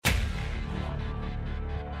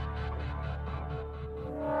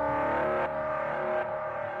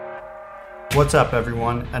What's up,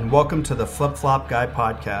 everyone, and welcome to the Flip Flop Guy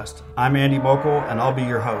podcast. I'm Andy Mokel, and I'll be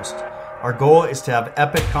your host. Our goal is to have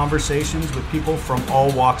epic conversations with people from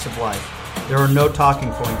all walks of life. There are no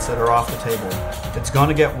talking points that are off the table. It's going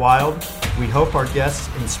to get wild. We hope our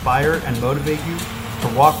guests inspire and motivate you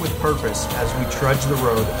to walk with purpose as we trudge the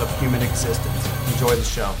road of human existence. Enjoy the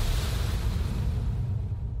show.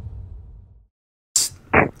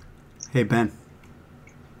 Hey, Ben.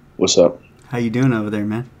 What's up? How you doing over there,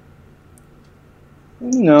 man?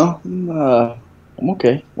 I'm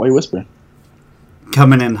okay. Why are you whispering?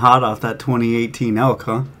 Coming in hot off that 2018 elk,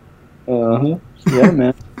 huh? Uh-huh. Yeah,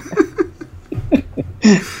 man.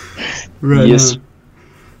 Right Yes. on.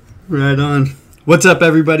 Right on. What's up,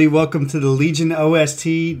 everybody? Welcome to the Legion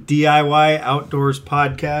OST DIY Outdoors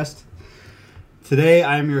podcast. Today,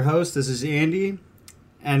 I'm your host. This is Andy,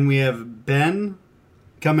 and we have Ben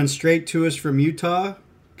coming straight to us from Utah,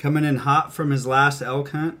 coming in hot from his last elk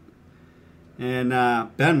hunt. And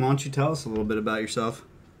Ben, why don't you tell us a little bit about yourself?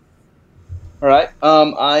 All right.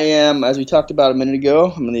 I am, as we talked about a minute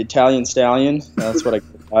ago, I'm the Italian Stallion. That's what I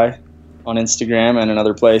go by on Instagram and in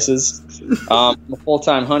other places. I'm a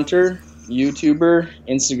full-time hunter, YouTuber,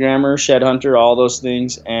 Instagrammer, shed hunter, all those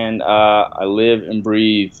things. And I live and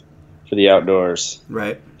breathe for the outdoors.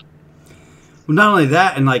 Right. Well, not only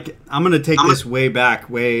that, and like I'm going to take this way back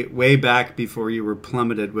before you were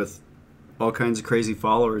plummeted with all kinds of crazy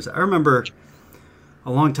followers. I remember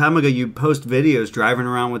a long time ago you post videos driving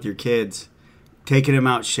around with your kids, taking them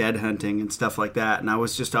out shed hunting and stuff like that. And I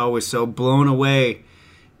was just always so blown away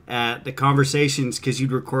at the conversations, because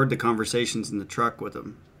you'd record the conversations in the truck with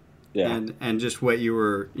them. Yeah. And just what you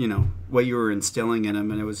were instilling in them.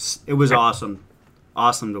 And it was awesome.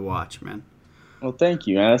 Awesome to watch, man. Well, thank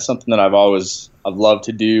you, man. That's something that I've loved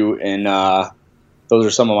to do. And those are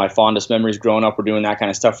some of my fondest memories growing up. We're doing that kind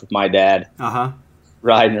of stuff with my dad. Uh-huh.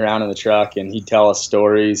 Riding around in the truck, and he'd tell us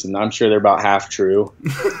stories, and I'm sure they're about half true.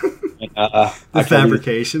 And, the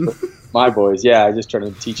fabrication. My boys, yeah. I just try to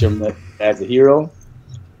teach them that Dad's a hero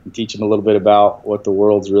and teach them a little bit about what the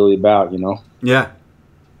world's really about, you know? Yeah,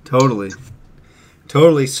 totally.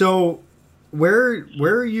 So where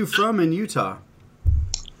are you from in Utah?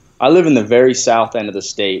 I live in the very south end of the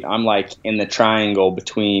state. I'm like in the triangle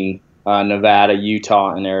between Nevada,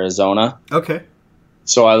 Utah, and Arizona. Okay.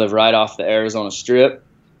 So I live right off the Arizona Strip,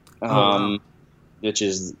 wow. which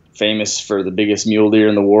is famous for the biggest mule deer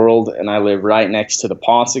in the world. And I live right next to the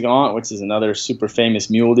Paunsaugunt, which is another super famous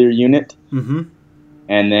mule deer unit. Mm-hmm.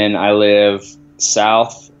 And then I live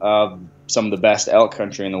south of some of the best elk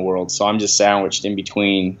country in the world. So I'm just sandwiched in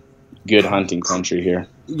between good hunting country here.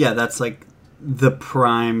 Yeah, that's like the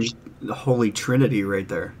prime holy trinity right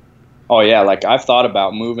there. Oh, yeah. Like, I've thought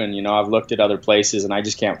about moving. You know, I've looked at other places, and I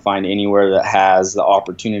just can't find anywhere that has the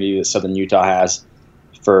opportunity that Southern Utah has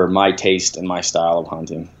for my taste and my style of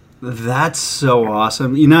hunting. That's so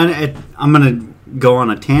awesome. You know, I'm going to go on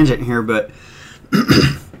a tangent here, but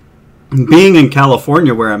being in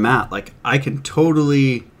California where I'm at, like, I can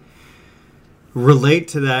totally relate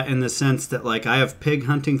to that in the sense that, like, I have pig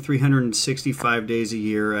hunting 365 days a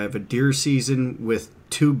year. I have a deer season with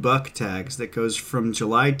 2 buck tags that goes from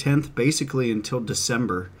July 10th basically until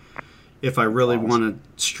December if I really want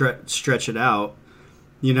to stretch it out,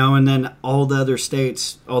 you know. And then all the other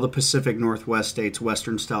states, all the Pacific Northwest states,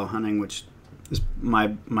 Western style hunting, which is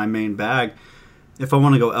my main bag. If I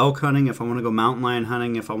want to go elk hunting, if I want to go mountain lion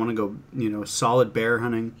hunting, if I want to go, you know, solid bear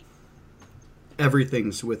hunting,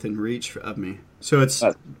 everything's within reach of me. So it's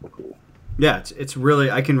That's cool. Yeah, it's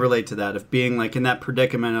really, I can relate to that, of being like in that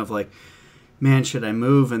predicament of like, man, should I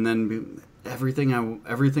move? And then everything I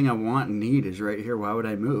want and need is right here. Why would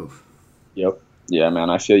I move? Yep. Yeah,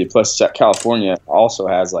 man, I feel you. Plus, California also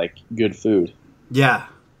has, like, good food. Yeah.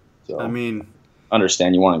 So I mean,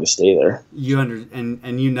 understand you wanting to stay there.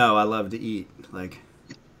 And you know I love to eat. Like,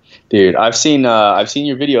 dude, I've seen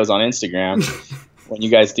your videos on Instagram when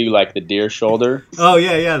you guys do, like, the deer shoulder. Oh,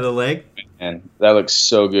 yeah, the leg. And that looks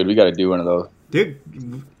so good. We got to do one of those. Dude,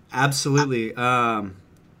 absolutely.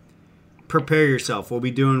 Prepare yourself. We'll be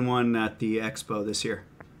doing one at the expo this year.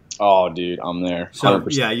 Oh, dude, I'm there. So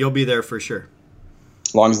 100%. yeah, you'll be there for sure.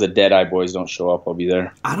 As long as the Deadeye boys don't show up, I'll be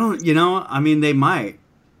there. I don't, you know, I mean, they might.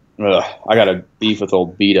 Ugh, I got a beef with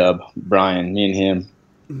old B-Dub, Brian, me and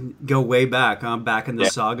him. Go way back, back in the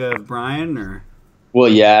saga of Brian, or? Well,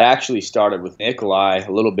 yeah, it actually started with Nikolai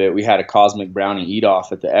a little bit. We had a Cosmic Brownie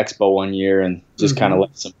eat-off at the expo one year and just kind of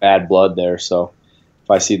left some bad blood there. So if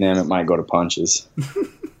I see them, it might go to punches.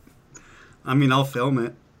 I mean, I'll film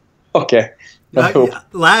it. Okay.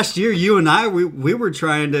 Last year, you and I, we were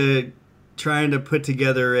trying to put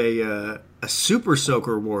together a super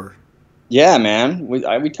soaker war. Yeah, man.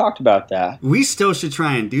 We talked about that. We still should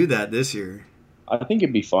try and do that this year. I think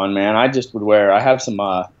it'd be fun, man. I just would wear. I have some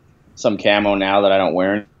camo now that I don't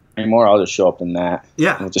wear anymore. I'll just show up in that.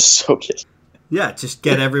 Yeah. And we'll just soak it. Yeah, just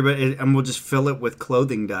get everybody, and we'll just fill it with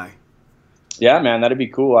clothing dye. Yeah, man, that'd be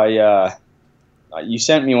cool. You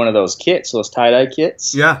sent me one of those kits, those tie-dye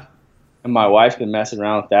kits. Yeah. And my wife's been messing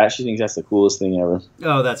around with that. She thinks that's the coolest thing ever.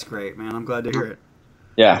 Oh, that's great, man. I'm glad to hear it.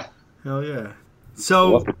 Yeah. Hell yeah.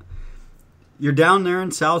 So, you're down there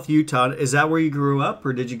in South Utah. Is that where you grew up,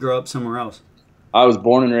 or did you grow up somewhere else? I was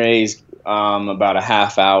born and raised about a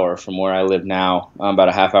half hour from where I live now, about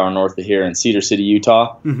a half hour north of here in Cedar City,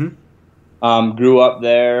 Utah. Mm-hmm. Grew up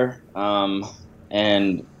there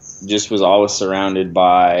and just was always surrounded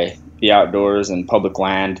by the outdoors and public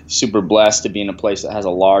land. Super blessed to be in a place that has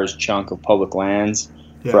a large chunk of public lands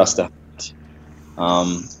for us to hunt.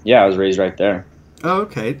 I was raised right there. Oh,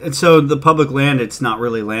 okay. And so the public land, it's not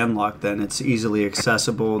really landlocked then. It's easily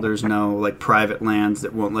accessible. There's no like private lands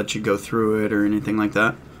that won't let you go through it or anything like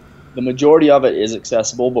that? The majority of it is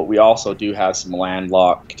accessible, but we also do have some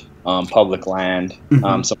landlocked public land,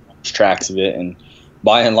 some large tracts of it. And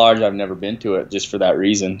by and large, I've never been to it just for that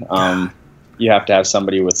reason. You have to have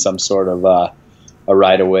somebody with some sort of a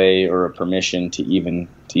right-of-way or a permission to even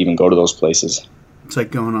go to those places. It's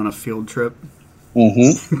like going on a field trip.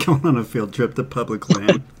 Mm-hmm. Going on a field trip to public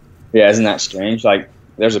land. Yeah, isn't that strange? Like,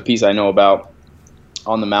 there's a piece I know about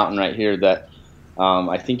on the mountain right here that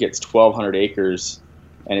I think it's 1,200 acres,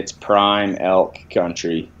 and it's prime elk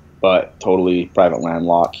country, but totally private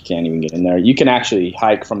landlocked. You can't even get in there. You can actually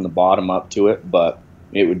hike from the bottom up to it, but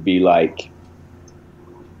it would be like,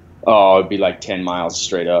 it'd be like 10 miles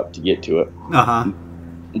straight up to get to it. Uh-huh.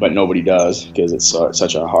 But nobody does because it's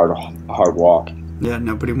such a hard walk. Yeah,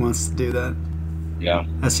 nobody wants to do that. Yeah.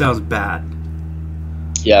 That sounds bad.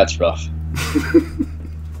 Yeah, it's rough.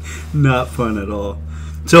 Not fun at all.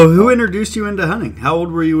 So who introduced you into hunting? How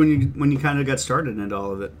old were you when you kind of got started into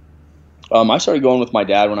all of it? I started going with my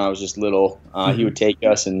dad when I was just little. He would take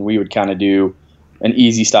us, and we would kind of do an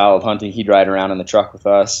easy style of hunting. He'd ride around in the truck with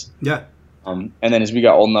us. Yeah. And then as we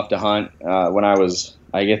got old enough to hunt, when I was,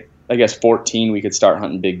 I guess 14, we could start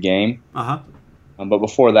hunting big game. Uh-huh. But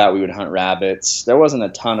before that, we would hunt rabbits. There wasn't a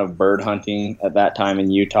ton of bird hunting at that time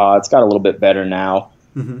in Utah. It's got a little bit better now.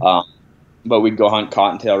 Mm-hmm. But we'd go hunt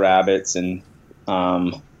cottontail rabbits, and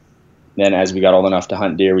then as we got old enough to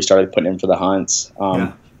hunt deer, we started putting in for the hunts.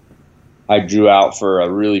 I drew out for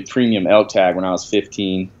a really premium elk tag when I was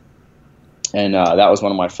 15, and that was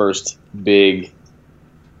one of my first big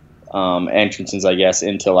entrances, I guess,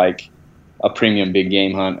 into like a premium big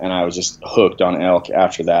game hunt, and I was just hooked on elk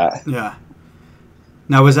after that. Yeah.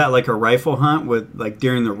 Now, was that like a rifle hunt with like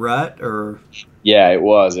during the rut, or? Yeah, it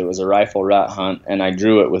was. It was a rifle rut hunt, and I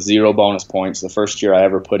drew it with 0 bonus points the first year I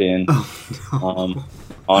ever put in. On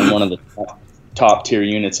one of the top tier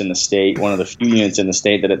units in the state, one of the few units in the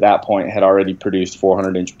state that at that point had already produced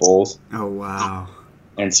 400-inch bulls. Oh, wow.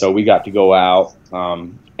 And so we got to go out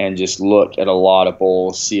and just look at a lot of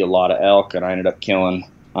bulls, see a lot of elk, and I ended up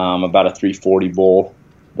killing about a 340 bull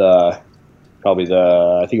I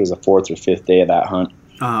think it was the 4th or 5th day of that hunt.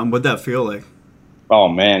 What'd that feel like? Oh,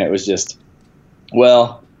 man, it was just,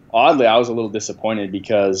 well, oddly, I was a little disappointed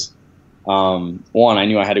because, one, I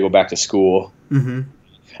knew I had to go back to school. Mm-hmm.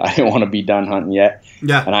 I didn't want to be done hunting yet.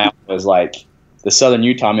 Yeah. And I was like, the Southern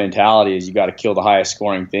Utah mentality is you got to kill the highest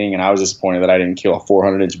scoring thing, and I was disappointed that I didn't kill a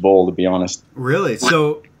 400-inch bull, to be honest. Really?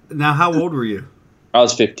 So, now how old were you? I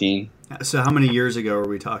was 15. So how many years ago are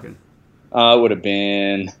we talking? It would have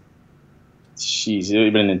been... it would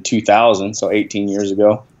have been in 2000, so 18 years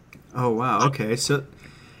ago. Oh, wow. Okay. So,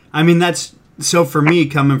 I mean, so for me,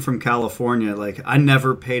 coming from California, like, I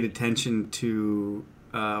never paid attention to,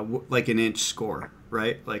 like, an inch score,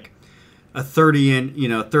 right? Like, a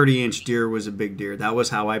 30-inch deer was a big deer. That was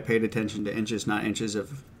how I paid attention to inches, not inches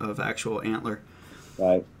of actual antler.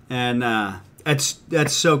 Right. And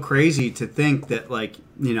that's so crazy to think that, like,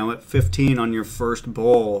 at 15 on your first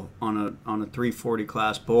bull, on a 340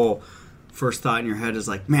 class bull, first thought in your head is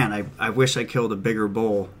like, man, I wish I killed a bigger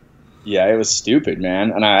bull. Yeah, it was stupid,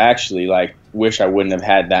 man. And I actually wish I wouldn't have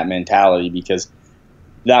had that mentality because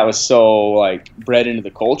that was so bred into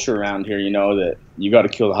the culture around here, that you got to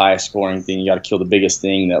kill the highest scoring thing. You got to kill the biggest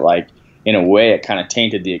thing that in a way it kind of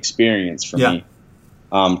tainted the experience for me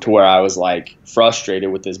to where I was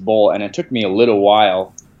frustrated with this bull. And it took me a little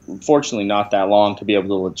while, fortunately not that long, to be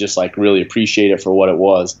able to just really appreciate it for what it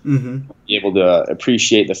was. Mm-hmm. Be able to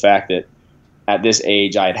appreciate the fact that at this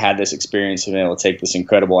age, I had this experience of being able to take this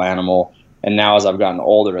incredible animal. And now as I've gotten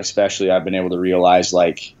older, especially, I've been able to realize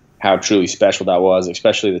how truly special that was,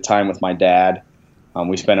 especially the time with my dad.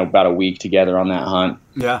 We spent about a week together on that hunt.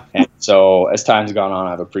 Yeah. And so as time's gone on,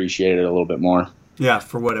 I've appreciated it a little bit more. Yeah,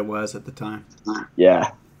 for what it was at the time.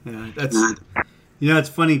 Yeah. Yeah, that's, it's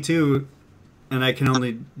funny too, and I can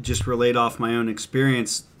only just relate off my own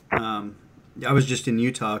experience. I was just in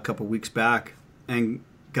Utah a couple weeks back and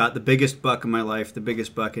got the biggest buck of my life, the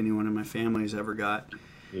biggest buck anyone in my family has ever got.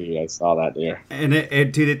 Dude, I saw that deer. And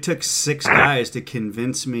it took 6 guys to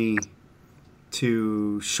convince me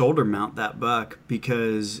to shoulder mount that buck,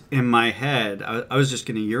 because in my head, I was just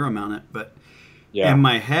going to Euro mount it, but in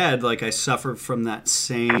my head, like, I suffered from that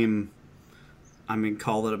same, I mean,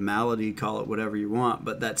 call it a malady, call it whatever you want,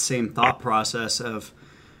 but that same thought process of,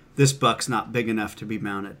 this buck's not big enough to be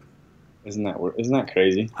mounted. Isn't that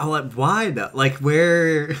crazy? I'm like, why though? Like,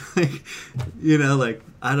 where, like,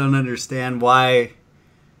 I don't understand why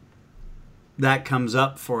that comes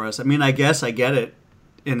up for us. I mean, I guess I get it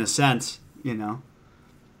in a sense,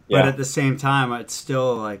 but at the same time, it's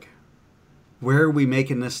still like, where are we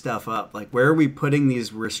making this stuff up? Like, where are we putting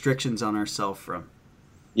these restrictions on ourselves from?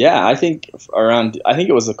 Yeah, I think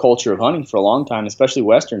it was the culture of hunting for a long time, especially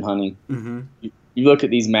Western hunting. Mm-hmm. You look at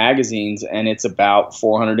these magazines, and it's about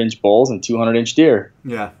 400-inch bulls and 200-inch deer.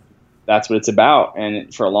 Yeah. That's what it's about.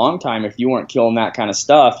 And for a long time, if you weren't killing that kind of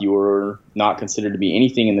stuff, you were not considered to be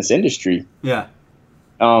anything in this industry. Yeah.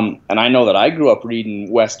 And I know that I grew up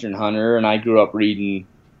reading Western Hunter, and I grew up reading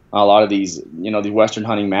a lot of these, these Western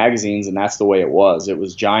hunting magazines, and that's the way it was. It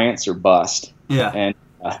was giants or bust. Yeah. And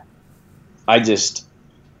I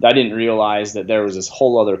didn't realize that there was this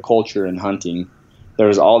whole other culture in hunting. There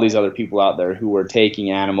was all these other people out there who were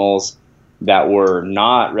taking animals that were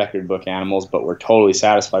not record book animals, but were totally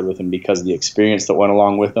satisfied with them because of the experience that went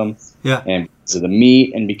along with them. Yeah. And because of the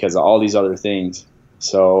meat and because of all these other things.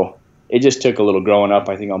 So it just took a little growing up,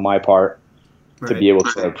 I think, on my part to be able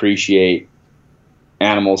to appreciate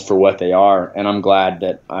animals for what they are. And I'm glad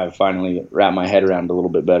that I've finally wrapped my head around it a little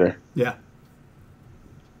bit better. Yeah.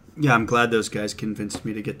 Yeah, I'm glad those guys convinced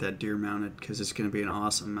me to get that deer mounted, because it's going to be an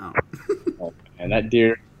awesome mount. And that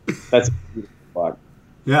deer, that's a beautiful buck.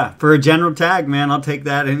 Yeah, for a general tag, man, I'll take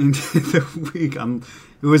that any day of the week.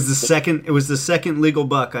 It was the second legal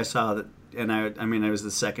buck I saw that, and I mean, it was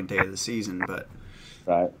the second day of the season, but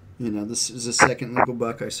right. This is the second legal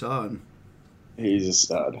buck I saw, and he's a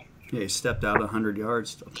stud. Yeah, he stepped out 100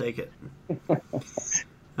 yards. I'll take it. Yeah,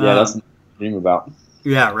 that's what I dream about.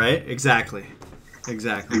 Yeah, right. Exactly. It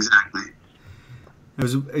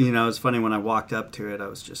was, it was funny when I walked up to it. I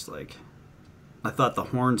was just like, I thought the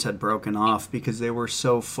horns had broken off because they were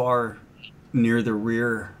so far near the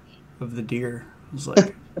rear of the deer. I was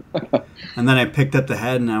like, and then I picked up the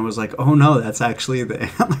head and I was like, oh no, that's actually the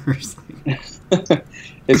antlers.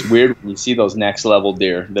 It's weird when you see those next level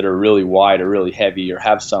deer that are really wide or really heavy or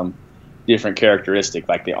have some different characteristic,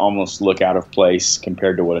 like they almost look out of place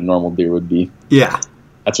compared to what a normal deer would be. Yeah.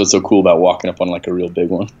 That's what's so cool about walking up on like a real big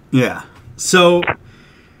one. Yeah. So,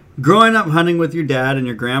 growing up hunting with your dad and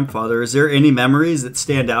your grandfather, is there any memories that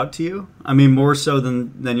stand out to you? I mean, more so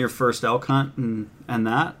than your first elk hunt and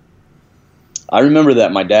that? I remember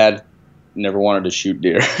that my dad never wanted to shoot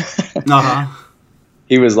deer. Uh-huh.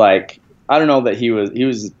 He was like, I don't know that he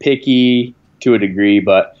was picky to a degree,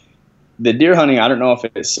 but the deer hunting, I don't know if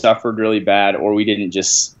it suffered really bad or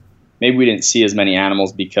maybe we didn't see as many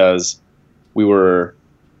animals because we were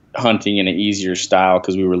hunting in an easier style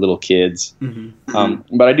because we were little kids.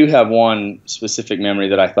 Mm-hmm. But I do have one specific memory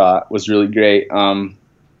that I thought was really great.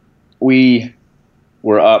 We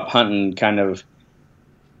were up hunting kind of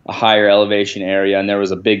a higher elevation area, and there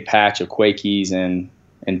was a big patch of quakies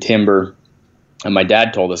and timber. And my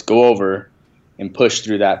dad told us, go over and push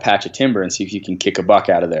through that patch of timber and see if you can kick a buck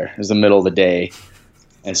out of there. It was the middle of the day.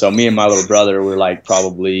 And so me and my little brother were like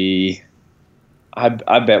probably, I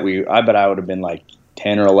bet I would have been like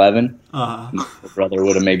 10 or 11. Uh-huh. My little brother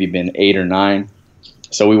would have maybe been 8 or 9.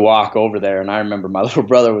 So we walk over there, and I remember my little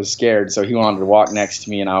brother was scared, so he wanted to walk next to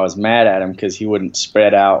me, and I was mad at him because he wouldn't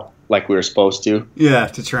spread out like we were supposed to. Yeah,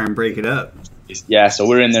 to try and break it up. Yeah, so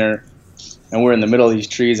we're in there, and we're in the middle of these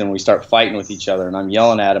trees, and we start fighting with each other, and I'm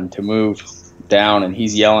yelling at him to move down, and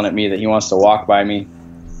he's yelling at me that he wants to walk by me.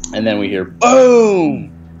 And then we hear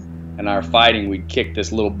boom, and our fighting, we kicked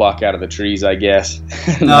this little buck out of the trees, I guess.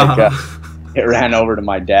 And it ran over to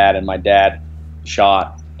my dad, and my dad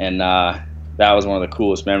shot, and that was one of the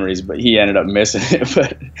coolest memories, but he ended up missing it.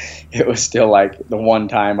 But it was still like the one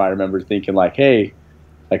time I remember thinking like, hey,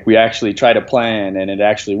 like we actually tried a plan and it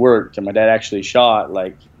actually worked, and my dad actually shot.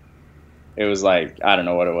 Like, it was like, I don't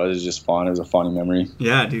know what it was. It was just fun. It was a funny memory.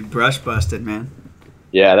 Yeah, dude, brush busted, man.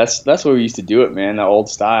 Yeah, that's what we used to do it, man. The old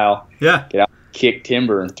style. Yeah. Get out, kick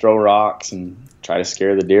timber and throw rocks and try to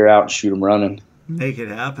scare the deer out and shoot them running. Make it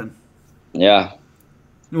happen. Yeah.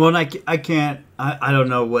 Well, and I don't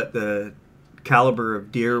know what the caliber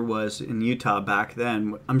of deer was in Utah back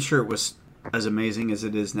then. I'm sure it was as amazing as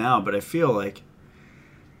it is now, but I feel like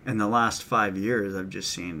in the last 5 years, I've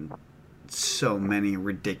just seen so many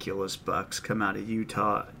ridiculous bucks come out of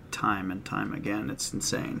Utah time and time again. It's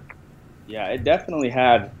insane. Yeah, it definitely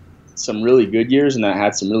had some really good years, and then it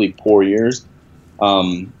had some really poor years.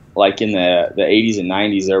 Like in the 80s and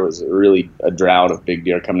 90s, there was really a drought of big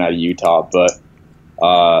deer coming out of Utah, but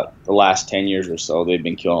the last 10 years or so, they've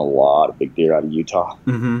been killing a lot of big deer out of Utah.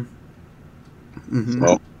 Mm-hmm. Mm-hmm.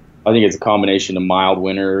 So I think it's a combination of mild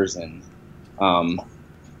winters and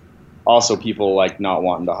also people like not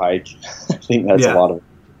wanting to hike. I think that's a lot of it,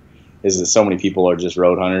 is that so many people are just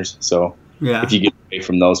road hunters. So if you get away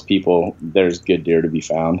from those people, there's good deer to be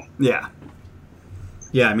found. Yeah.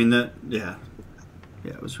 Yeah, I mean, it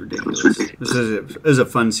was ridiculous. It was a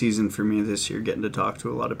fun season for me this year, getting to talk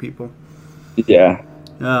to a lot of people. Yeah.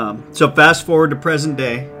 So fast forward to present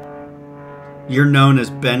day. You're known as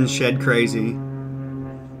Ben Shed Crazy.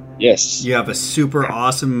 Yes. You have a super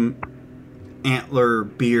awesome antler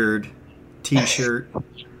beard t-shirt.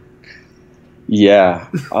 Yeah.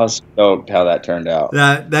 I was stoked how that turned out.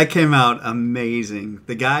 That came out amazing.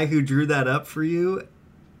 The guy who drew that up for you,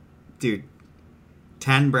 dude,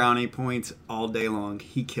 10 brownie points all day long.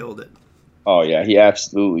 He killed it. Oh, yeah. He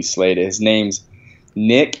absolutely slayed it. His name's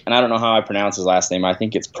Nick, and I don't know how I pronounce his last name. I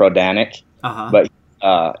think it's Prodanic. Uh-huh.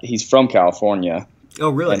 But he's from California.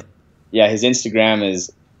 Oh, really? And, yeah, his Instagram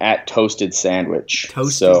is @Toasted Sandwich.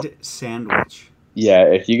 Sandwich. Yeah,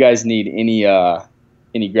 if you guys need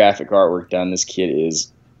any graphic artwork done, this kid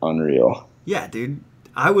is unreal. Yeah, dude.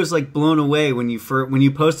 I was like blown away when you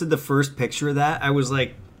posted the first picture of that. I was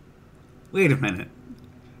like, wait a minute.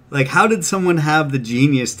 Like, how did someone have the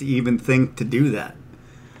genius to even think to do that?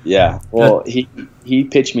 Yeah, well, he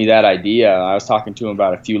pitched me that idea. I was talking to him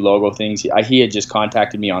about a few logo things. He had just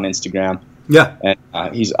contacted me on Instagram. Yeah, and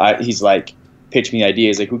he's like, pitched me the idea.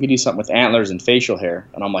 He's like, we could do something with antlers and facial hair.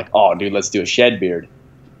 And I'm like, oh, dude, let's do a shed beard.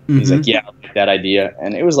 Mm-hmm. He's like, yeah, I like that idea.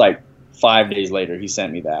 And it was like 5 days later, he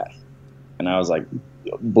sent me that, and I was like,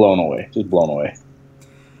 blown away, just blown away.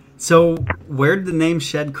 So, where did the name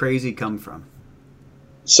Shed Crazy come from?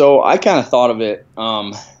 So I kind of thought of it.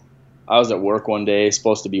 I was at work one day,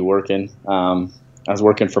 supposed to be working. I was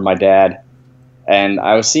working for my dad, and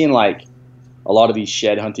I was seeing like a lot of these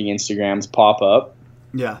shed hunting Instagrams pop up.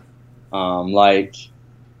 Yeah. Like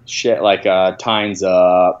Time's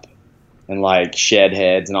Up and like Shed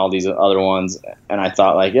Heads and all these other ones. And I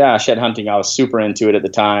thought like, yeah, shed hunting, I was super into it at the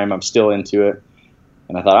time. I'm still into it.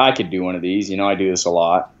 And I thought I could do one of these. You know, I do this a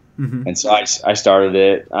lot. Mm-hmm. And so I started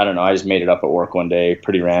it. I don't know. I just made it up at work one day,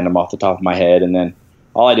 pretty random off the top of my head. And then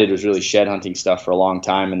all I did was really shed hunting stuff for a long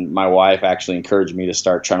time. And my wife actually encouraged me to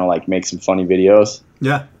start trying to like make some funny videos.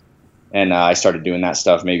 Yeah. And I started doing that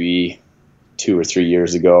stuff maybe 2 or 3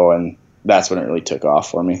 years ago. And that's when it really took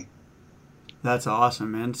off for me. That's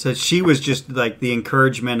awesome, man. So she was just like the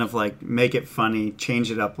encouragement of like, make it funny,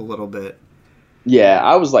 change it up a little bit. Yeah,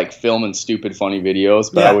 I was like filming stupid funny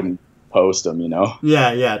videos, but I wouldn't post them, you know?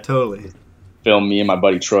 Yeah, totally. Film me and my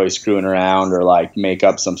buddy Troy screwing around or like make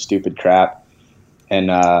up some stupid crap.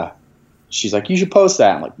 And she's like, you should post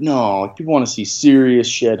that. I'm like, no, people want to see serious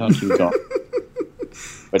shed hunting going.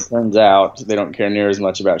 But it turns out they don't care near as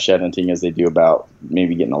much about shed hunting as they do about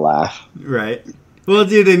maybe getting a laugh. Right. Well,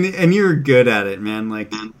 dude, and you're good at it, man.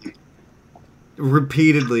 Like,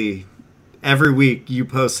 repeatedly, every week you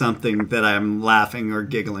post something that I'm laughing or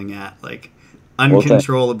giggling at, like,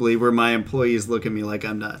 uncontrollably, where my employees look at me like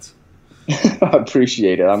I'm nuts. I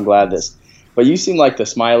appreciate it. I'm glad this. But you seem like the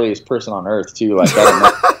smiliest person on earth, too. Like, I don't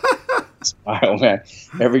know. Smile, man.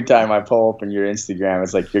 Every time I pull open your Instagram,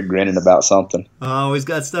 it's like you're grinning about something. I always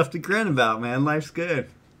got stuff to grin about, man. Life's good.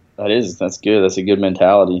 That's good. That's a good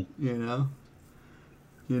mentality. You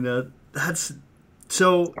know, that's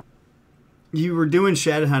so. You were doing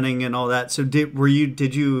shed hunting and all that. So were you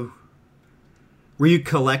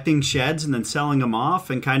collecting sheds and then selling them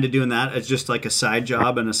off and kind of doing that as just like a side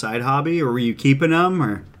job and a side hobby, or were you keeping them?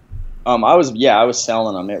 Or I was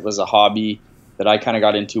selling them. It was a hobby that I kind of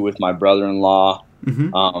got into with my brother-in-law.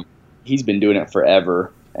 Mm-hmm. He's been doing it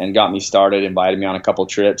forever and got me started, invited me on a couple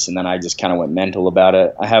trips, and then I just kind of went mental about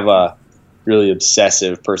it. I have a really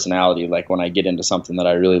obsessive personality, like when I get into something that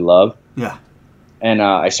I really love. Yeah. And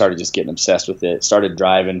I started just getting obsessed with it. Started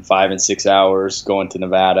driving 5 and 6 hours, going to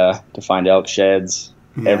Nevada to find elk sheds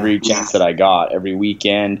every chance that I got, every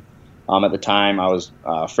weekend. At the time, I was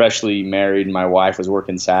freshly married, and my wife was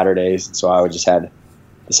working Saturdays, so I would just had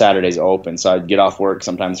the Saturdays open. So I'd get off work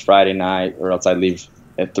sometimes Friday night, or else I'd leave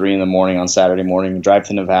at 3 a.m. on Saturday morning, drive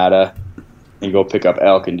to Nevada, and go pick up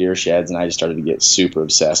elk and deer sheds, and I just started to get super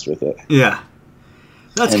obsessed with it. Yeah.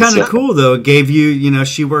 That's kind of cool, though. It gave you,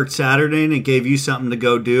 she worked Saturday, and it gave you something to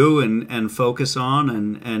go do and focus on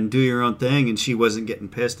and do your own thing, and she wasn't getting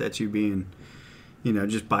pissed at you being,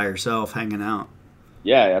 just by herself hanging out.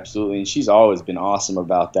 Yeah, absolutely. And she's always been awesome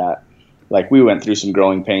about that. Like, we went through some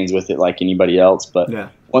growing pains with it like anybody else, but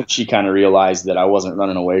once she kind of realized that I wasn't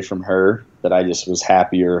running away from her, that I just was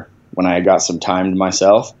happier when I got some time to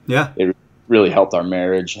myself, it really helped our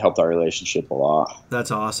marriage, helped our relationship a lot.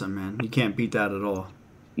 That's awesome, man. You can't beat that at all.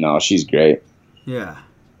 No, she's great. Yeah.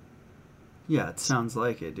 Yeah, it sounds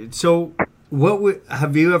like it, dude. So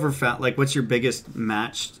have you ever found, like, what's your biggest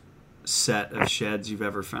matched set of sheds you've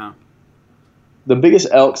ever found? The biggest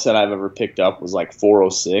elk set I've ever picked up was like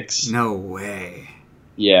 406. No way.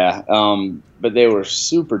 Yeah, but they were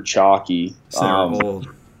super chalky. So they're old.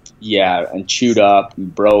 Yeah, and chewed up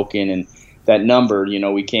and broken. And that number,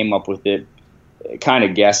 we came up with it kind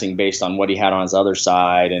of guessing based on what he had on his other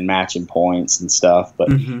side and matching points and stuff. But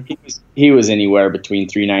he was anywhere between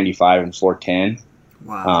 395 and 410.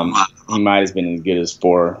 Wow. He might have been as good as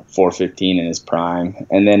 415 in his prime.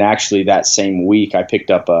 And then actually that same week I picked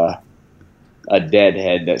up a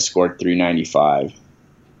deadhead that scored 395.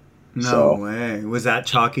 No way. Was that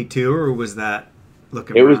chalky too, or was that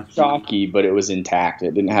looking It around? was chalky, but it was intact.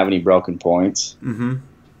 It didn't have any broken points. Mm-hmm.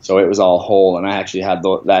 So it was all whole, and I actually had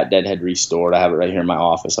that deadhead restored. I have it right here in my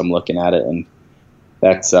office. I'm looking at it, and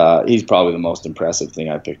that's he's probably the most impressive thing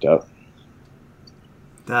I picked up.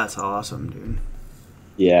 That's awesome, dude.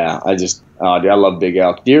 Yeah, dude, I love big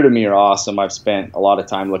elk. Deer to me are awesome. I've spent a lot of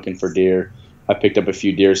time looking for deer. I picked up a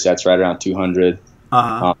few deer sets right around 200.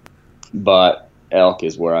 But elk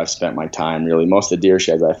is where I've spent my time, really. Most of the deer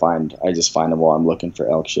sheds I just find them while I'm looking for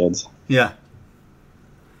elk sheds. Yeah.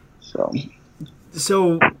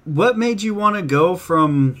 So what made you want to go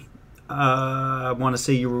from, I want to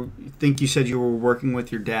say you said you were working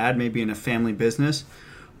with your dad, maybe in a family business.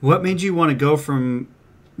 What made you want to go from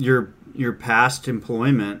your past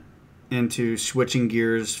employment into switching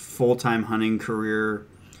gears, full-time hunting career,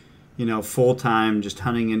 full-time just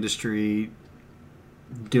hunting industry,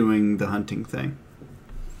 doing the hunting thing?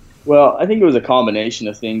 Well, I think it was a combination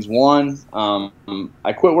of things. One,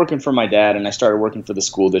 I quit working for my dad and I started working for the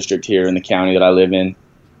school district here in the county that I live in.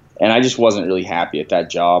 And I just wasn't really happy at that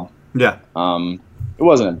job. Yeah. It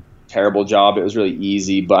wasn't a terrible job. It was really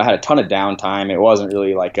easy, but I had a ton of downtime. It wasn't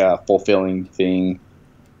really like a fulfilling thing.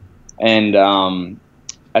 And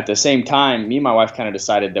at the same time, me and my wife kind of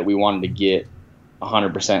decided that we wanted to get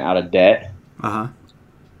 100% out of debt. Uh-huh.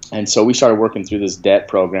 And so we started working through this debt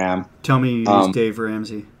program. Tell me you use Dave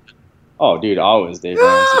Ramsey. Oh, dude, always Dave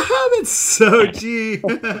Ramsey. That's so G.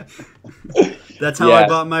 That's how I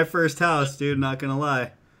bought my first house, dude, not going to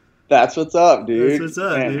lie. That's what's up, dude. That's what's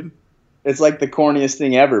up, man. Dude. It's like the corniest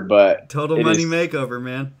thing ever, but... Total money makeover,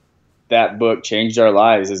 man. That book changed our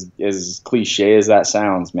lives, as cliche as that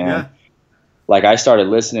sounds, man. Yeah. Like, I started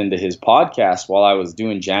listening to his podcast while I was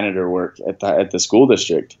doing janitor work at the school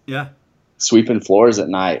district. Yeah. Sweeping floors at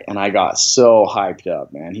night, and I got so hyped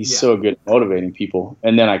up, man. He's so good at motivating people.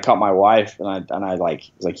 And then I caught my wife, and I was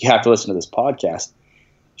like, you have to listen to this podcast.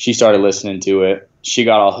 She started listening to it. She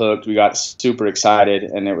got all hooked. We got super excited,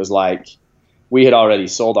 and it was like we had already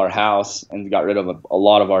sold our house and got rid of a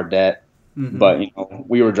lot of our debt. Mm-hmm. But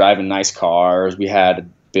we were driving nice cars. We had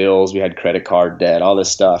bills. We had credit card debt, all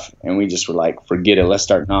this stuff, and we just were like, forget it. Let's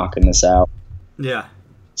start knocking this out. Yeah.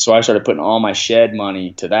 So I started putting all my shed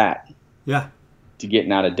money to that. Yeah. To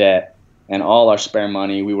getting out of debt, and all our spare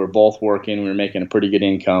money. We were both working. We were making a pretty good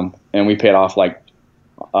income, and we paid off like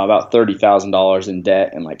about $30,000 in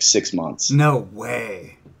debt in like 6 months. No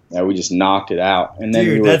way. Yeah, we just knocked it out. And then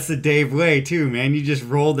dude, that's the Dave way too, man. You just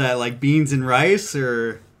rolled that like beans and rice,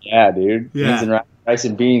 or yeah, dude. Yeah. Beans and rice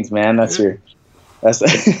and beans, man. That's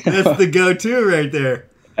the go-to right there.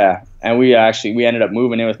 Yeah, and we ended up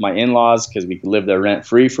moving in with my in-laws because we could live there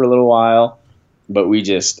rent-free for a little while, but we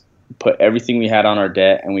just put everything we had on our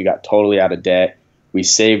debt, and we got totally out of debt. We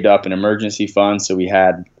saved up an emergency fund, so we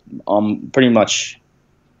had pretty much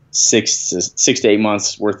 6 to 8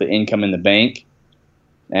 months worth of income in the bank.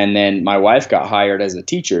 And then my wife got hired as a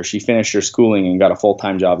teacher. She finished her schooling and got a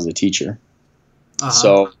full-time job as a teacher. Uh-huh.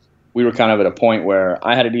 So we were kind of at a point where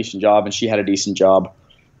I had a decent job and she had a decent job,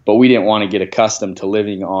 but we didn't want to get accustomed to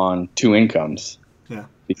living on 2 incomes. Yeah.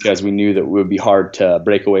 Because we knew that it would be hard to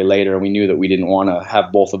break away later. We knew that we didn't want to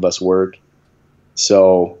have both of us work.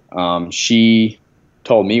 So she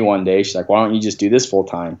told me one day, she's like, why don't you just do this full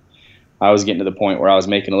time? I was getting to the point where I was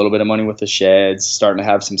making a little bit of money with the sheds, starting to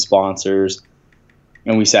have some sponsors.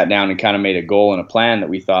 And we sat down and kind of made a goal and a plan that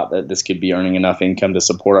we thought that this could be earning enough income to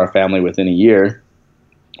support our family within a year,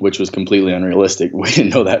 which was completely unrealistic. We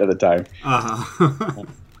didn't know that at the time. Uh-huh.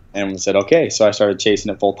 And we said, okay. So I started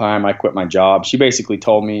chasing it full time. I quit my job. She basically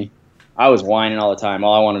told me I was whining all the time.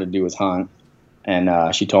 All I wanted to do was hunt.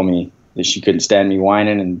 And she told me that she couldn't stand me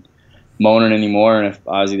whining and moaning anymore. And if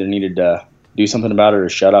I was either needed to do something about it or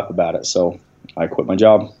shut up about it. So I quit my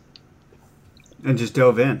job. And just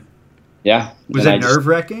dove in. Yeah. Was it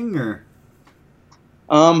nerve-wracking or?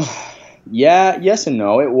 Yeah, yes and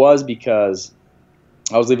no. It was because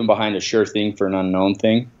I was leaving behind a sure thing for an unknown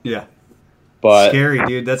thing. Yeah. But scary,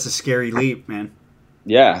 dude. That's a scary leap, man.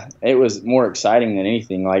 Yeah, it was more exciting than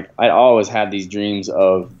anything. Like, I always had these dreams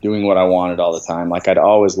of doing what I wanted all the time. Like, I'd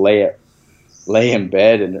always lay in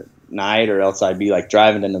bed at night, or else I'd be like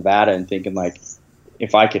driving to Nevada and thinking like,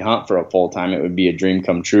 if I could hunt for a full time, it would be a dream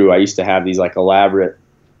come true. I used to have these like elaborate,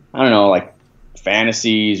 I don't know, like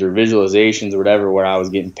fantasies or visualizations or whatever, where I was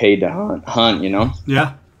getting paid to hunt, you know?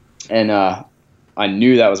 Yeah. And I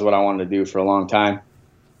knew that was what I wanted to do for a long time.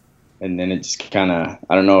 And then it just kind of,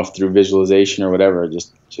 I don't know if through visualization or whatever, it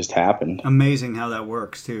just happened. Amazing how that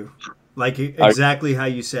works too. Like exactly how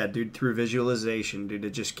you said, dude, through visualization, dude, it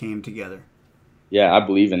just came together. Yeah, I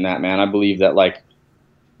believe in that, man. I believe that like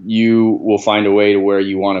you will find a way to where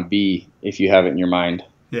you want to be if you have it in your mind.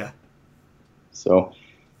 Yeah. So,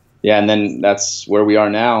 yeah, and then that's where we are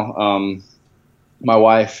now. My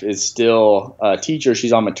wife is still a teacher.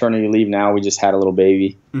 She's on maternity leave now. We just had a little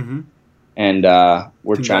baby. Mm-hmm. And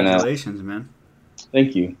we're trying to... Congratulations, man.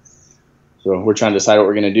 Thank you. So we're trying to decide what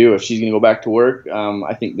we're going to do. If she's going to go back to work,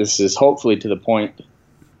 I think this is hopefully to the point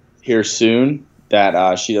here soon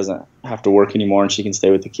that she doesn't have to work anymore and she can stay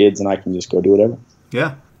with the kids and I can just go do whatever.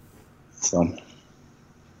 Yeah. So,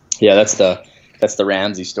 yeah, that's the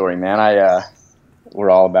Ramsey story, man. We're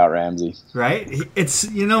all about Ramsey. Right? It's,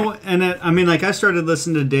 and I mean, like I started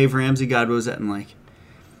listening to Dave Ramsey, God, what was that in like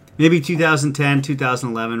maybe 2010,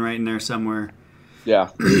 2011, right in there somewhere.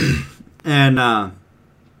 Yeah. And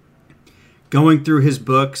going through his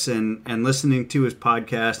books and listening to his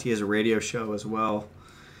podcast. He has a radio show as well.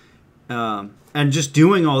 And just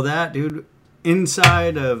doing all that, dude,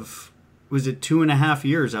 inside of, was it 2.5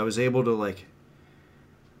 years, I was able to like,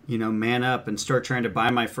 man up and start trying to buy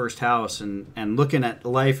my first house and looking at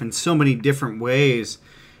life in so many different ways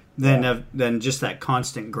than just that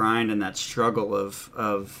constant grind and that struggle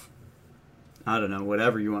of I don't know,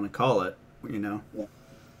 whatever you want to call it, Yeah.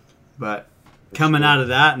 But coming out of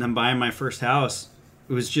that and then buying my first house,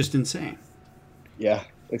 it was just insane. Yeah,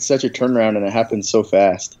 it's such a turnaround and it happens so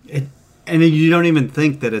fast. And you don't even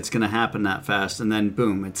think that it's going to happen that fast, and then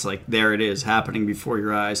boom, it's like there it is happening before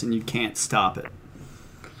your eyes and you can't stop it.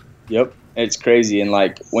 Yep, it's crazy. And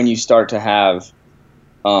like when you start to have,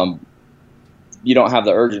 you don't have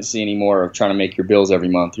the urgency anymore of trying to make your bills every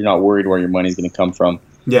month. You're not worried where your money's going to come from.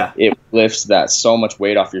 Yeah. It lifts that so much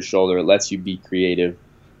weight off your shoulder. It lets you be creative.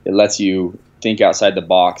 It lets you think outside the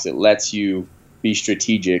box. It lets you be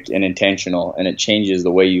strategic and intentional, and it changes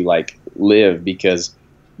the way you like live because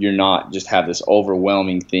you're not just have this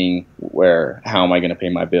overwhelming thing where how am I going to pay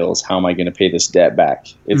my bills? How am I going to pay this debt back?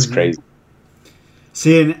 It's crazy.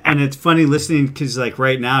 See, and it's funny listening because like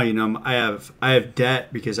right now, I have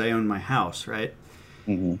debt because I own my house, right?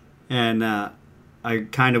 Mm-hmm. And I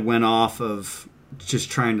kind of went off of just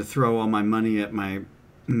trying to throw all my money at my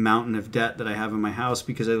mountain of debt that I have in my house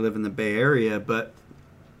because I live in the Bay Area. But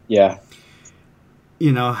yeah,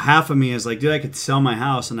 half of me is like, dude, I could sell my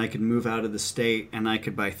house and I could move out of the state and I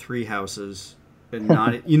could buy 3 houses and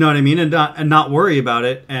not, you know what I mean, and not worry about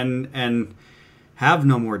it and have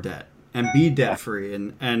no more debt. And be debt free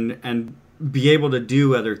and be able to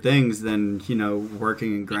do other things than,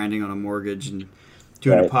 working and grinding on a mortgage and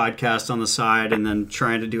doing a podcast on the side and then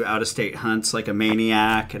trying to do out of state hunts like a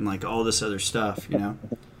maniac and like all this other stuff,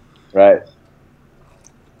 Right.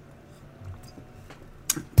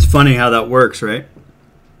 It's funny how that works, right?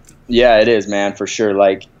 Yeah, it is, man, for sure.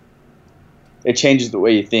 Like it changes the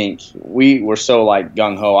way you think. We were so like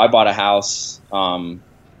gung ho. I bought a house,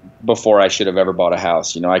 before I should have ever bought a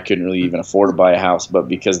house. I couldn't really even afford to buy a house, but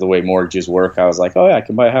because the way mortgages work, I was like, oh yeah, I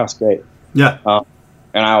can buy a house. Great. Yeah.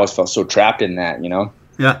 And I always felt so trapped in that,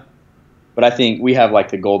 Yeah. But I think we have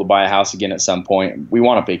like the goal to buy a house again at some point. We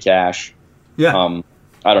want to pay cash. Yeah.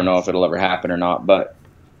 I don't know if it'll ever happen or not, but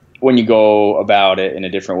when you go about it in a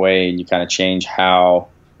different way and you kind of change how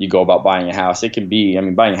you go about buying a house, it can be,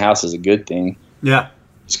 buying a house is a good thing. Yeah.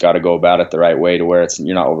 Just got to go about it the right way to where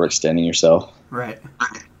you're not overextending yourself. Right.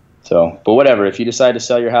 So, but whatever, if you decide to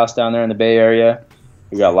sell your house down there in the Bay Area,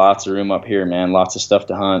 We got lots of room up here, man. Lots of stuff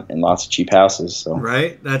to hunt and lots of cheap houses. So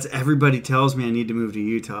Right? That's everybody tells me I need to move to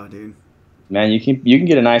Utah, dude. man, you can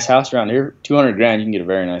get a nice house around here. 200 grand, you can get a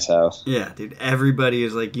very nice house. Yeah, dude. Everybody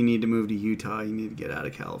is like, you need to move to Utah. You need to get out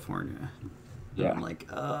of California. Yeah. And I'm like,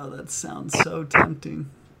 oh, that sounds so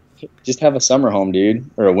tempting. Just have a summer home,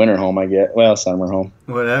 dude, or a winter home. I get summer home.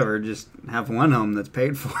 Whatever. Just have one home that's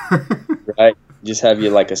paid for. Right. Just have you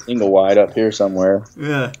like a single wide up here somewhere.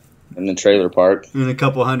 Yeah. In the trailer park. In a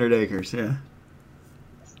couple 100 acres. Yeah.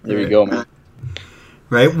 There you go, man.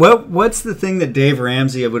 Right. What's the thing that Dave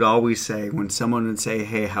Ramsey would always say when someone would say,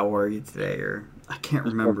 "Hey, how are you today?" Or I can't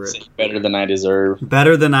remember it. Better than I deserve.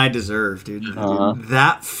 Better than I deserve, dude. Uh-huh.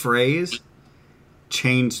 That phrase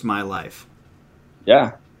changed my life.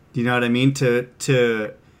 Yeah. Do you know what I mean?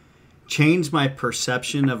 To change my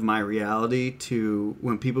perception of my reality to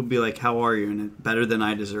when people be like, "How are you?" and it, better than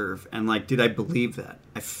I deserve. And like, dude, I believe that.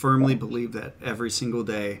 I firmly believe that every single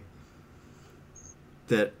day.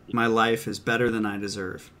 That my life is better than I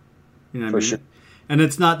deserve. You know what I mean? Sure. And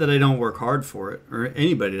it's not that I don't work hard for it, or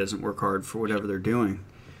anybody doesn't work hard for whatever they're doing.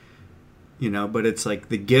 You know, but it's like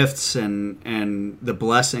the gifts and the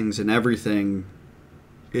blessings and everything.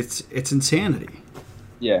 It's insanity.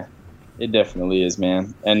 Yeah, it definitely is,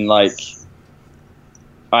 man. And like,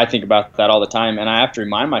 I think about that all the time, and I have to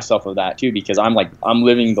remind myself of that too, because I'm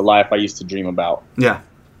living the life I used to dream about. Yeah.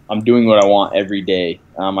 I'm doing what I want every day.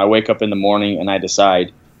 I wake up in the morning and I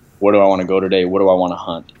decide, where do I want to go today? What do I want to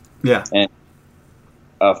hunt? Yeah. And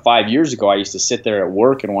 5 years ago, I used to sit there at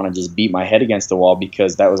work and want to just beat my head against the wall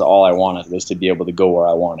because that was all I wanted, was to be able to go where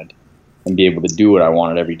I wanted and be able to do what I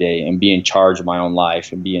wanted every day and be in charge of my own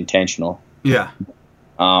life and be intentional. Yeah.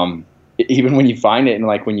 Even when you find it and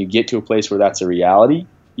like when you get to a place where that's a reality,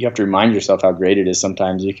 you have to remind yourself how great it is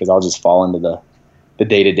sometimes, because I'll just fall into the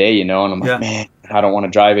day-to-day, you know, and I'm like, man, I don't want to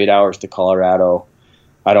drive 8 hours to Colorado.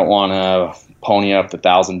 I don't want to pony up the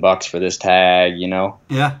 $1,000 for this tag, you know?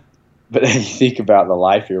 Yeah. But then you think about the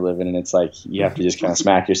life you're living, and it's like you have to just kind of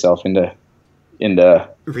smack yourself into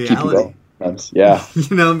reality. Yeah.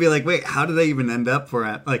 You know, and be like, wait, how did I even end up where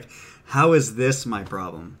I, like, how is this my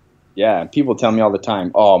problem? Yeah. And people tell me all the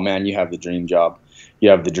time, oh, man, you have the dream job. You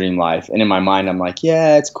have the dream life. And in my mind, I'm like,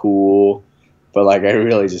 yeah, it's cool. But, like, I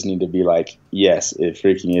really just need to be like, yes, it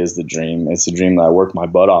freaking is the dream. It's the dream that I worked my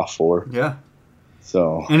butt off for. Yeah.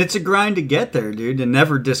 So. And it's a grind to get there, dude. And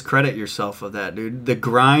never discredit yourself with that, dude. The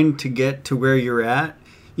grind to get to where you're at,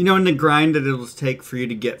 you know, and the grind that it'll take for you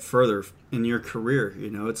to get further in your career. You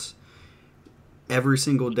know, it's every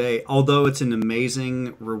single day. Although it's an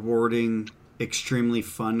amazing, rewarding, extremely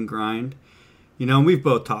fun grind. You know, and we've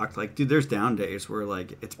both talked, like, dude, there's down days where,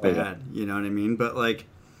 like, it's bad. Oh, yeah. You know what I mean? But, like,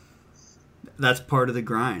 that's part of the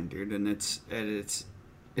grind, dude, and it's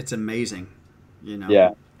amazing, you know.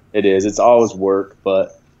 Yeah, it is. It's always work,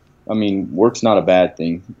 but I mean, work's not a bad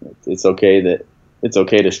thing. It's okay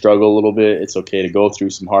to struggle a little bit. It's okay to go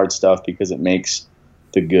through some hard stuff because it makes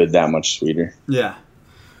the good that much sweeter. Yeah.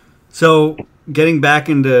 So getting back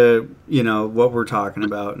into, you know, what we're talking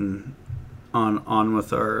about and on with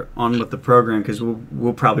the program, because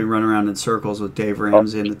we'll probably run around in circles with Dave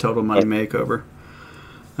Ramsey and the Total Money Makeover.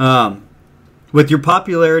 With your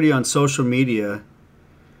popularity on social media,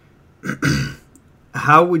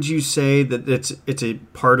 how would you say that it's a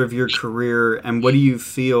part of your career, and what do you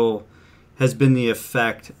feel has been the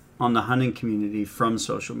effect on the hunting community from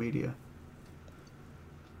social media?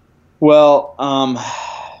 Well,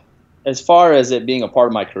 as far as it being a part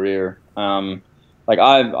of my career, like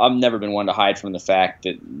I've never been one to hide from the fact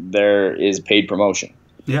that there is paid promotion.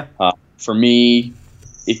 Yeah. For me,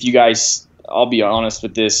 if you guys, I'll be honest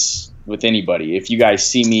with this. With anybody, if you guys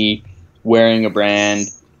see me wearing a brand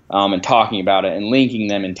and talking about it and linking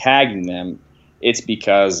them and tagging them, it's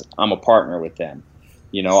because I'm a partner with them.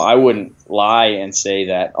 You know, I wouldn't lie and say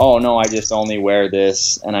that, oh no, I just only wear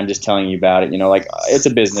this and I'm just telling you about it. You know, like, it's a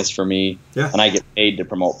business for me. Yeah. And I get paid to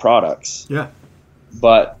promote products. Yeah.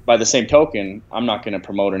 But by the same token, I'm not going to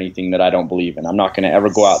promote anything that I don't believe in. I'm not going to ever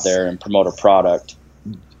go out there and promote a product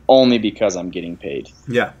only because I'm getting paid.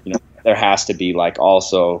 Yeah. You know, there has to be like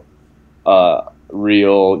also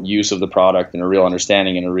real use of the product and a real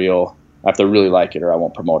understanding and I have to really like it or I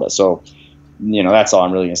won't promote it. So, you know, that's all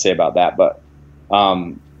I'm really going to say about that. But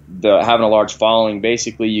having a large following,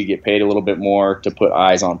 basically you get paid a little bit more to put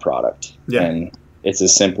eyes on product. Yeah. And it's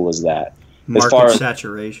as simple as that. Market as far as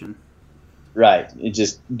saturation. Right. It's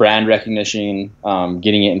just brand recognition,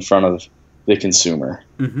 getting it in front of the consumer.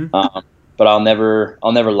 Mm-hmm. But I'll never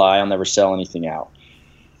lie. I'll never sell anything out.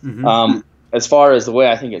 Mm-hmm. As far as the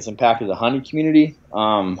way I think it's impacted the hunting community,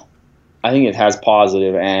 I think it has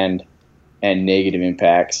positive and negative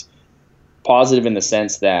impacts. positive in the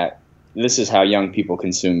sense that this is how young people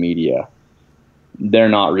consume media. They're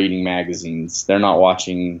not reading magazines. They're not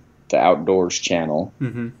watching the Outdoors channel.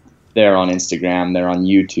 Mm-hmm. They're on Instagram. They're on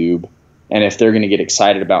YouTube. And if they're going to get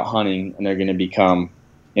excited about hunting and they're going to become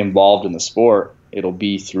involved in the sport, it'll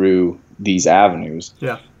be through these avenues.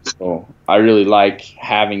 Yeah. So I really like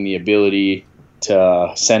having the ability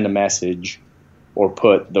to send a message or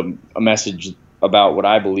put a message about what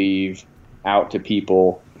I believe out to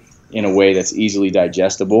people in a way that's easily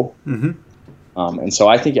digestible. Mm-hmm. And so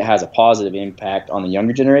I think it has a positive impact on the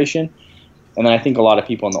younger generation. And then I think a lot of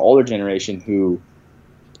people in the older generation who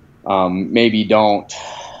maybe aren't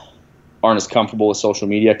as comfortable with social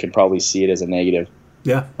media can probably see it as a negative.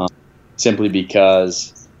 Yeah. Simply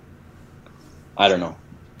because, I don't know,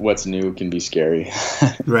 what's new can be scary.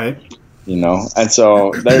 Right. And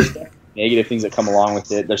so there's negative things that come along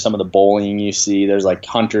with it. There's some of the bullying you see. There's like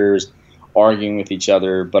hunters arguing with each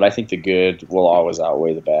other, but I think the good will always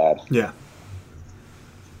outweigh the bad. Yeah.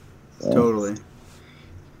 Totally.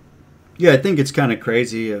 Yeah, I think it's kind of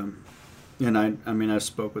crazy. And I mean, I've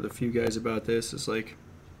spoke with a few guys about this. It's like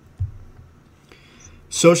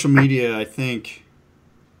social media, I think,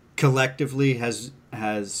 collectively has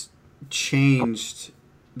changed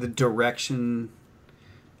the direction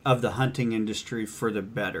of the hunting industry for the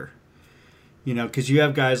better. Because you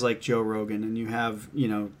have guys like Joe Rogan and you have,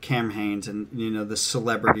 Cam Hanes and, the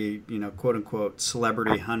celebrity, quote unquote,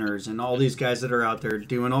 celebrity hunters and all these guys that are out there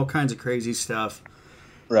doing all kinds of crazy stuff.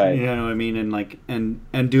 Right. You know what I mean?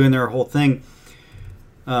 And doing their whole thing.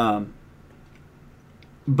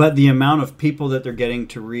 But the amount of people that they're getting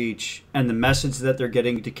to reach and the message that they're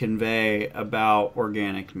getting to convey about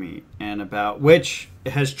organic meat and about which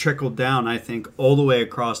has trickled down, I think, all the way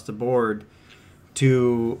across the board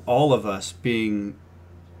to all of us being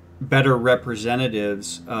better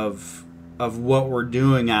representatives of what we're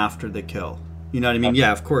doing after the kill. You know what I mean?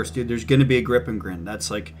 Yeah, of course, dude, there's going to be a grip and grin.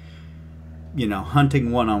 That's like,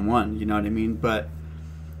 hunting one-on-one, you know what I mean? But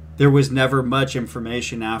there was never much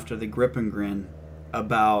information after the grip and grin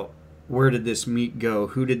about where did this meat go?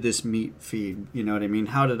 Who did this meat feed? You know what I mean?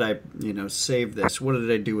 How did I, save this? What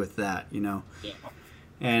did I do with that? Yeah.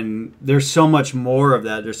 And there's so much more of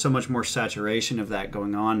that. There's so much more saturation of that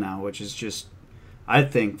going on now, which is just, I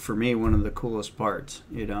think, for me, one of the coolest parts,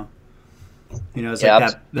 It's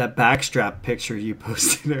like that backstrap picture you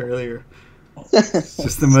posted earlier. It's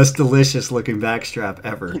just the most delicious looking backstrap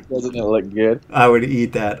ever. Doesn't it look good? I would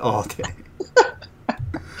eat that all day.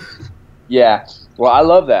 Yeah. Well, I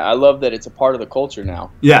love that. I love that it's a part of the culture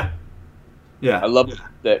now. Yeah. Yeah. I love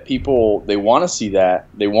that people, they want to see that.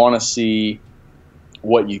 They want to see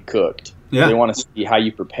what you cooked. Yeah. They want to see how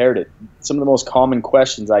you prepared it. Some of the most common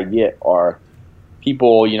questions I get are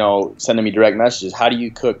people, sending me direct messages. How do you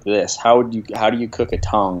cook this? How do you cook a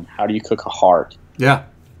tongue? How do you cook a heart? Yeah.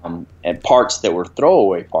 And parts that were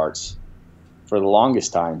throwaway parts for the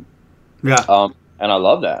longest time. Yeah. And I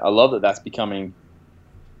love that. I love that that's becoming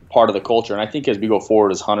part of the culture. And I think as we go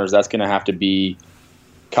forward as hunters, that's going to have to be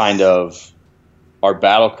kind of our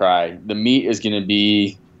battle cry. The meat is going to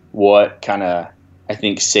be what kind of, I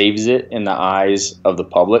think, saves it in the eyes of the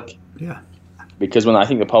public. Yeah. Because when I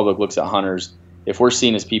think the public looks at hunters, if we're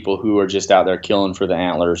seen as people who are just out there killing for the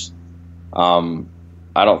antlers, I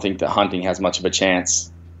don't think that hunting has much of a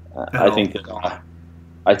chance. I think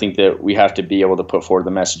that we have to be able to put forward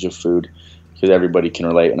the message of food because everybody can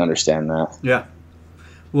relate and understand that. Yeah.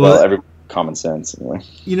 Well, common sense anyway.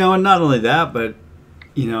 And not only that, but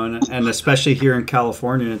and especially here in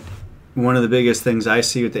California, one of the biggest things I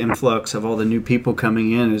see with the influx of all the new people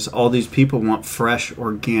coming in is all these people want fresh,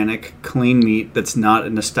 organic, clean meat that's not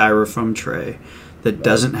in a styrofoam tray, that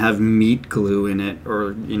doesn't have meat glue in it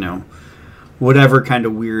or, whatever kind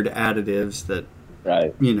of weird additives that,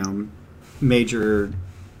 major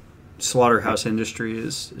slaughterhouse industry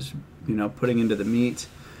is putting into the meat,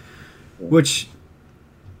 which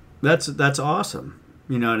that's awesome.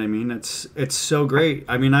 You know what I mean? It's so great.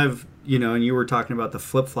 I mean, and you were talking about the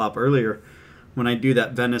flip-flop earlier. When I do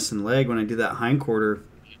that venison leg, when I do that hindquarter,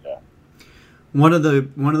 one of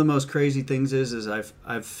the most crazy things is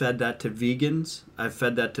I've fed that to vegans, I've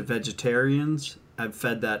fed that to vegetarians, I've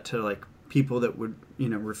fed that to like people that would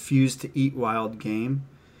refuse to eat wild game.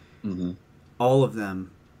 Mm-hmm. All of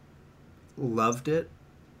them loved it.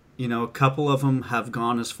 A couple of them have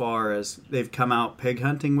gone as far as they've come out pig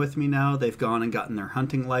hunting with me now. They've gone and gotten their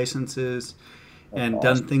hunting licenses and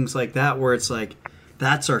done things like that where it's like,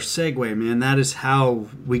 that's our segue, man. That is how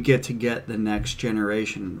we get the next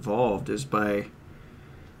generation involved, is by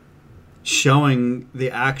showing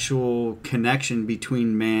the actual connection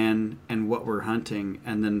between man and what we're hunting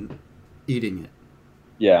and then eating it.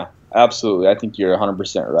 Yeah, absolutely. I think you're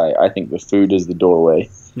 100% right. I think the food is the doorway.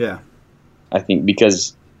 Yeah. I think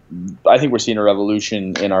we're seeing a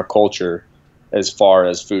revolution in our culture as far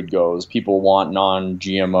as food goes. People want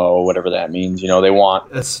non-GMO, whatever that means. They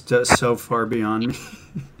want. That's just so far beyond me.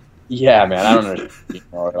 Yeah, man, I don't understand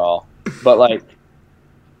GMO at all. But like,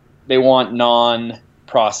 they want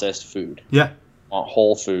non-processed food. Yeah. Want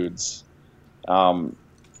whole foods.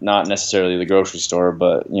 Not necessarily the grocery store,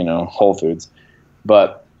 but Whole Foods.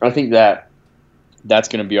 But I think that's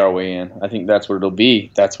going to be our way in. I think that's what it'll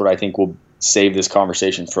be. That's what I think will save this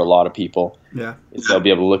conversation for a lot of people. Yeah. Is they'll be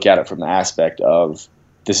able to look at it from the aspect of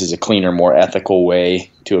this is a cleaner, more ethical way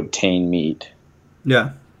to obtain meat.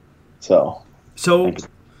 Yeah. So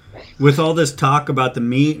with all this talk about the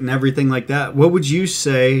meat and everything like that, what would you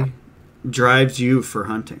say drives you for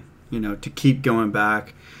hunting? To keep going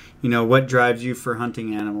back. What drives you for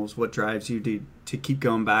hunting animals? What drives you to keep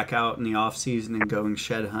going back out in the off season and going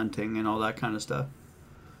shed hunting and all that kind of stuff?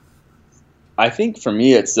 I think for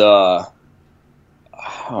me it's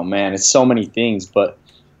it's so many things, but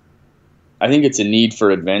I think it's a need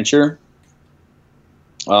for adventure,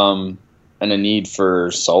 and a need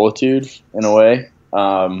for solitude in a way.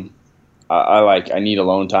 I need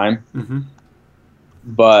alone time,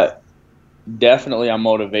 but definitely I'm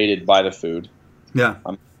motivated by the food. Yeah.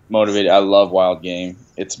 I'm motivated. I love wild game.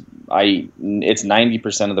 It's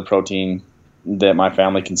 90% of the protein that my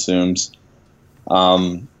family consumes.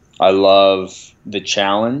 I love the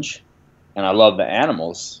challenge, and I love the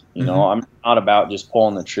animals. I'm not about just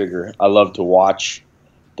pulling the trigger. I love to watch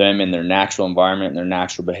them in their natural environment and their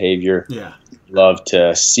natural behavior. Yeah. Love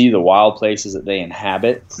to see the wild places that they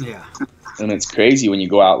inhabit. Yeah. And it's crazy when you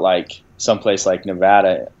go out like someplace like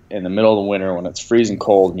Nevada in the middle of the winter when it's freezing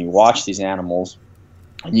cold and you watch these animals,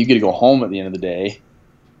 and you get to go home at the end of the day,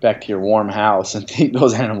 back to your warm house, and think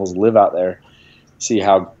those animals live out there. See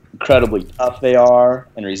how incredibly tough they are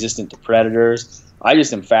and resistant to predators. I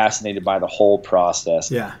just am fascinated by the whole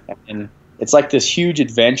process. Yeah. And it's like this huge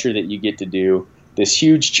adventure that you get to do, this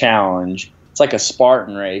huge challenge. It's like a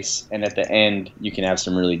Spartan race, and at the end, you can have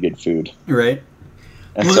some really good food. Right.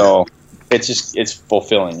 And so it's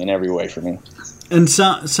fulfilling in every way for me. And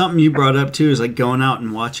something you brought up too is like going out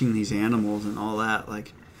and watching these animals and all that.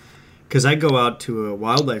 Like, because I go out to a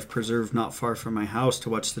wildlife preserve not far from my house to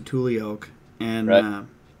watch the Tule elk, and right.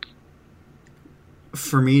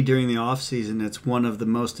 For me during the off season, it's one of the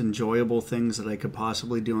most enjoyable things that I could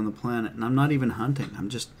possibly do on the planet. And I'm not even hunting.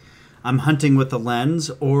 I'm hunting with a lens,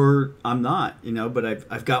 or I'm not. But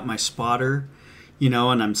I've got my spotter.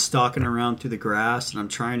 And I'm stalking around through the grass, and I'm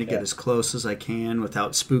trying to get as close as I can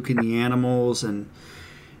without spooking the animals,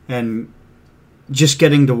 and just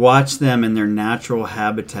getting to watch them in their natural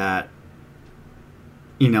habitat,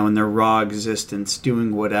 in their raw existence,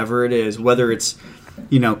 doing whatever it is, whether it's,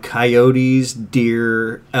 coyotes,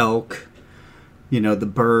 deer, elk, the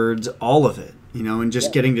birds, all of it, and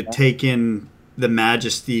just getting to take in the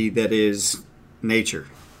majesty that is nature.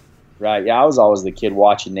 Right. Yeah, I was always the kid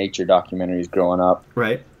watching nature documentaries growing up.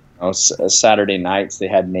 Right. Saturday nights they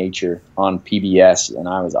had nature on PBS, and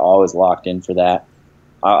I was always locked in for that.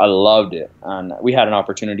 I loved it. And we had an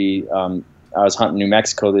opportunity. I was hunting New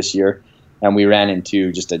Mexico this year, and we ran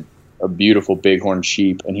into just a beautiful bighorn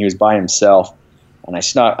sheep, and he was by himself. And I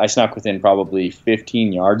snuck within probably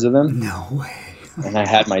 15 yards of him. No way. And I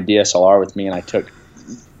had my DSLR with me, and I took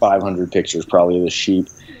 500 pictures probably of the sheep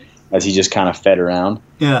as he just kind of fed around.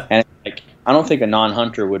 Yeah. And I don't think a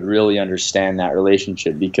non-hunter would really understand that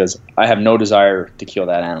relationship, because I have no desire to kill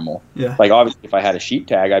that animal. Yeah. Like, obviously, if I had a sheep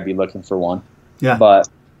tag, I'd be looking for one. Yeah. But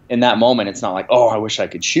in that moment, it's not like, oh, I wish I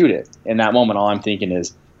could shoot it. In that moment, all I'm thinking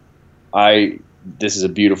is, this is a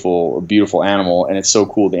beautiful animal, and it's so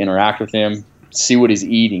cool to interact with him, see what he's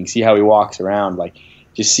eating, see how he walks around, like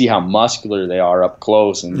just see how muscular they are up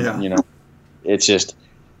close. And, it's just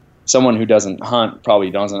someone who doesn't hunt probably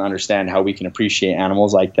doesn't understand how we can appreciate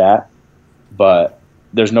animals like that. But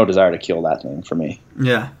there's no desire to kill that thing for me.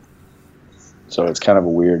 Yeah. So it's kind of a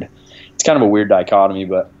weird dichotomy,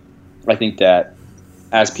 but I think that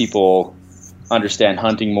as people understand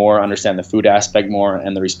hunting more, understand the food aspect more,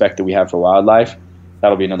 and the respect that we have for wildlife,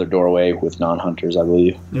 that'll be another doorway with non-hunters, I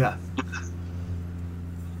believe. Yeah.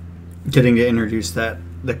 Getting to introduce the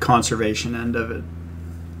conservation end of it.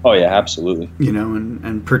 Oh yeah, absolutely.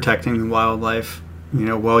 And protecting the wildlife.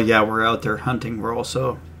 We're out there hunting, we're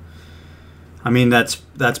also,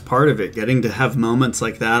 that's part of it. Getting to have moments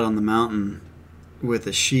like that on the mountain with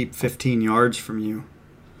a sheep 15 yards from you.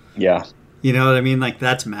 Yeah. You know what I mean? Like,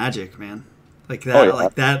 that's magic, man. Like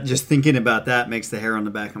that, that. Just thinking about that makes the hair on the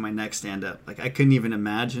back of my neck stand up. Like, I couldn't even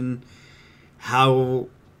imagine how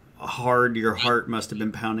hard your heart must have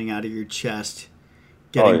been pounding out of your chest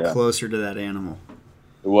getting closer to that animal.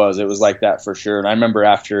 It was like that for sure. And I remember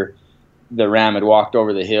after the ram had walked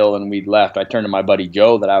over the hill and we'd left, I turned to my buddy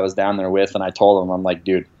Joe that I was down there with, and I told him, I'm like,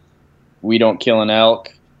 dude, we don't kill an elk.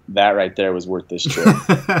 That right there was worth this trip.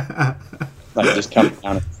 Like, just coming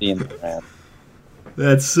down and seeing the ram.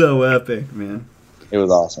 That's so epic, man. It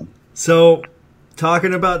was awesome. So,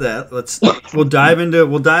 talking about that,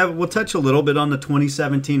 we'll touch a little bit on the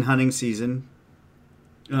 2017 hunting season.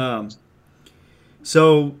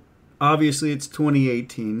 So obviously it's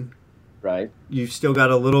 2018. Right. You've still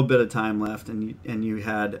got a little bit of time left, and you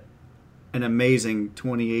had an amazing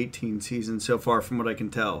 2018 season so far from what I can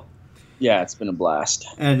tell. Yeah, it's been a blast.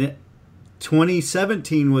 And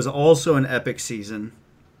 2017 was also an epic season.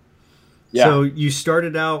 Yeah. So you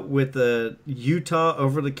started out with a Utah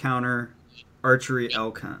over-the-counter archery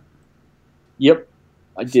elk hunt. Yep,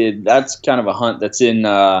 I did. That's kind of a hunt that's in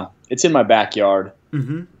it's in my backyard.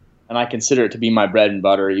 Mm-hmm. And I consider it to be my bread and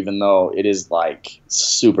butter, even though it is like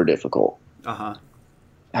super difficult. Uh-huh.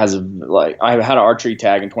 I had an archery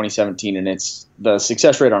tag in 2017, and it's the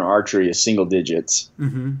success rate on archery is single digits.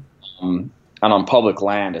 Mm-hmm. And on public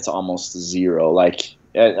land, it's almost zero. Like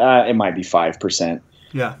it might be 5%.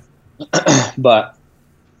 Yeah. But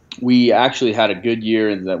we actually had a good year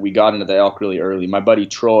in that we got into the elk really early. My buddy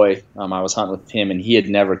Troy, I was hunting with him, and he had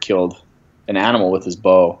never killed an animal with his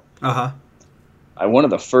bow. Uh-huh. One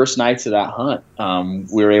of the first nights of that hunt,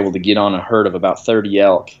 we were able to get on a herd of about 30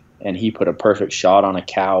 elk, and he put a perfect shot on a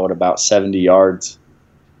cow at about 70 yards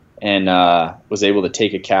and was able to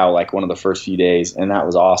take a cow like one of the first few days. And that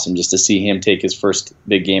was awesome just to see him take his first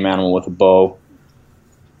big game animal with a bow.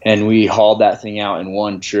 And we hauled that thing out in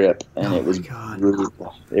one trip, and it was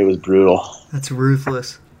brutal. It was brutal. That's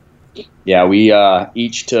ruthless. Yeah, we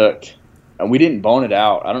each took, and we didn't bone it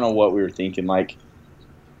out. I don't know what we were thinking. Like,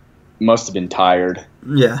 must have been tired.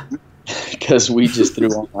 Yeah. Because we just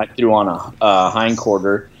I threw on a hind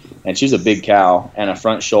quarter, and she was a big cow, and a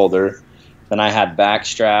front shoulder. Then I had back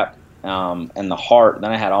strap and the heart.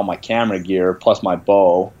 Then I had all my camera gear plus my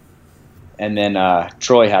bow. And then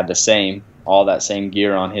Troy had all that same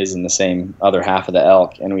gear on his and the same other half of the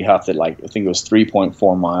elk. And we huffed it I think it was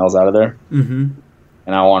 3.4 miles out of there. Mm-hmm.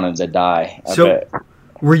 And I wanted to die.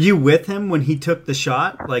 Were you with him when he took the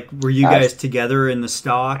shot? Like, were you guys together in the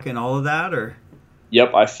stock and all of that, or?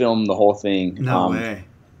 Yep, I filmed the whole thing. No way.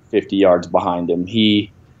 50 yards behind him.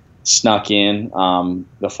 He snuck in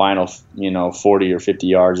the final, 40 or 50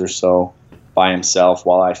 yards or so by himself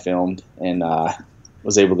while I filmed, and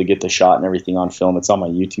was able to get the shot and everything on film. It's on my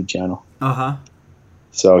YouTube channel. Uh-huh.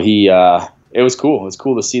 So it was cool. It was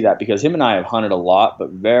cool to see that, because him and I have hunted a lot, but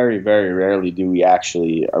very, very rarely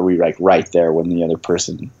are we like right there when the other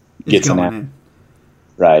person gets in.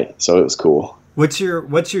 Right. So it was cool. What's your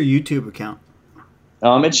YouTube account?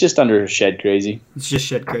 It's just under Shed Crazy. It's just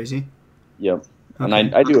Shed Crazy? Yep. Okay.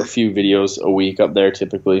 And I do a few videos a week up there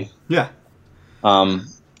typically. Yeah. And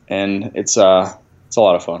it's a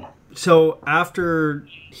lot of fun. So after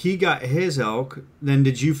he got his elk, then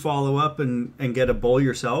did you follow up and get a bull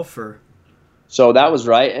yourself, or? So that was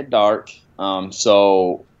right at dark. And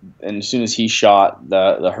as soon as he shot,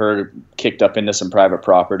 the herd kicked up into some private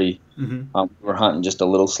property. Mm-hmm. We were hunting just a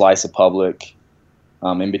little slice of public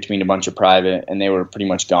in between a bunch of private, and they were pretty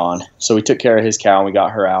much gone. So we took care of his cow, and we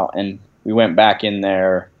got her out, and we went back in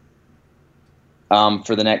there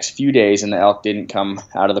for the next few days, and the elk didn't come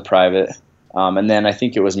out of the private. And then I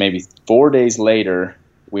think it was maybe 4 days later,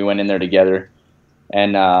 we went in there together,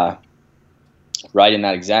 and right in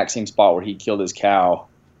that exact same spot where he killed his cow,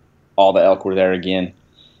 all the elk were there again.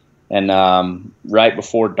 And right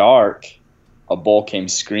before dark, a bull came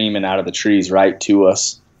screaming out of the trees right to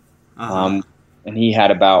us. Uh-huh. And he had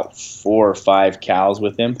about 4 or 5 cows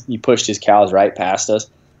with him. He pushed his cows right past us,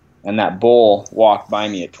 and that bull walked by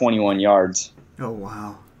me at 21 yards. Oh,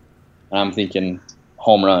 wow. And I'm thinking,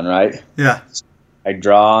 home run, right? Yeah. I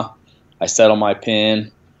draw, I settle my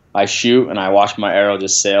pin, I shoot, and I watch my arrow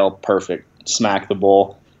just sail perfect, smack the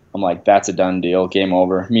bull. I'm like, that's a done deal, game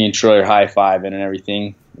over. Me and Troy are high-fiving and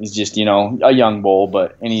everything. He's just, a young bull,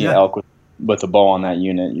 but any elk with a bow on that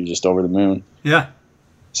unit, you're just over the moon. Yeah.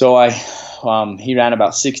 So he ran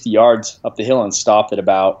about 60 yards up the hill and stopped at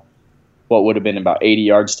about what would have been about 80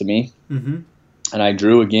 yards to me. Mm-hmm. And I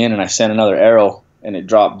drew again, and I sent another arrow, and it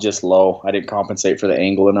dropped just low. I didn't compensate for the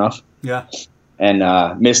angle enough. Yeah.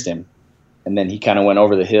 And missed him. And then he kind of went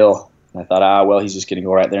over the hill. And I thought, well, he's just going to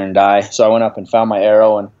go right there and die. So I went up and found my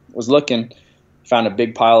arrow and was looking, found a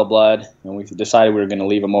big pile of blood, and we decided we were going to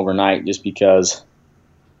leave him overnight just because,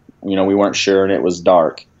 we weren't sure and it was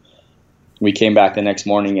dark. We came back the next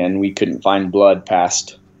morning and we couldn't find blood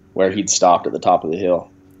past where he'd stopped at the top of the hill.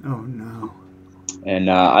 Oh, no. And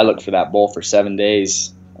I looked for that bull for 7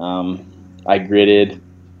 days. I gridded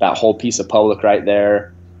that whole piece of public right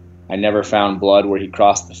there. I never found blood where he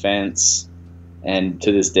crossed the fence. And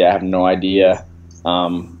to this day, I have no idea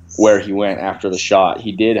where he went after the shot.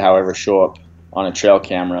 He did, however, show up on a trail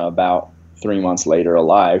camera about 3 months later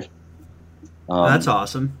alive. That's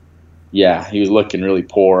awesome. Yeah, he was looking really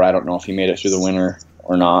poor. I don't know if he made it through the winter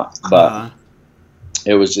or not, but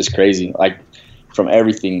it was just crazy. Like, from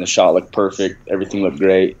everything, the shot looked perfect. Everything looked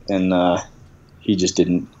great, and he just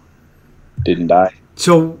didn't die.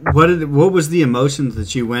 So what was the emotions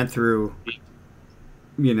that you went through,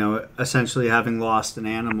 essentially having lost an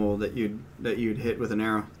animal that you'd hit with an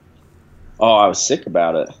arrow? Oh, I was sick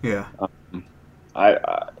about it. Yeah.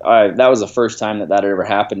 I that was the first time that ever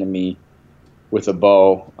happened to me with a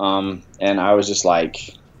bow, and I was just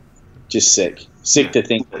sick to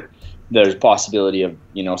think that there's a possibility of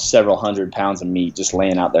several hundred pounds of meat just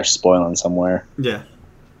laying out there spoiling somewhere. Yeah.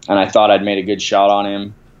 And I thought I'd made a good shot on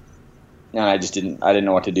him, and I didn't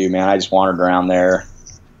know what to do, man. I just wandered around there,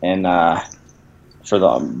 and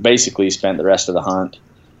basically spent the rest of the hunt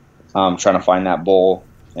trying to find that bull,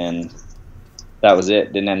 and that was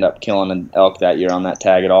it. Didn't end up killing an elk that year on that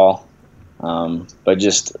tag at all. But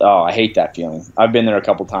I hate that feeling. I've been there a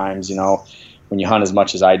couple times, when you hunt as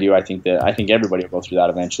much as I do. I think everybody will go through that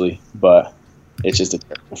eventually, but it's just a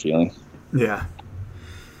terrible feeling. Yeah.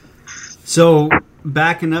 So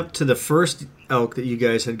backing up to the first elk that you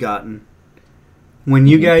guys had gotten, when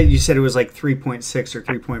you said it was like 3.6 or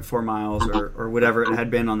 3.4 miles or whatever it had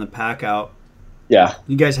been on the pack out. Yeah.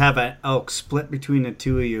 You guys have an elk split between the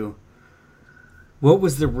two of you. What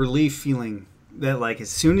was the relief feeling that, like, as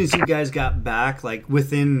soon as you guys got back, like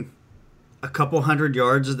within a couple hundred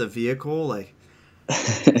yards of the vehicle, like,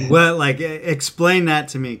 well, like, explain that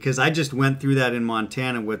to me, because I just went through that in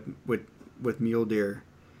Montana with mule deer.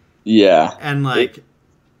 Yeah. And like,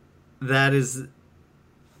 that is,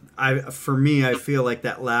 for me, I feel like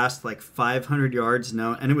that last like 500 yards,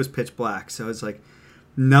 and it was pitch black, so it's like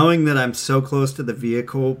knowing that I'm so close to the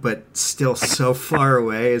vehicle but still so far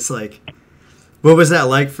away. It's like, what was that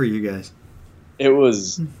like for you guys? It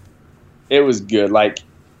was good. Like,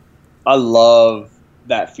 I love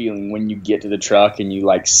that feeling when you get to the truck and you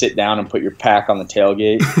like sit down and put your pack on the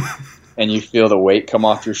tailgate and you feel the weight come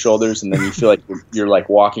off your shoulders, and then you feel like you're like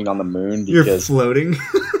walking on the moon because you're floating.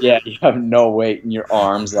 Yeah, you have no weight and your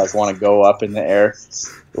arms like want to go up in the air.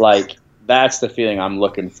 Like, that's the feeling I'm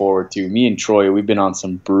looking forward to. Me and Troy, we've been on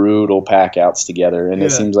some brutal pack outs together, and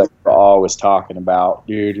it seems like we're always talking about,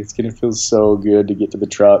 dude, it's gonna feel so good to get to the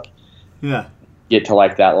truck. Yeah. Get to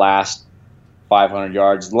like that last 500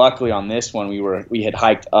 yards. Luckily on this one we had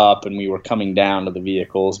hiked up and we were coming down to the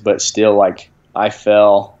vehicles, but still, like, I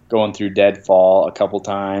fell going through deadfall a couple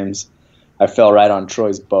times. I fell right on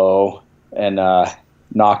Troy's bow and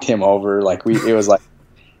knocked him over. Like, it was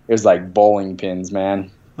like bowling pins,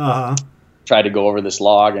 man. Uh-huh. Tried to go over this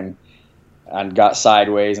log and got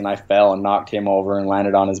sideways, and I fell and knocked him over and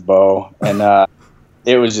landed on his bow. And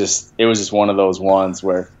it was just one of those ones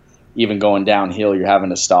where even going downhill, you're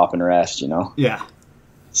having to stop and rest, Yeah.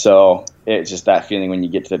 So it's just that feeling when you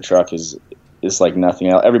get to the truck is like nothing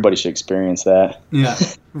else. Everybody should experience that. Yeah,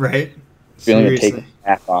 right. Feeling to take the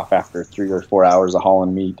pack off after 3 or 4 hours of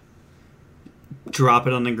hauling meat. Drop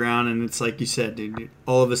it on the ground, and it's like you said, dude,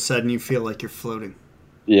 all of a sudden you feel like you're floating.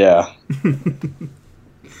 Yeah.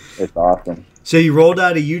 It's awesome. So you rolled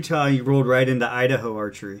out of Utah, you rolled right into Idaho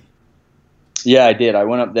archery. Yeah, I did. I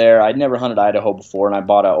went up there. I'd never hunted Idaho before, and I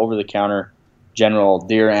bought a over-the-counter general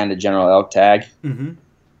deer and a general elk tag. Mm-hmm.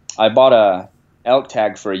 I bought a elk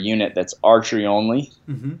tag for a unit that's archery only.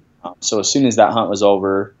 Mm-hmm. So as soon as that hunt was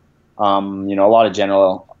over, a lot of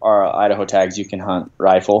general Idaho tags you can hunt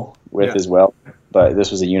rifle with as well, but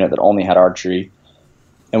this was a unit that only had archery.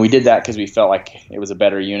 And we did that because we felt like it was a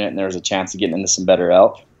better unit and there was a chance of getting into some better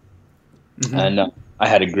elk. Mm-hmm. And I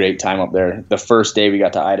had a great time up there. The first day we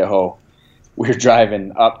got to Idaho, we were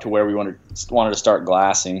driving up to where we wanted to start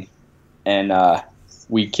glassing, and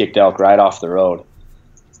we kicked elk right off the road.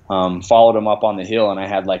 Followed them up on the hill, and I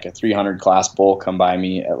had like a 300 class bull come by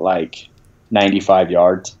me at like 95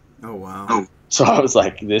 yards. Oh, wow. So I was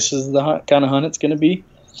like, this is the kind of hunt it's going to be.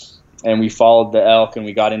 And we followed the elk, and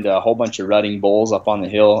we got into a whole bunch of rutting bulls up on the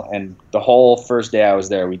hill. And the whole first day I was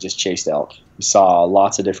there, we just chased elk. We saw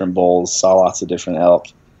lots of different bulls, saw lots of different elk.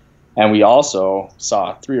 And we also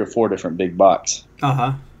saw 3 or 4 different big bucks.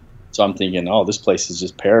 Uh-huh. So I'm thinking, oh, this place is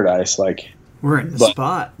just paradise. Like, we're in the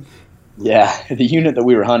spot. Yeah, the unit that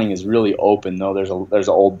we were hunting is really open, though. There's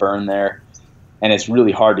an old burn there, and it's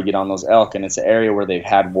really hard to get on those elk. And it's an area where they've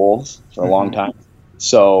had wolves for a long time.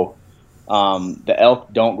 So the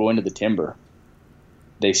elk don't go into the timber.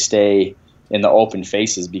 They stay in the open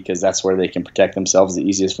faces because that's where they can protect themselves the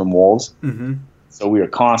easiest from wolves. Mm-hmm. So we were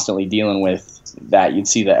constantly dealing with that. You'd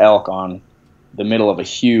see the elk on the middle of a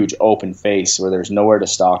huge open face where there's nowhere to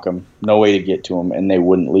stalk them, no way to get to them, and they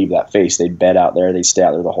wouldn't leave that face. They'd bed out there. They'd stay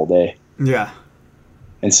out there the whole day. Yeah.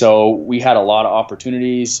 And so we had a lot of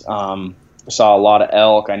opportunities. Saw a lot of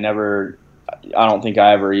elk. I don't think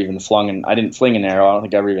I ever even I didn't fling an arrow. I don't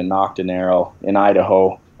think I ever even knocked an arrow in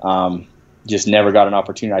Idaho. Just never got an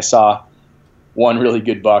opportunity. I saw one really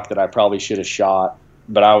good buck that I probably should have shot,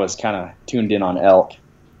 but I was kind of tuned in on elk,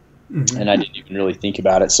 and I didn't even really think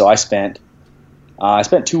about it. So I spent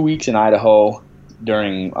 2 weeks in Idaho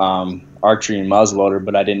during archery and muzzleloader,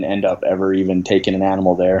 but I didn't end up ever even taking an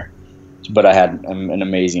animal there. But I had an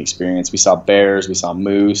amazing experience. We saw bears, we saw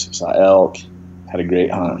moose, we saw elk. Had a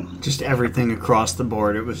great hunt. Just everything across the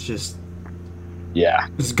board. It was just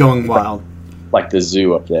going wild. Like the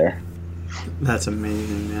zoo up there. That's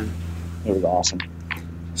amazing, man. It was awesome.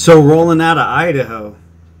 So rolling out of Idaho,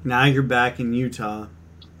 now you're back in Utah.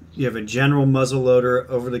 You have a general muzzleloader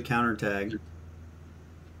over-the-counter tag.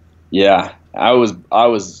 Yeah, I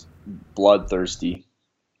was bloodthirsty.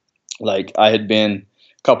 Like, I had been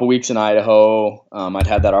a couple weeks in Idaho. I'd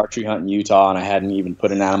had that archery hunt in Utah, and I hadn't even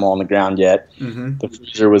put an animal on the ground yet. Mm-hmm. The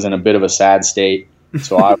freezer was in a bit of a sad state,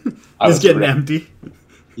 so I was getting empty.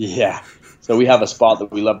 Yeah. So we have a spot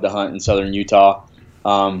that we love to hunt in southern Utah.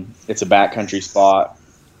 It's a backcountry spot,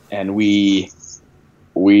 and we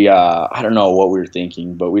I don't know what we were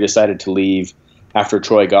thinking, but we decided to leave after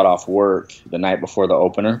Troy got off work the night before the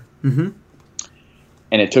opener. Mm-hmm.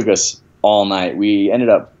 And it took us all night. We ended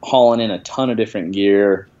up hauling in a ton of different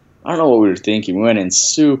gear. I don't know what we were thinking. We went in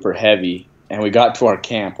super heavy, and we got to our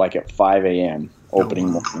camp like at 5 a.m.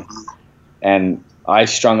 opening morning. And I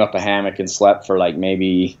strung up a hammock and slept for like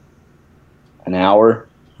maybe an hour,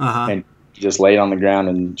 and just laid on the ground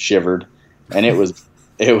and shivered. And it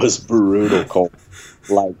was brutal cold,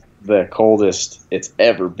 like the coldest it's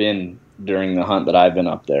ever been during the hunt that I've been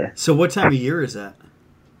up there. So what time of year is that?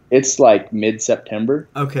 It's like mid-September.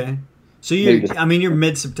 Okay. So you're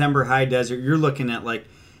mid-September high desert. You're looking at like,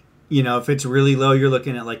 if it's really low, you're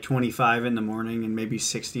looking at like 25 in the morning and maybe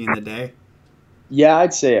 60 in the day. Yeah,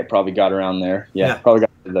 I'd say it probably got around there. Yeah. Probably got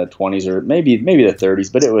to the 20s or maybe the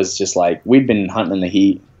 30s, but it was just like we'd been hunting in the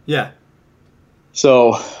heat. Yeah.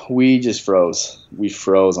 So we just froze. We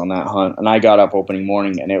froze on that hunt, and I got up opening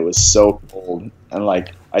morning, and it was so cold. And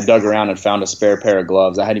like I dug around and found a spare pair of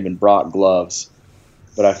gloves. I hadn't even brought gloves,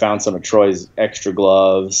 but I found some of Troy's extra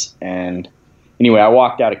gloves. And anyway, I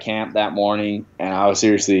walked out of camp that morning, and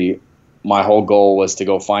my whole goal was to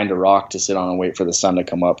go find a rock to sit on and wait for the sun to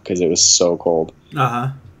come up because it was so cold.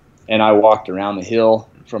 And I walked around the hill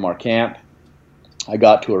from our camp. I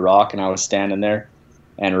got to a rock, and I was standing there.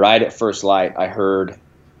 And right at first light, I heard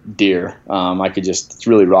deer. It's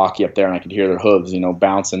really rocky up there, and I could hear their hooves,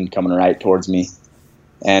 bouncing, coming right towards me.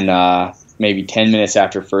 And maybe 10 minutes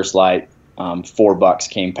after first light, 4 bucks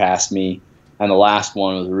came past me, and the last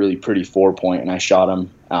one was a really pretty 4-point, and I shot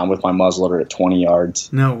him with my muzzleloader at 20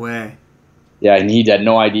 yards. No way. Yeah, and he had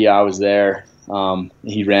no idea I was there.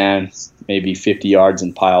 He ran maybe 50 yards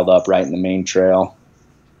and piled up right in the main trail.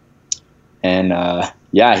 And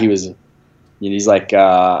he's like,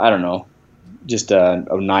 I don't know, just a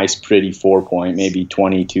nice, pretty 4-point, maybe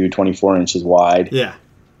 22, 24 inches wide. Yeah.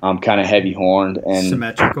 Kind of heavy horned and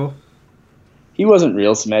symmetrical. He wasn't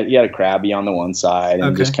real symmetrical. He had a crabby on the one side,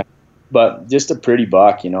 and but just a pretty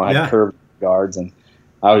buck. Had curved guards, and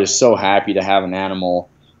I was just so happy to have an animal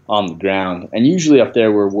on the ground. And usually up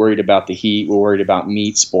there, we're worried about the heat. We're worried about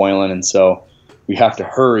meat spoiling, and so we have to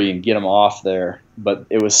hurry and get him off there. But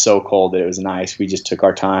it was so cold that it was nice. We just took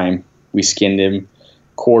our time. We skinned him,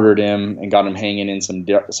 quartered him, and got him hanging in some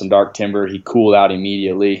dark timber. He cooled out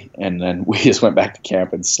immediately, and then we just went back to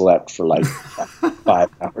camp and slept for like 5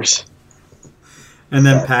 hours. And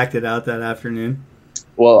then packed it out that afternoon?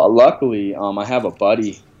 Well, luckily, I have a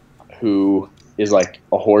buddy who is like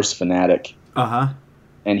a horse fanatic.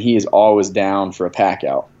 And he is always down for a pack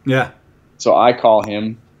out. Yeah. So I call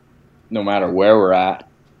him no matter where we're at,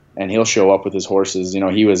 and he'll show up with his horses.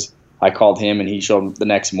 I called him, and he showed up the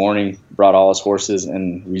next morning, brought all his horses,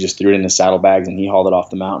 and we just threw it in the saddlebags, and he hauled it off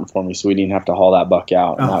the mountain for me, so we didn't have to haul that buck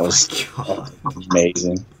out. And that was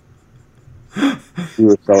amazing. We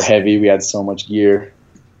were so heavy. We had so much gear.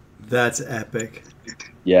 That's epic.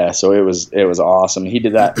 Yeah, so it was awesome. He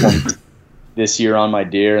did that for me this year on my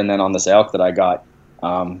deer, and then on this elk that I got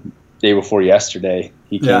day before yesterday,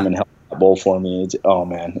 he came and held that bull for me. It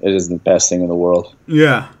is the best thing in the world.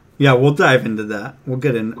 Yeah. Yeah, we'll dive into that. We're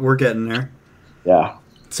getting there. Yeah.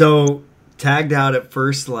 So tagged out at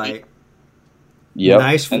first light. Yep.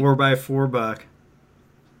 Nice 4x4 buck.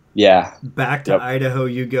 Yeah. Back to Idaho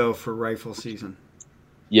you go for rifle season.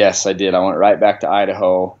 Yes, I did. I went right back to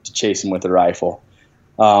Idaho to chase him with a rifle.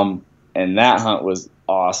 And that hunt was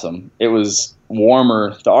awesome. It was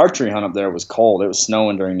warmer. The archery hunt up there was cold. It was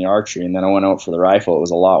snowing during the archery, and then I went out for the rifle. It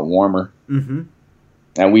was a lot warmer. Mm-hmm.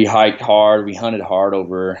 And we hiked hard. We hunted hard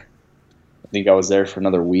over, I think I was there for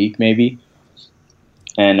another week maybe.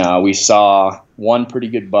 And we saw one pretty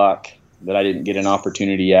good buck that I didn't get an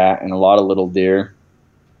opportunity at, and a lot of little deer.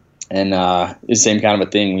 And it's the same kind of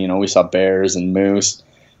a thing. You know, we saw bears and moose.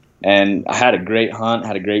 And I had a great hunt,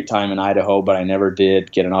 had a great time in Idaho, but I never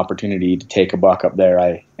did get an opportunity to take a buck up there.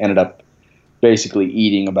 I ended up basically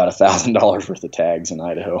eating about $1,000 worth of tags in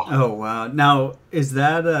Idaho. Oh, wow. Now, is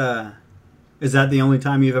that the only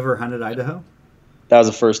time you've ever hunted Idaho? That was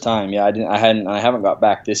the first time. Yeah, I haven't got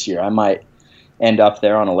back this year. I might end up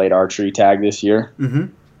there on a late archery tag this year. Mm-hmm.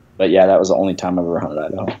 But yeah, that was the only time I've ever hunted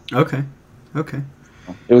Idaho. Okay.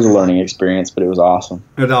 It was a learning experience, but it was awesome.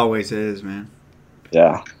 It always is, man.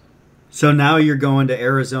 Yeah. So now you're going to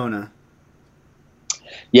Arizona.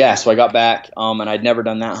 Yeah, so I got back, and I'd never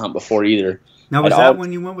done that hunt before either. Now, was that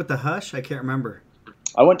when you went with the Hush? I can't remember.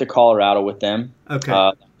 I went to Colorado with them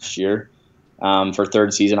last year for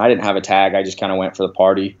third season. I didn't have a tag. I just kind of went for the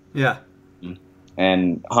party. Yeah.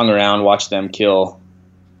 And hung around, watched them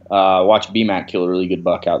watched BMAC kill a really good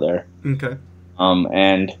buck out there. Okay.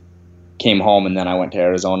 And came home, and then I went to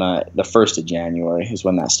Arizona the 1st of January is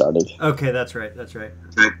when that started. Okay, that's right.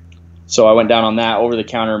 So I went down on that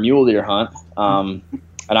over-the-counter mule deer hunt, and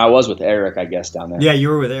I was with Eric, I guess, down there. Yeah, you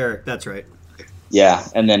were with Eric. That's right. Yeah,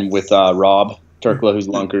 and then with Rob Turkla, who's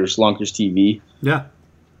Lunkers TV. Yeah.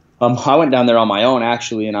 I went down there on my own,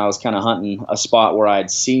 actually, and I was kind of hunting a spot where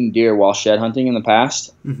I'd seen deer while shed hunting in the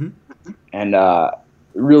past. Mm-hmm. And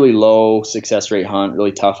really low success rate hunt,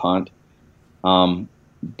 really tough hunt.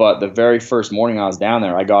 But the very first morning I was down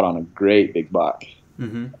there, I got on a great big buck.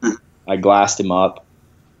 Mm-hmm. I glassed him up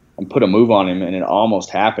and put a move on him, and it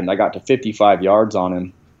almost happened. I got to 55 yards on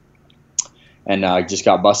him, and I just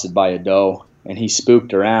got busted by a doe, and he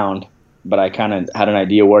spooked around, but I kind of had an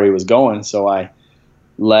idea where he was going, so I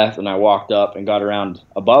left, and I walked up and got around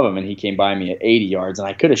above him, and he came by me at 80 yards, and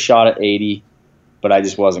I could have shot at 80, but I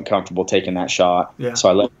just wasn't comfortable taking that shot. Yeah. So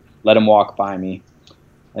I let him walk by me.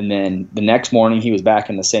 And then the next morning he was back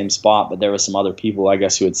in the same spot, but there was some other people, I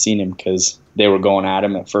guess, who had seen him because they were going at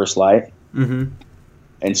him at first light. Mm-hmm.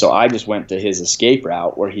 And so I just went to his escape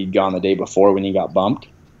route where he'd gone the day before when he got bumped.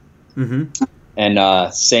 Mm-hmm.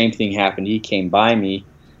 And same thing happened. He came by me,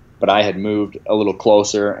 but I had moved a little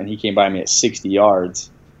closer, and he came by me at 60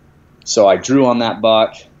 yards. So I drew on that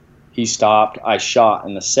buck. He stopped. I shot,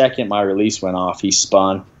 and the second my release went off, he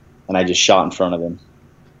spun, and I just shot in front of him.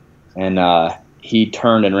 And he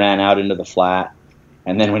turned and ran out into the flat.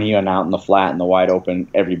 And then when he went out in the flat in the wide open,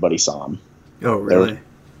 everybody saw him. Oh, really?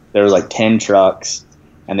 There was like 10 trucks,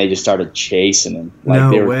 and they just started chasing him. Like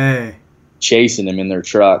no way. Chasing him in their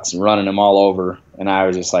trucks and running him all over. And I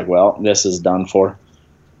was just like, well, this is done for.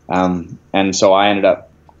 And so I ended up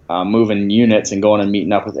moving units and going and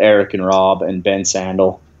meeting up with Eric and Rob and Ben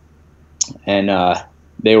Sandel. And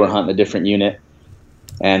they were hunting a different unit.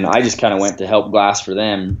 And I just kind of went to help glass for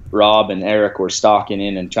them. Rob and Eric were stalking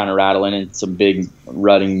in and trying to rattle in some big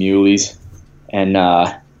rutting muleys. And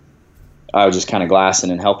I was just kind of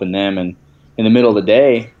glassing and helping them. And in the middle of the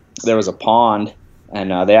day, there was a pond.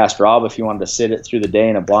 And they asked Rob if he wanted to sit it through the day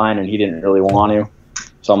in a blind, and he didn't really want to.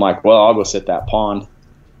 So I'm like, well, I'll go sit that pond.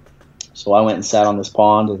 So I went and sat on this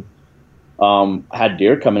pond and had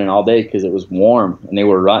deer coming in all day because it was warm, and they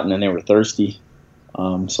were rutting and they were thirsty.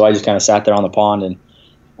 So I just kind of sat there on the pond, and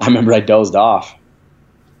I remember I dozed off,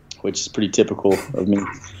 which is pretty typical of me.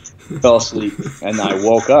 Fell asleep, and I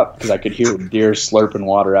woke up because I could hear deer slurping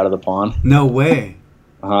water out of the pond. No way.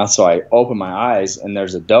 So I opened my eyes, and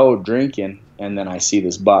there's a doe drinking, and then I see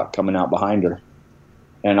this buck coming out behind her.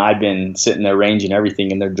 And I've been sitting there ranging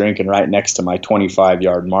everything, and they're drinking right next to my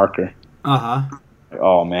 25-yard marker. Uh-huh.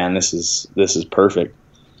 Oh, man, this is perfect.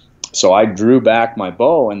 So I drew back my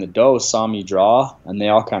bow, and the doe saw me draw, and they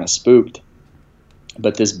all kind of spooked.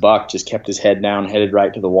 But this buck just kept his head down, headed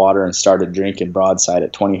right to the water, and started drinking broadside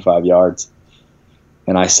at 25 yards.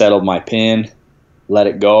 And I settled my pin, let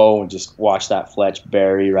it go, and just watched that fletch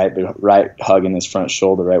bury right hugging his front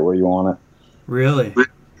shoulder right where you want it. Really?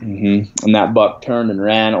 Mm-hmm. And that buck turned and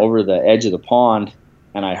ran over the edge of the pond,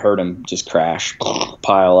 and I heard him just crash,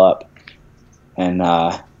 pile up, and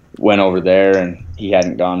went over there, and he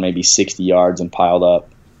hadn't gone maybe 60 yards and piled up.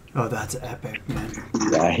 Oh, that's epic, man.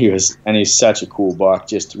 Yeah, he's such a cool buck,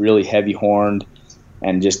 just really heavy horned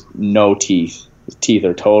and just no teeth. His teeth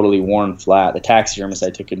are totally worn flat. The taxidermist I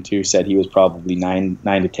took him to said he was probably 9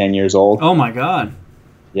 to 10 years old. Oh my God.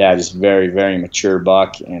 Yeah, just very, very mature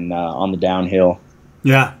buck and on the downhill.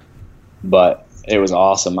 Yeah. But it was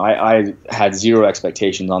awesome. I had zero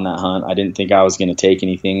expectations on that hunt. I didn't think I was going to take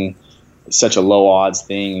anything. Such a low odds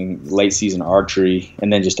thing, late season archery,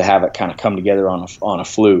 and then just to have it kind of come together on a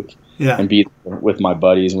fluke, and be with my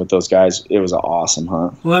buddies and with those guys, it was an awesome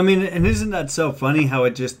hunt. Well, I mean, and isn't that so funny how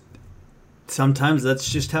it just sometimes that's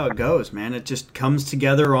just how it goes, man. It just comes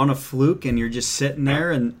together on a fluke, and you're just sitting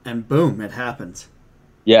there, and boom, it happens.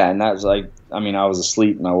 Yeah, and that was like, I mean, I was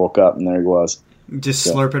asleep and I woke up and there he was, just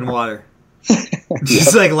slurping water.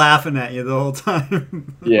 Just like laughing at you the whole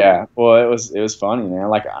time. Yeah, well, it was funny, man.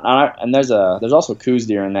 Like, and there's also coos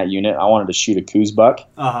deer in that unit. I wanted to shoot a coos buck.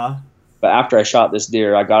 But after I shot this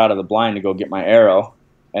deer, I got out of the blind to go get my arrow,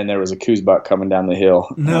 and there was a coos buck coming down the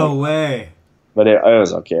hill. No way. But it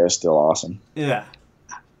was okay. It was still awesome. Yeah.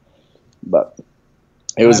 But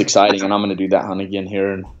it was exciting, and I'm going to do that hunt again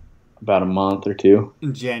here in about a month or two.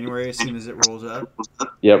 In January, as soon as it rolls up.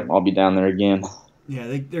 Yep, I'll be down there again.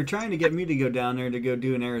 Yeah, they're trying to get me to go down there to go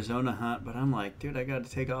do an Arizona hunt, but I'm like, dude, I got to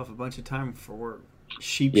take off a bunch of time for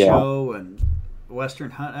Sheep Show and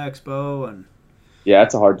Western Hunt Expo and yeah,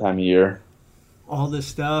 it's a hard time of year. All this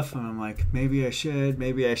stuff, and I'm like, maybe I should,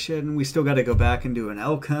 maybe I shouldn't. We still got to go back and do an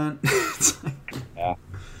elk hunt. It's like, yeah,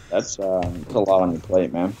 that's a lot on your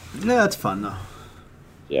plate, man. Yeah, that's fun though.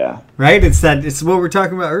 Yeah, right. It's what we were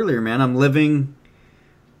talking about earlier, man. I'm living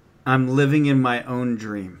in my own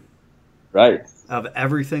dream. Right. Of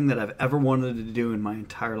everything that I've ever wanted to do in my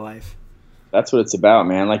entire life. That's what it's about,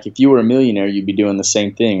 man. Like, if you were a millionaire, you'd be doing the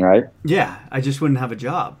same thing, right? Yeah, I just wouldn't have a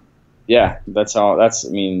job. Yeah, I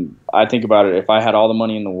mean, I think about it. If I had all the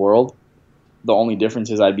money in the world, the only difference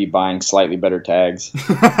is I'd be buying slightly better tags.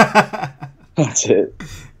 That's it.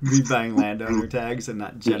 Be buying landowner tags and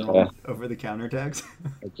not general over-the-counter tags.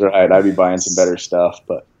 That's right. I'd be buying some better stuff,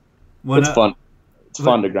 but it's fun. It's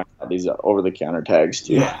fun to grind out these over-the-counter tags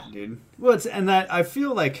too. Yeah, dude. Well, I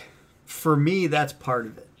feel like for me that's part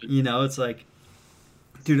of it. You know, it's like,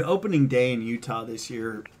 dude, opening day in Utah this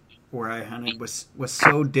year, where I hunted was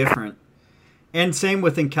so different, and same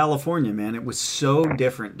within California, man. It was so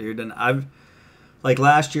different, dude. And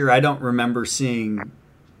last year, I don't remember seeing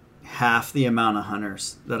half the amount of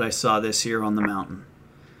hunters that I saw this year on the mountain.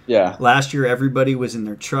 Yeah. Last year, everybody was in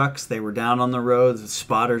their trucks. They were down on the roads with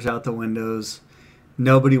spotters out the windows.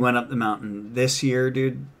 Nobody went up the mountain. This year,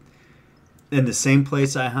 dude, in the same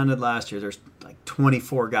place I hunted last year, there's like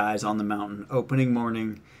 24 guys on the mountain opening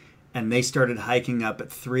morning, and they started hiking up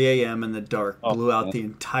at 3 a.m. in the dark, blew out the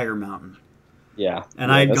entire mountain. Yeah.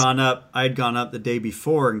 And I had gone up the day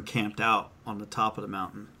before and camped out on the top of the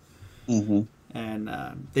mountain. Mm-hmm.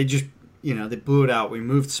 And they just, they blew it out. We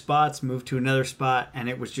moved spots, moved to another spot, and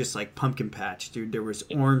it was just like pumpkin patch, dude. There was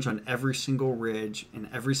orange on every single ridge, in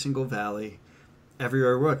every single valley.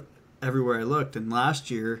 Everywhere I looked, and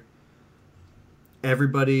last year,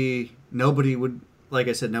 nobody would, like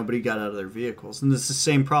I said, nobody got out of their vehicles, and it's the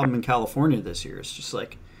same problem in California this year. It's just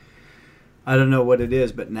like, I don't know what it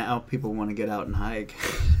is, but now people want to get out and hike.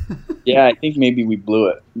 Yeah, I think maybe we blew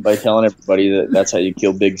it by telling everybody that that's how you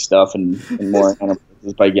kill big stuff and more animals,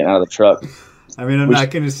 is by getting out of the truck. I mean, I'm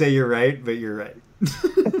not going to say you're right, but you're right.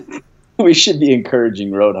 We should be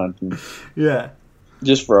encouraging road hunting. Yeah.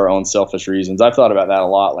 Just for our own selfish reasons. I've thought about that a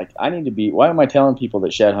lot. Like, why am I telling people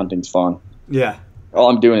that shed hunting's fun? Yeah. All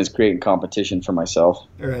I'm doing is creating competition for myself.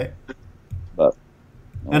 Right. But.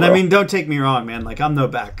 And I mean, don't take me wrong, man. Like, I'm no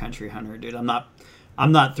backcountry hunter, dude. I'm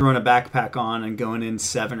not throwing a backpack on and going in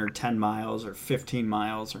 7 or 10 miles or 15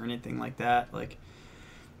 miles or anything like that. Like,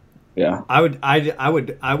 yeah. I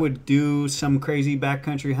would do some crazy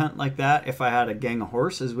backcountry hunt like that if I had a gang of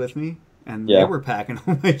horses with me and they were packing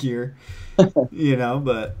all my gear.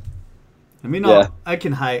 But I mean, I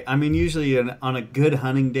can hike. I mean, usually on a good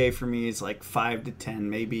hunting day for me, it's like 5 to 10,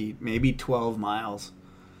 maybe 12 miles.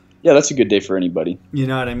 Yeah, that's a good day for anybody. You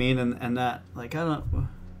know what I mean? And that, like,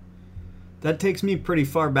 that takes me pretty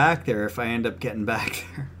far back there if I end up getting back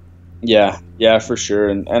there. Yeah, for sure.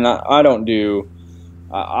 And I don't do,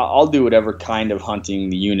 I'll do whatever kind of hunting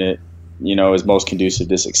the unit, is most conducive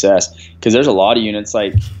to success. Because there's a lot of units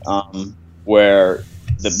like where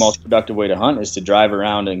the most productive way to hunt is to drive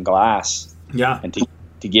around in glass. Yeah. And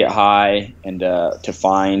to get high and to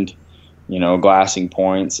find, glassing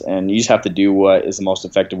points. And you just have to do what is the most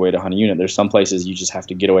effective way to hunt a unit. There's some places you just have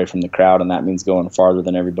to get away from the crowd, and that means going farther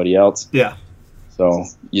than everybody else. Yeah. So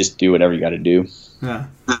you just do whatever you got to do. Yeah.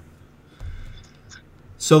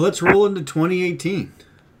 So let's roll into 2018.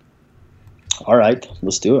 All right,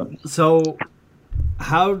 let's do it. So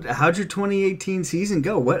how'd your 2018 season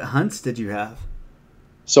go? What hunts did you have?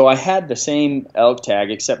 So I had the same elk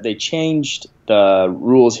tag, except they changed the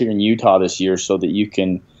rules here in Utah this year so that you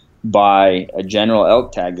can buy a general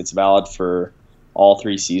elk tag that's valid for all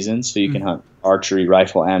 3 seasons. So you can hunt archery,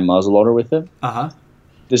 rifle, and muzzleloader with it. Uh-huh.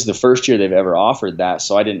 This is the first year they've ever offered that,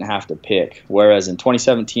 so I didn't have to pick. Whereas in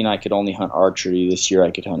 2017, I could only hunt archery. This year,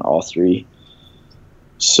 I could hunt all 3.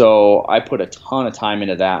 So I put a ton of time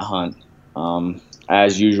into that hunt,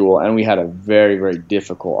 as usual. And we had a very, very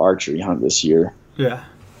difficult archery hunt this year. Yeah.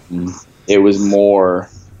 It was more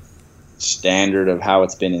standard of how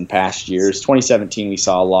it's been in past years. 2017, we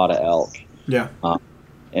saw a lot of elk. Yeah.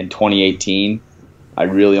 In 2018, I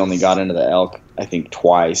really only got into the elk, I think,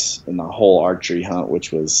 twice in the whole archery hunt,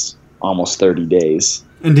 which was almost 30 days.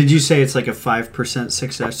 And did you say it's like a 5%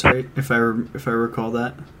 success rate, if I recall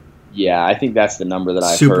that? Yeah, I think that's the number that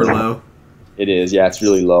I've Super heard. low. It is, yeah, it's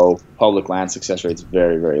really low. Public land success rate's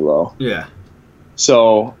very, very low. Yeah.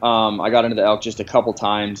 So I got into the elk just a couple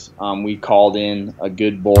times. We called in a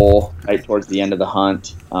good bull right towards the end of the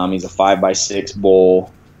hunt. He's a 5x6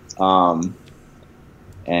 bull.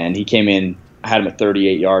 And he came in, I had him at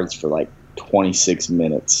 38 yards for like 26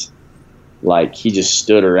 minutes. Like, he just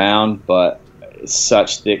stood around, but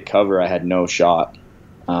such thick cover, I had no shot.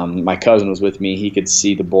 My cousin was with me. He could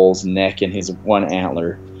see the bull's neck and his one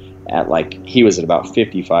antler he was at about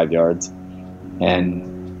 55 yards.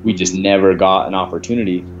 And we just never got an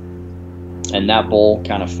opportunity. And that bull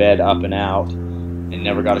kind of fed up and out and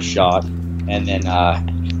never got a shot. And then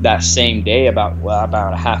that same day, about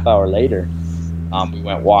a half hour later, we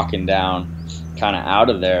went walking down kind of out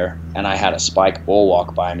of there, and I had a spike bull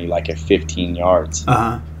walk by me like at 15 yards.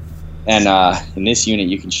 Uh-huh. And in this unit,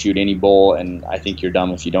 you can shoot any bull, and I think you're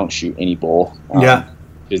dumb if you don't shoot any bull. Yeah.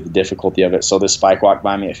 Is the difficulty of it. So this spike walked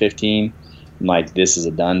by me at 15. I'm like, this is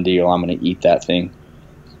a done deal. I'm going to eat that thing.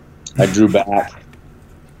 I drew back,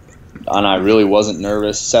 and I really wasn't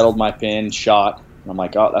nervous. Settled my pin, shot, and I'm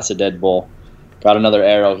like, oh, that's a dead bull. Got another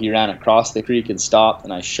arrow. He ran across the creek and stopped,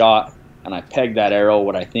 and I shot, and I pegged that arrow,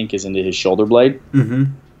 what I think is into his shoulder blade.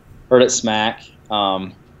 Mm-hmm. Heard it smack,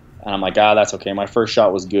 and I'm like, that's okay. My first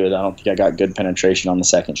shot was good. I don't think I got good penetration on the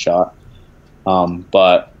second shot,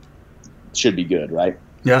 but it should be good, right?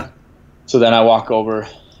 Yeah. So then I walk over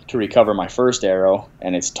to recover my first arrow,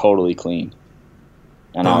 and it's totally clean.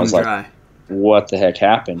 And I was like, what the heck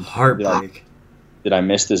happened? Heartbreak. Did I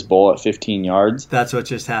miss this bull at 15 yards? That's what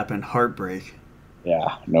just happened. Heartbreak.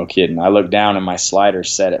 Yeah, no kidding. I looked down, and my slider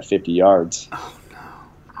set at 50 yards. Oh,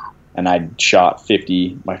 no. And I shot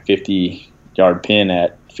my 50-yard pin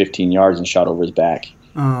at 15 yards and shot over his back.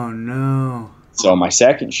 Oh, no. So my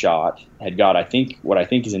second shot had got, what I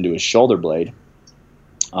think is into his shoulder blade.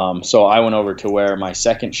 So I went over to where my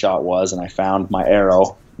second shot was, and I found my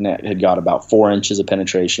arrow, and it had got about 4 inches of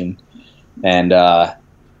penetration. And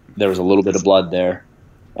there was a little bit of blood there.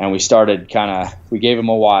 And we gave him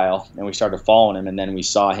a while, and we started following him, and then we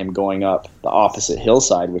saw him going up the opposite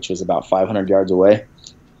hillside, which was about 500 yards away,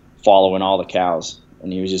 following all the cows.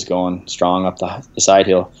 And he was just going strong up the side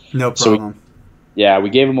hill. No problem. So we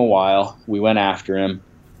gave him a while. We went after him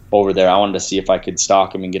over there. I wanted to see if I could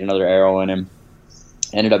stalk him and get another arrow in him.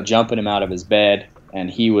 Ended up jumping him out of his bed, and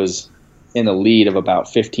he was in the lead of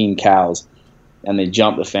about 15 cows. And they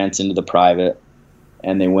jumped the fence into the private,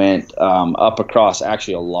 and they went up across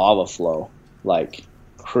actually a lava flow, like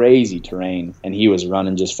crazy terrain. And he was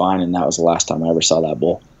running just fine, and that was the last time I ever saw that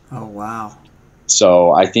bull. Oh, wow.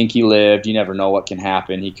 So I think he lived. You never know what can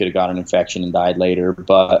happen. He could have got an infection and died later,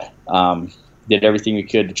 but did everything we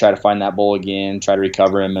could to try to find that bull again, try to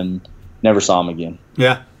recover him, and never saw him again.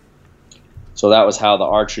 Yeah. So that was how the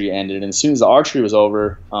archery ended. And as soon as the archery was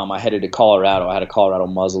over, I headed to Colorado. I had a Colorado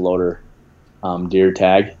muzzleloader deer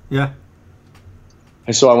tag. Yeah.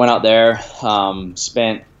 And so I went out there,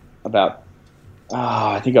 spent about,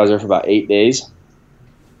 I think I was there for about 8 days.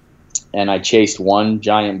 And I chased one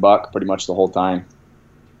giant buck pretty much the whole time.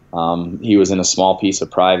 He was in a small piece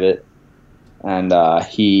of private, and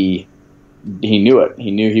he knew it.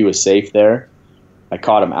 He knew he was safe there. I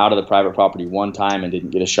caught him out of the private property one time and didn't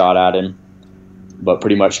get a shot at him, but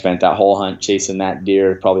pretty much spent that whole hunt chasing that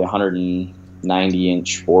deer, probably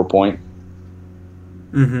 190-inch 4-point.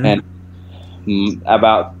 Mm-hmm. And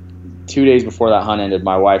about 2 days before that hunt ended,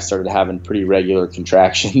 my wife started having pretty regular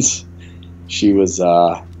contractions. She was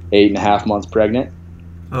 8.5 months pregnant.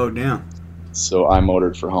 Oh, damn. So I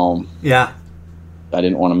motored for home. Yeah. I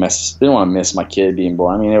didn't want to miss my kid being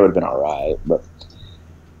born. I mean, it would have been all right, but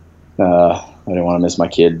I didn't want to miss my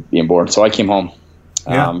kid being born. So I came home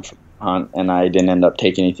hunt, and I didn't end up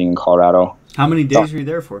taking anything in Colorado. How many days were you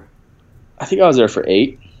there for? I think I was there for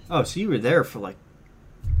 8. Oh, so you were there for like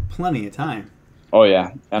plenty of time. Oh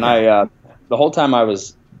yeah, and I the whole time I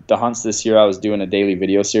was the hunts this year, I was doing a daily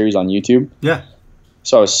video series on YouTube. Yeah.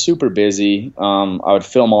 So I was super busy. I would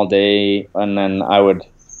film all day, and then I would,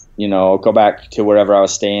 go back to wherever I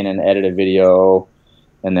was staying and edit a video,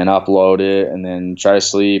 and then upload it, and then try to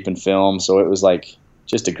sleep and film. So it was like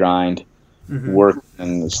just a grind, work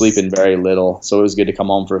and sleeping very little. So it was good to come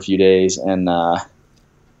home for a few days. And I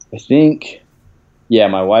think,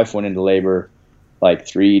 my wife went into labor like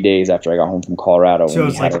 3 days after I got home from Colorado. So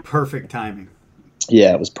it's like perfect timing.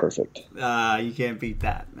 Yeah, it was perfect. You can't beat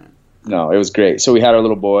that, man. No, it was great. So we had our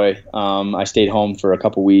little boy. I stayed home for a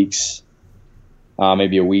couple weeks,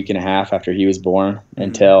 maybe a week and a half after he was born,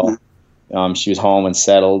 until she was home and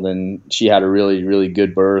settled, and she had a really, really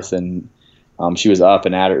good birth, and she was up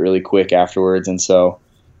and at it really quick afterwards. And so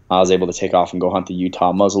I was able to take off and go hunt the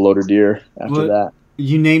Utah muzzleloader deer after that.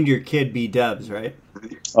 You named your kid B-Dubs, right?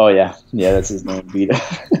 Oh, yeah. Yeah, that's his name,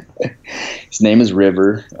 B-Dubs. His name is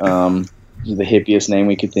River. The hippiest name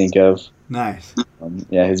we could think of. Nice.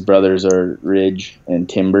 His brothers are Ridge and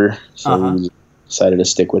Timber, so we decided to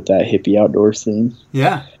stick with that hippie outdoors theme.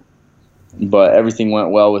 Yeah. But everything went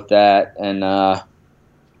well with that, and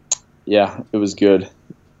it was good.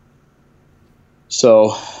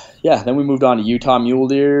 So, then we moved on to Utah mule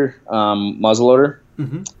deer, muzzleloader,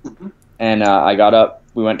 and I got up.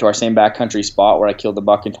 We went to our same backcountry spot where I killed the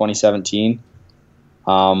buck in 2017,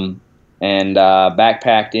 and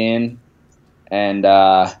backpacked in. And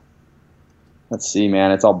let's see,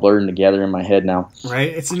 man, it's all blurring together in my head now.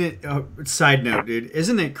 Right? Isn't it? Side note, dude,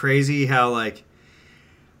 isn't it crazy how like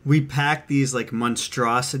we pack these like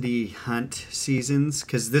monstrosity hunt seasons,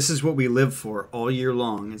 because this is what we live for all year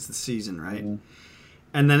long. It's the season, right?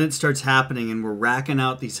 And then it starts happening, and we're racking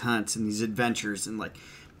out these hunts and these adventures and like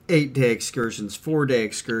 8-day excursions, 4-day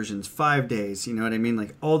excursions, 5 days. You know what I mean?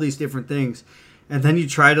 Like all these different things. And then you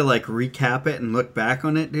try to like recap it and look back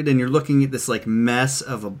on it, dude, and you're looking at this like mess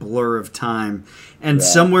of a blur of time. And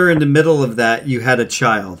somewhere in the middle of that, you had a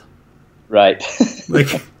child. Right. Like,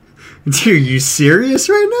 dude, are you serious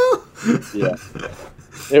right now? Yeah.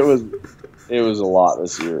 It was a lot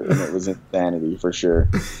this year, and it was insanity for sure.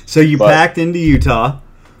 So you packed into Utah.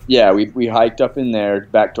 Yeah, we hiked up in there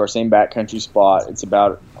back to our same backcountry spot. It's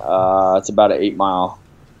about an 8-mile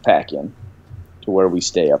pack in to where we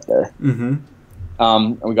stay up there.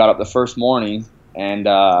 And we got up the first morning and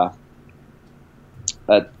hunted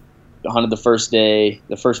the first day.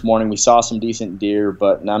 The first morning we saw some decent deer,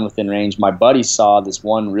 but none within range. My buddy saw this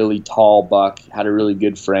one really tall buck, had a really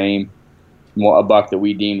good frame, a buck that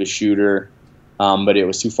we deemed a shooter, but it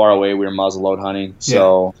was too far away. We were muzzleload hunting,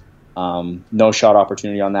 so no shot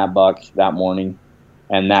opportunity on that buck that morning.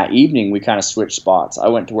 And that evening we kind of switched spots. I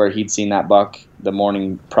went to where he'd seen that buck the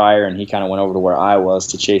morning prior, and he kind of went over to where I was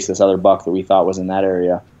to chase this other buck that we thought was in that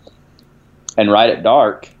area. And right at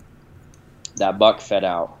dark, that buck fed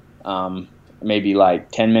out, maybe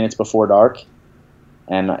like 10 minutes before dark.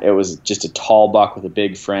 And it was just a tall buck with a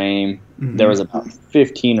big frame. There was about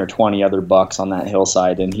 15 or 20 other bucks on that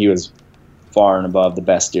hillside, and he was far and above the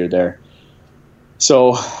best deer there.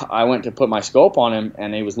 So I went to put my scope on him,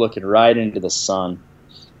 and he was looking right into the sun.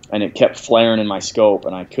 And it kept flaring in my scope,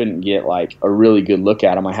 and I couldn't get like a really good look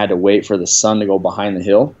at him. I had to wait for the sun to go behind the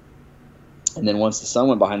hill. And then once the sun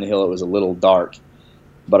went behind the hill, it was a little dark.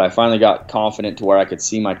 But I finally got confident to where I could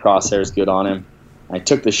see my crosshairs good on him. I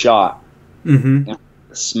took the shot, and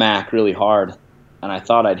smack really hard, and I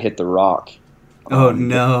thought I'd hit the rock. Oh,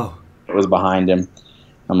 no. It was behind him.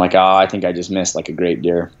 I'm like, I think I just missed like a great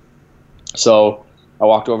deer. So I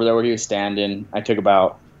walked over there where he was standing. I took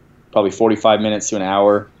about probably 45 minutes to an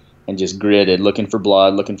hour and just gridded, looking for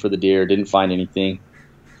blood, looking for the deer, didn't find anything.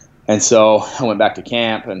 And so I went back to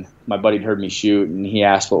camp, and my buddy heard me shoot, and he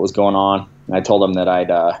asked what was going on. And I told him that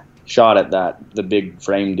I'd shot at the big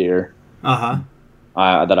frame deer that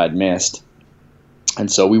I'd missed. And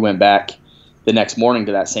so we went back the next morning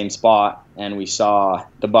to that same spot, and we saw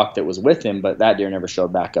the buck that was with him, but that deer never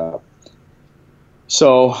showed back up.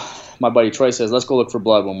 So my buddy Troy says, let's go look for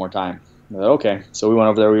blood one more time. I said, okay. So we went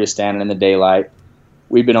over there. We were standing in the daylight.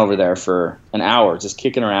 We'd been over there for an hour just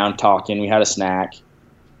kicking around, talking. We had a snack.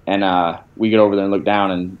 And we get over there and look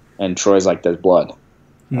down, and Troy's like, there's blood.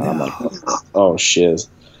 No. I'm like, oh, shiz.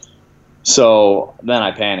 So then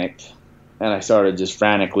I panicked, and I started just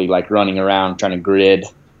frantically like running around trying to grid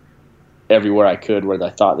everywhere I could where I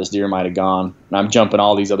thought this deer might have gone. And I'm jumping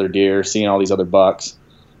all these other deer, seeing all these other bucks,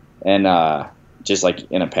 and just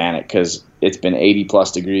like in a panic because it's been 80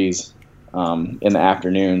 plus degrees in the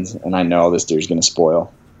afternoons, and I know this deer's going to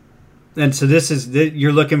spoil. And so this is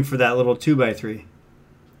you're looking for that little 2x3.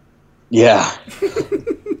 Yeah.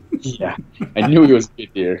 Yeah. I knew he was a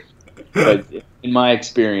good deer. But in my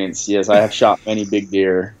experience, yes, I have shot many big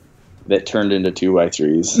deer that turned into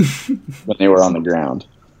 2x3s when they were on the ground.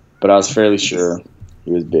 But I was fairly sure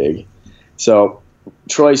he was big. So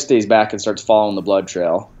Troy stays back and starts following the blood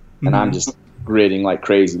trail. And I'm just gritting like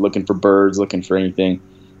crazy, looking for birds, looking for anything.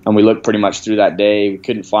 And we looked pretty much through that day. We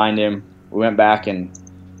couldn't find him. We went back and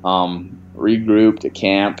regrouped at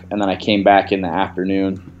camp. And then I came back in the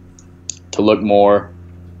afternoon to look more.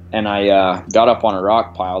 And I got up on a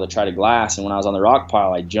rock pile to try to glass. And when I was on the rock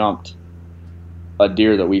pile, I jumped a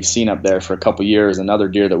deer that we've seen up there for a couple years, another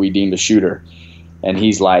deer that we deemed a shooter. And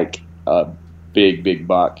he's like a big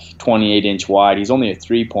buck, 28-inch wide. He's only a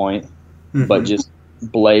 3-point, but just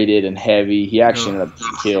bladed and heavy. He actually ended up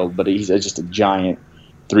being killed, but he's just a giant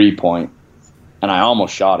 3-point. And I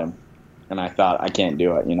almost shot him. And I thought, I can't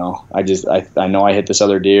do it, you know. I know I hit this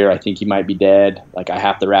other deer. I think he might be dead. Like, I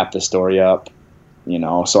have to wrap this story up. You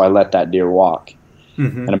know, so I let that deer walk.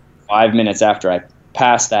 And about 5 minutes after I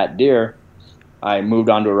passed that deer, I moved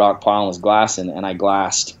onto a rock pile and was glassing, and I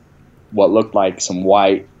glassed what looked like some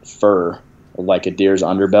white fur, like a deer's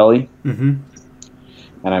underbelly. And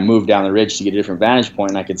I moved down the ridge to get a different vantage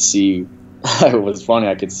point, and I could see, it was funny,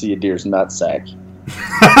 I could see a deer's nutsack.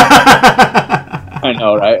 I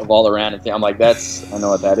know, right? Of all the random things. I'm like, I know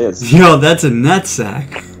what that is. Yo, that's a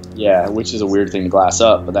nutsack. Yeah, which is a weird thing to glass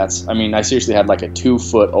up, but I seriously had like a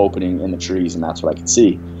 2-foot opening in the trees, and that's what I could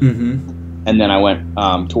see. And then I went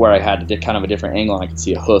to where I had kind of a different angle, and I could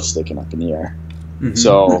see a hoof sticking up in the air.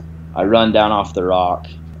 So I run down off the rock,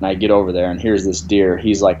 and I get over there, and here's this deer.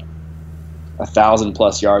 He's like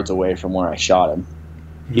 1,000+ yards away from where I shot him.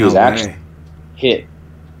 He was actually hit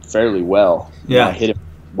fairly well. Yeah. I hit him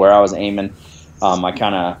where I was aiming. I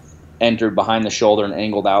kind of entered behind the shoulder and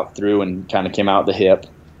angled out through and kind of came out the hip.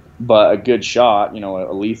 But a good shot, you know,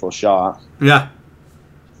 a lethal shot. Yeah.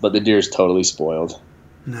 But the deer's totally spoiled.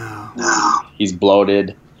 No. He's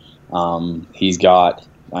bloated. He's got,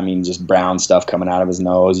 just brown stuff coming out of his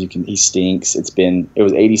nose. He stinks. It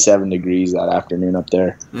was 87 degrees that afternoon up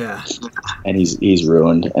there. Yeah. And he's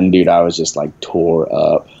ruined. And dude, I was just like tore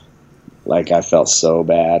up. Like, I felt so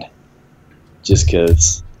bad. Just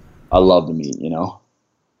because I love the meat, you know.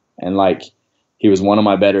 And like, he was one of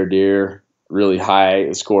my better deer. Really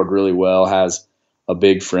high, scored really well, has a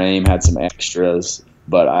big frame, had some extras,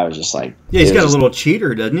 but I was just like... Yeah, he's got a little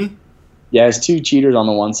cheater, doesn't he? Yeah, he has 2 cheaters on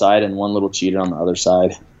the one side and 1 little cheater on the other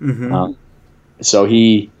side. So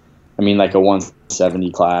he, like a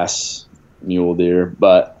 170 class mule deer,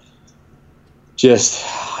 but just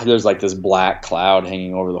there's like this black cloud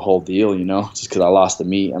hanging over the whole deal, you know, just because I lost the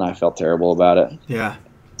meat and I felt terrible about it. Yeah.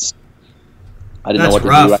 I didn't know what to do.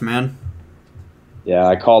 That's rough, man. Yeah,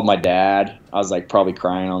 I called my dad. I was like probably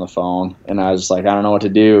crying on the phone, and I was just like, I don't know what to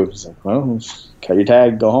do. He's like, well, cut your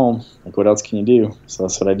tag, go home. Like, what else can you do? So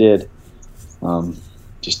that's what I did.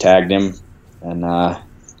 Just tagged him, and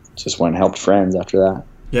just went and helped friends after that.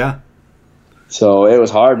 Yeah. So it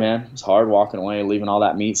was hard, man. It was hard walking away, leaving all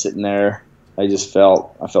that meat sitting there. I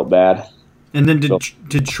felt bad. And then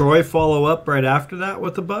did Troy follow up right after that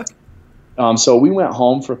with the buck? So we went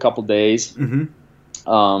home for a couple days.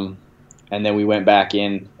 And then we went back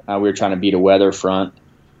in. We were trying to beat a weather front.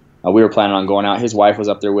 We were planning on going out. His wife was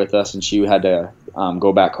up there with us, and she had to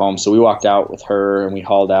go back home. So we walked out with her, and we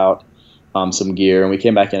hauled out some gear. And we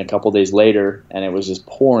came back in a couple days later, and it was just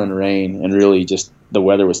pouring rain. And really just the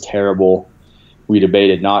weather was terrible. We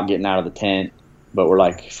debated not getting out of the tent, but we're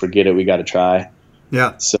like, forget it. We got to try.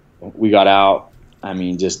 Yeah. So we got out.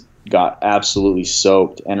 Just got absolutely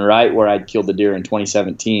soaked. And right where I'd killed the deer in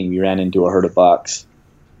 2017, we ran into a herd of bucks.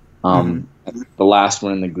 The last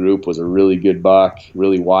one in the group was a really good buck,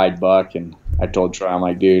 really wide buck, and I told Troy, I'm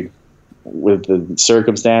like, dude, with the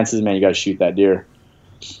circumstances, man, you got to shoot that deer.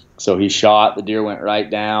 So he shot, the deer went right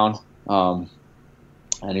down, and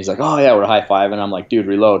he's like, oh yeah, we're high-fiving. I'm like, dude,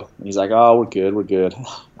 reload. And he's like, oh, we're good.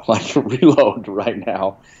 I'm like, reload right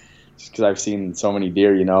now, just because I've seen so many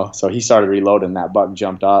deer, you know. So he started reloading, that buck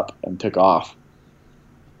jumped up and took off,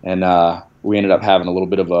 and we ended up having a little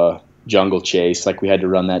bit of a jungle chase. Like, we had to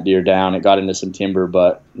run that deer down. It got into some timber,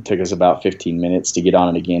 but it took us about 15 minutes to get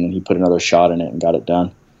on it again, and he put another shot in it and got it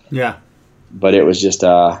done. Yeah. But it was just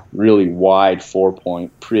a really wide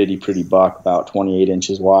 4-point, pretty buck, about 28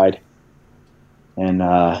 inches wide. And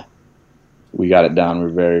we got it done. We're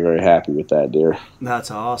very, very happy with that deer. That's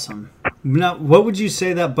awesome. Now, what would you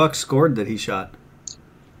say that buck scored that he shot?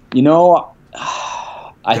 You know,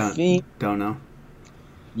 don't know.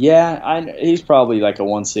 Yeah, he's probably like a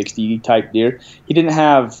 160 type deer. He didn't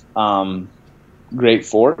have great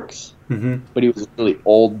forks, but he was a really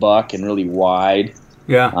old buck and really wide.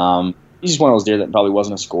 Yeah. He's just one of those deer that probably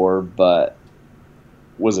wasn't a score, but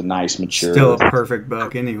was a nice mature. Still a perfect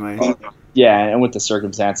buck anyway. Yeah, and with the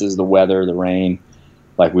circumstances, the weather, the rain,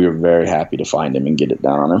 like we were very happy to find him and get it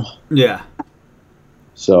down on him. Yeah.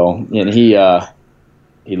 So, and he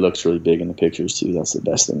looks really big in the pictures too. That's the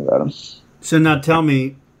best thing about him. So now tell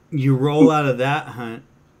me, you roll out of that hunt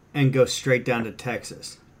and go straight down to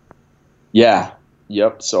Texas. Yeah.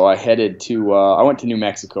 Yep. So I headed to I went to New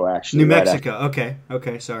Mexico actually. New Mexico. Okay.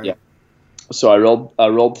 Okay. Sorry. Yeah. So I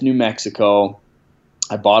rolled to New Mexico.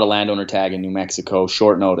 I bought a landowner tag in New Mexico,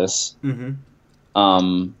 short notice. Mm-hmm.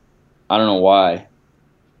 I don't know why.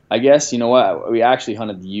 I guess, you know what? We actually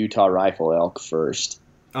hunted the Utah rifle elk first.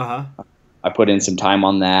 Uh-huh. I put in some time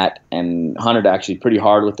on that and hunted actually pretty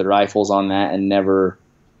hard with the rifles on that and never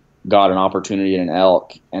got an opportunity in an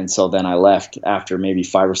elk. And so then I left after maybe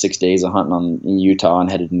 5 or 6 days of hunting in Utah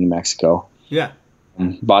and headed to New Mexico. Yeah.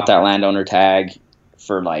 And bought that landowner tag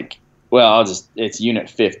for like, well, it's unit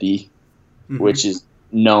 50, which is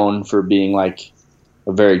known for being like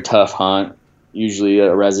a very tough hunt. Usually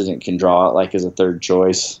a resident can draw it like as a third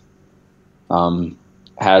choice.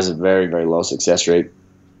 Has a very, very low success rate.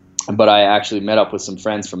 But I actually met up with some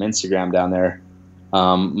friends from Instagram down there.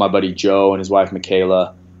 My buddy Joe and his wife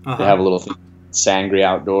Michaela. They have a little thing, Sangre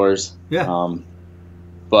Outdoors. Yeah.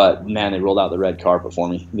 But man, they rolled out the red carpet for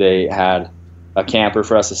me. They had a camper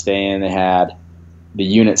for us to stay in. They had the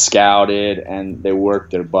unit scouted, and they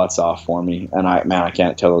worked their butts off for me. And I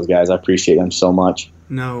can't tell those guys. I appreciate them so much.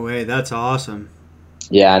 No way. That's awesome.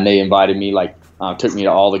 Yeah, and they invited me, took me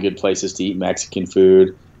to all the good places to eat Mexican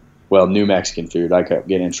food. Well, new Mexican food. I kept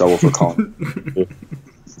getting in trouble for calling it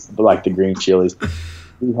but like the green chilies.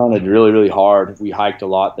 We hunted really, really hard. We hiked a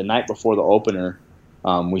lot. The night before the opener,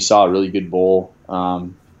 we saw a really good bull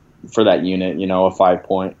for that unit, a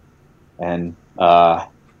 5-point. And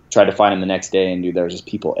tried to find him the next day, and dude, there was just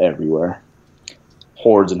people everywhere.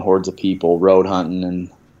 Hordes and hordes of people road hunting.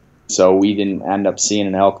 And so we didn't end up seeing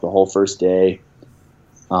an elk the whole first day.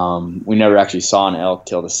 We never actually saw an elk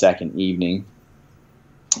till the second evening.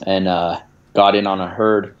 And got in on a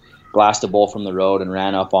herd, glassed a bull from the road and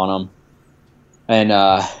ran up on him. And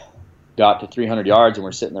got to 300 yards, and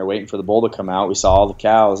we're sitting there waiting for the bull to come out. We saw all the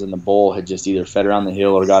cows, and the bull had just either fed around the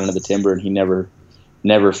hill or got into the timber, and he never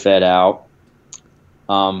fed out.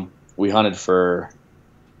 We hunted for,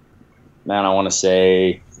 I want to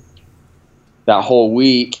say that whole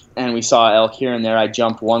week, and we saw elk here and there. I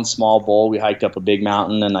jumped one small bull. We hiked up a big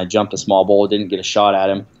mountain, and I jumped a small bull. Didn't get a shot at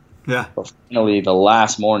him. Yeah. But finally, the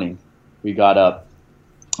last morning, we got up.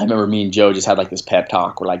 I remember me and Joe just had like this pep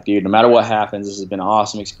talk. We're like, dude, no matter what happens, this has been an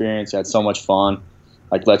awesome experience. We had so much fun.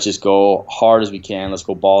 Like, let's just go hard as we can. Let's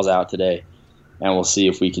go balls out today, and we'll see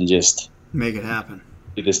if we can just make it happen.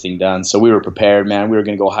 Get this thing done. So we were prepared, man. We were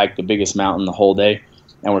going to go hike the biggest mountain the whole day,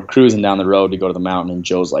 and we're cruising down the road to go to the mountain, and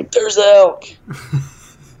Joe's like, there's elk.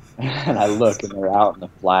 And I look, and they're out in the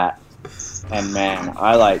flat. And man,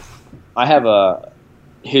 I have a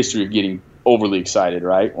history of getting overly excited,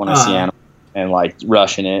 right, when I see animals and like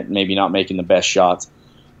rushing it, maybe not making the best shots.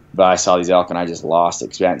 But I saw these elk, and I just lost it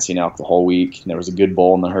because we hadn't seen elk the whole week, and there was a good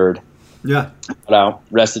bull in the herd. Yeah. But I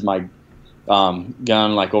rested my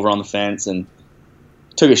gun like over on the fence and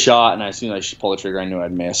took a shot, and as soon as I pulled the trigger, I knew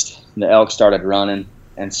I'd missed. And the elk started running,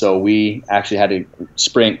 and so we actually had to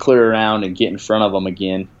sprint clear around and get in front of them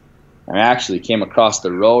again. And I actually came across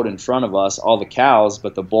the road in front of us, all the cows,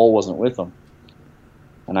 but the bull wasn't with them.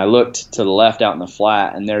 And I looked to the left out in the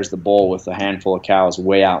flat, and there's the bull with a handful of cows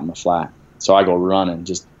way out in the flat. So I go running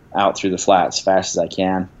just out through the flat as fast as I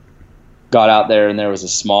can. Got out there, and there was a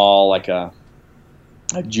small, like a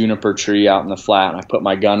juniper tree out in the flat, and I put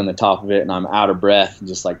my gun in the top of it, and I'm out of breath and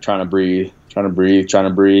just like trying to breathe.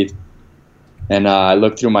 And I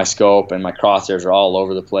look through my scope, and my crosshairs are all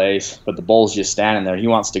over the place, but the bull's just standing there. He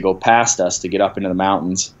wants to go past us to get up into the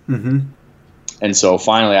mountains. And so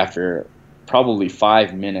finally, after probably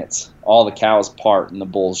 5 minutes, all the cows part, and the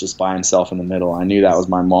bull's just by himself in the middle. I knew that was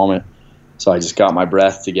my moment. So I just got my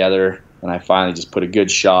breath together, and I finally just put a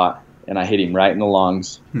good shot, and I hit him right in the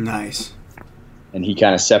lungs. Nice. And he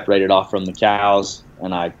kind of separated off from the cows,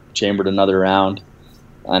 and I chambered another round,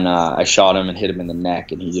 and I shot him and hit him in the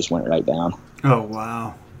neck, and he just went right down. Oh,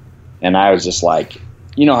 wow. And I was just like,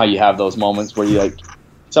 you know how you have those moments where you like,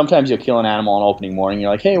 sometimes you'll kill an animal on opening morning,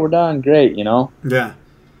 you're like, hey, we're done, great, Yeah.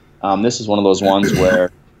 This is one of those ones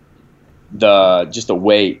where just the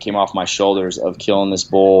weight came off my shoulders of killing this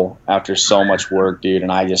bull after so much work, dude,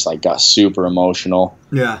 and I just like got super emotional.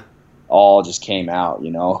 Yeah. All just came out,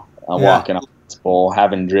 I'm walking up this bull,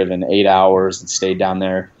 having driven 8 hours and stayed down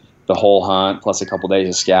there. the whole hunt, plus a couple days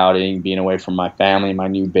of scouting, being away from my family, my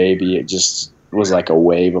new baby, it just was like a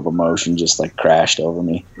wave of emotion just like crashed over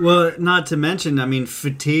me. Well, not to mention, I mean,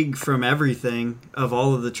 fatigue from everything of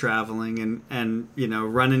all of the traveling and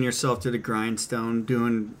running yourself to the grindstone,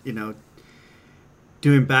 doing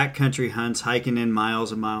backcountry hunts, hiking in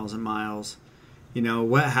miles and miles and miles.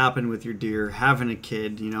 What happened with your deer, having a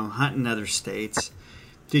kid, hunting other states.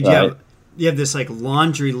 Did you have this like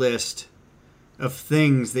laundry list of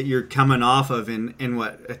things that you're coming off of in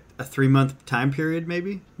what, a 3-month time period,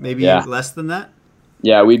 maybe less than that?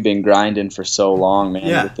 Yeah, we've been grinding for so long,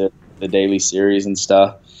 man, with the daily series and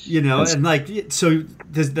stuff. And like, so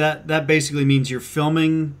does that basically means you're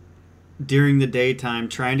filming during the daytime,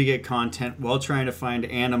 trying to get content while trying to find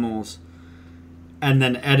animals, and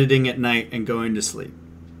then editing at night and going to sleep.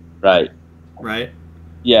 Right?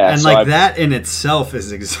 Yeah. And so that in itself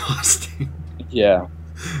is exhausting. Yeah.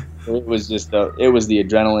 It was just it was the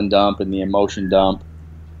adrenaline dump and the emotion dump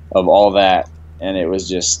of all that, and it was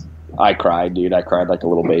just, I cried, dude. I cried like a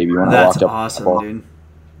little baby when I walked up. That's awesome, dude.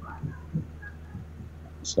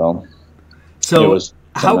 So it was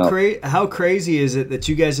how crazy is it that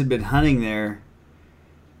you guys had been hunting there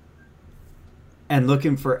and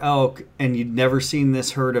looking for elk, and you'd never seen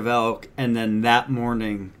this herd of elk, and then that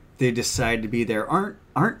morning they decide to be there? Aren't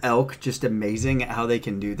elk just amazing at how they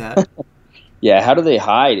can do that? Yeah, how do they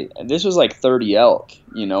hide? This was like 30 elk,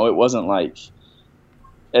 it wasn't like,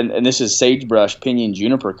 and this is sagebrush, pinyon,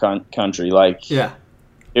 juniper country. Like, yeah,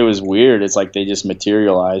 it was weird. It's like they just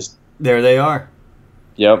materialized. There they are.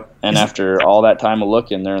 Yep. And after all that time of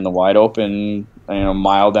looking, they're in the wide open,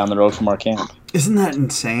 mile down the road from our camp. Isn't that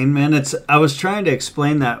insane, man? I was trying to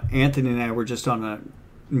explain that. Anthony and I were just on a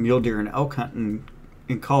mule deer and elk hunt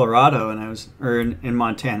in Colorado, and in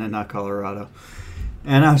Montana, not Colorado.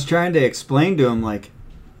 And I was trying to explain to him, like,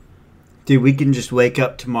 dude, we can just wake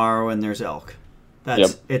up tomorrow and there's elk.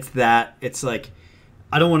 It's like,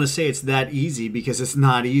 I don't want to say it's that easy, because it's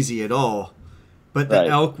not easy at all. But the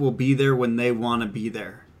elk will be there when they want to be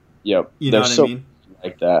there. Yep. You know what I mean?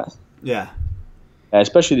 Like that. Yeah.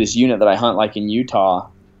 Especially this unit that I hunt, like in Utah,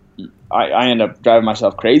 I end up driving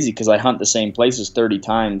myself crazy because I hunt the same places 30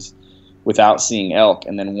 times without seeing elk,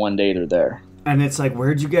 and then one day they're there. And it's like,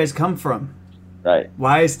 where'd you guys come from? Right.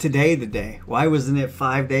 Why is today the day? Why wasn't it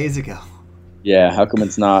 5 days ago? Yeah, how come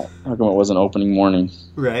it wasn't opening morning?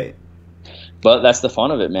 Right. But that's the fun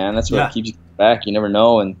of it, man. That's what keeps you back. You never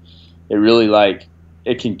know, and it really, like,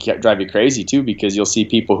 it can drive you crazy too, because you'll see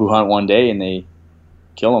people who hunt one day and they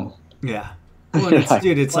kill them. Yeah. Well,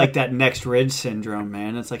 it's like that next ridge syndrome,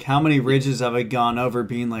 man. It's like, how many ridges have I gone over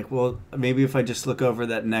being like, well, maybe if I just look over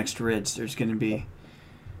that next ridge, there's going to be,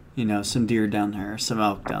 some deer down there, some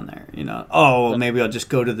elk down there, Oh, well, maybe I'll just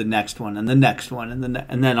go to the next one and the next one.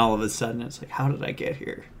 And then all of a sudden it's like, how did I get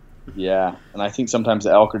here? Yeah. And I think sometimes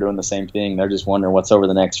the elk are doing the same thing. They're just wondering what's over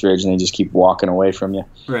the next ridge, and they just keep walking away from you.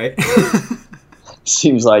 Right.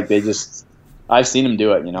 Seems like I've seen them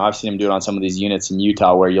do it. I've seen them do it on some of these units in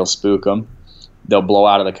Utah where you'll spook them. They'll blow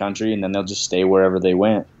out of the country, and then they'll just stay wherever they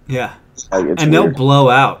went. Yeah. And they'll blow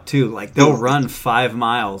out too. Like, they'll run 5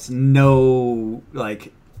 miles. No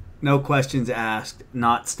questions asked,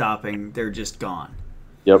 not stopping. They're just gone.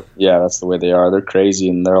 Yep. Yeah, that's the way they are. They're crazy,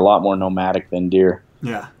 and they're a lot more nomadic than deer.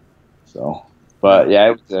 Yeah. So, but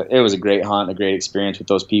yeah, it was a great hunt, a great experience with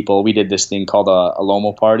those people. We did this thing called a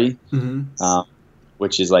Lomo party,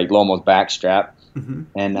 which is like Lomo's backstrap. Mm-hmm.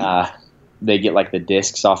 And they get like the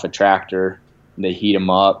discs off a tractor, and they heat them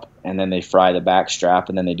up, and then they fry the backstrap,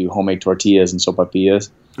 and then they do homemade tortillas and sopapillas.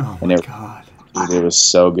 Oh my God. It was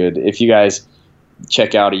so good. If you guys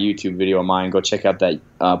check out a YouTube video of mine, go check out that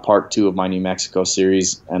part 2 of my New Mexico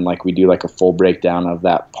series, and like we do like a full breakdown of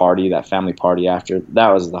that party, that family party after. That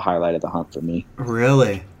was the highlight of the hunt for me.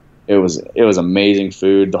 Really? It was amazing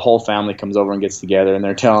food. The whole family comes over and gets together, and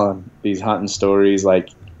they're telling these hunting stories.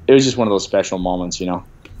 Like, it was just one of those special moments,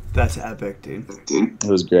 That's epic, dude. It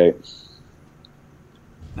was great.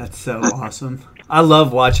 That's so awesome. I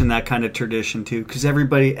love watching that kind of tradition too, because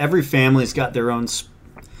every family's got their own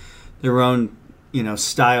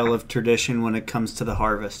style of tradition when it comes to the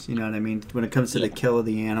harvest. You know what I mean? When it comes to the kill of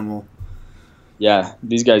the animal. Yeah,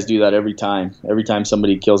 these guys do that every time. Every time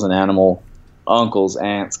somebody kills an animal, uncles,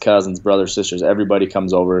 aunts, cousins, brothers, sisters, everybody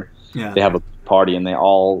comes over. Yeah. They have a party, and they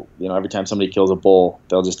all, every time somebody kills a bull,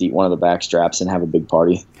 they'll just eat one of the back straps and have a big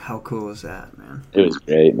party. How cool is that, man? It was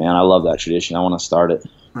great, man. I love that tradition. I want to start it.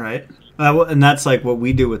 Right. And that's like what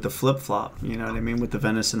we do with the flip-flop, you know what I mean, with the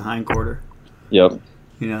venison hindquarter. Yep.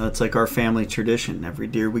 That's like our family tradition. Every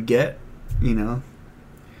deer we get,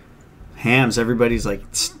 hams. Everybody's like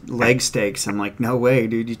leg steaks. I'm like, no way,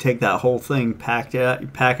 dude. You take that whole thing, pack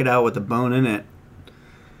it out with a bone in it.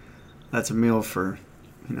 That's a meal for,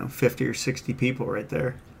 50 or 60 people right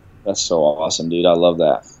there. That's so awesome, dude. I love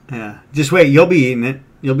that. Yeah. Just wait. You'll be eating it.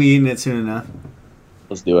 You'll be eating it soon enough.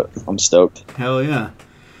 Let's do it. I'm stoked. Hell yeah.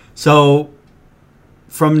 So,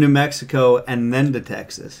 from New Mexico and then to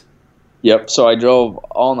Texas. Yep. So I drove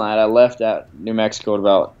all night. I left at New Mexico at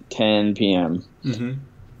about 10 p.m. Mm-hmm.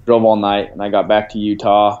 Drove all night, and I got back to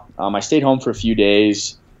Utah. I stayed home for a few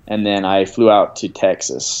days, and then I flew out to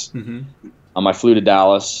Texas. Mm-hmm. I flew to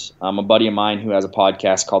Dallas. A buddy of mine who has a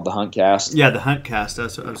podcast called The Huntcast. Yeah, The Huntcast.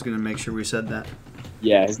 That's what I was going to make sure we said that.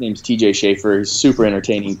 Yeah, his name's TJ Schaefer. He's a super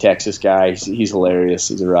entertaining Texas guy. He's hilarious.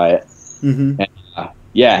 He's a riot. Mm-hmm. And,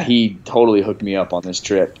 yeah, he totally hooked me up on this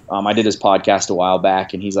trip. I did his podcast a while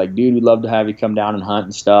back, and he's like, dude, we'd love to have you come down and hunt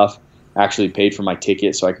and stuff. Actually paid for my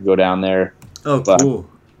ticket so I could go down there. Oh, cool.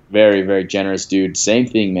 Very, very generous dude. Same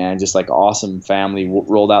thing, man. Just like awesome family.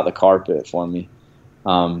 Rolled out the carpet for me.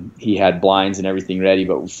 He had blinds and everything ready,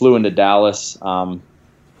 but we flew into Dallas.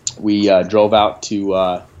 We drove out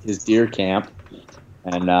to his deer camp,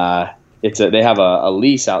 and they have a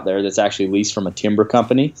lease out there that's actually leased from a timber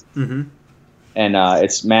company. Mm-hmm. And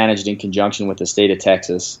it's managed in conjunction with the state of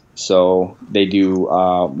Texas. So they do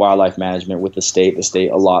wildlife management with the state. The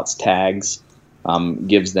state allots tags,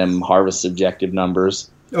 gives them harvest objective numbers.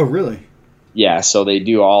 Oh, really? Yeah, so they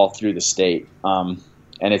do all through the state.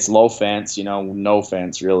 And it's low fence, no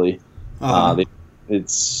fence really. Uh-huh.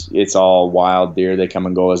 It's all wild deer. They come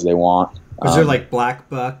and go as they want. Is there like black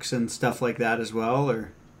bucks and stuff like that as well,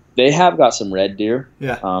 or? They have got some red deer.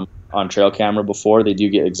 Yeah. On trail camera before. They do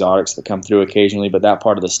get exotics that come through occasionally, but that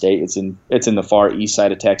part of the state, it's in the far east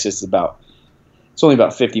side of Texas. It's only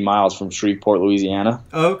about 50 miles from Shreveport, Louisiana.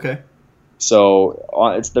 Oh, okay.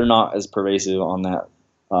 So they're not as pervasive on that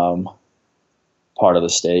part of the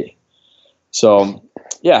state. So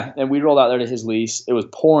yeah, and we rolled out there to his lease. It was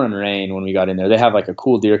pouring rain when we got in there. They have like a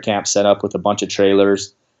cool deer camp set up with a bunch of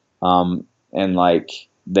trailers, and like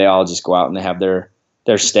they all just go out and they have their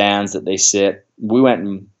stands that they sit. We went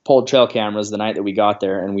and pulled trail cameras the night that we got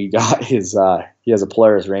there, and we got his he has a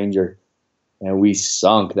Polaris Ranger, and we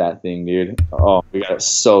sunk that thing, dude. Oh, we got it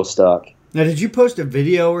so stuck. Now, did you post a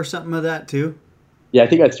video or something of that too? Yeah, I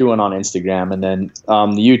think I threw one on Instagram, and then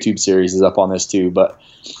the YouTube series is up on this too. But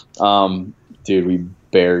dude, we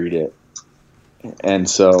buried it, and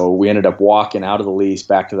so we ended up walking out of the lease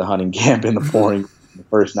back to the hunting camp in the pouring. The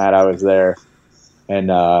first night I was there, and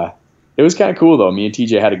it was kind of cool though. Me and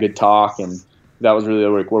TJ had a good talk, and that was really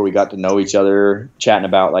where we got to know each other, chatting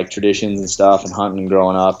about like traditions and stuff and hunting and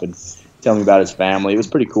growing up, and telling me about his family. It was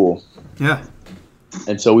pretty cool. Yeah.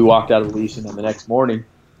 And so we walked out of the lease, and then the next morning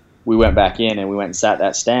we went back in and we went and sat at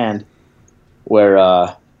that stand where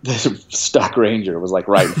the stuck Ranger was like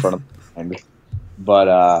right in front of me. But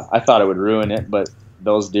I thought it would ruin it, but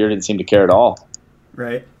those deer didn't seem to care at all.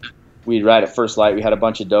 Right. We right at first light, we had a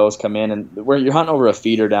bunch of does come in, and you're hunting over a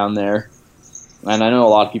feeder down there. And I know a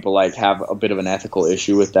lot of people like have a bit of an ethical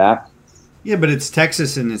issue with that. Yeah, but it's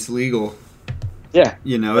Texas and it's legal. Yeah.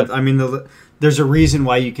 There's a reason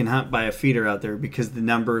why you can hunt by a feeder out there, because the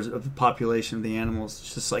numbers of the population of the animals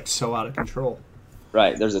is just like so out of control.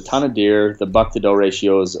 Right. There's a ton of deer. The buck to doe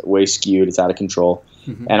ratio is way skewed. It's out of control.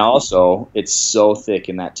 Mm-hmm. And also, it's so thick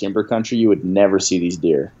in that timber country, you would never see these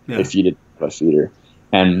deer if you didn't have a feeder.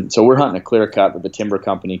 And so we're hunting a clear cut that the timber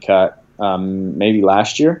company cut maybe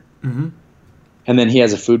last year. Mm-hmm. And then he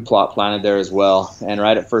has a food plot planted there as well. And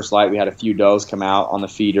right at first light, we had a few does come out on the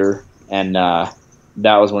feeder. And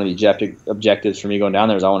that was one of the objectives for me going down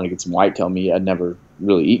there, is I wanted to get some whitetail meat. I'd never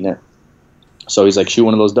really eaten it. So he's like, shoot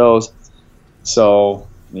one of those does. So,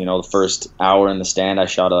 the first hour in the stand, I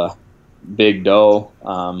shot a big doe.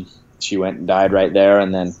 She went and died right there.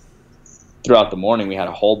 And then throughout the morning, we had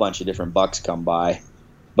a whole bunch of different bucks come by.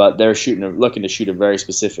 But they're looking to shoot a very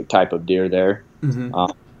specific type of deer there.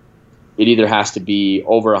 Mm-hmm. It either has to be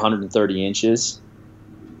over 130 inches,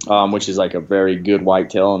 which is like a very good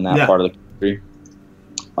whitetail in that part of the country,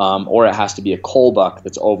 or it has to be a cull buck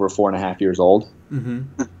that's over 4.5 years old.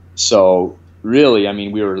 Mm-hmm. So really,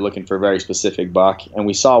 we were looking for a very specific buck, and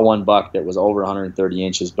we saw one buck that was over 130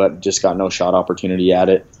 inches, but just got no shot opportunity at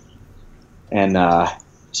it. And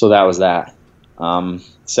so that was that.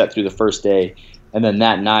 Set through the first day. And then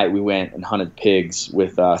that night we went and hunted pigs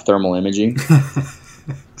with thermal imaging.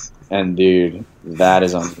 And dude, that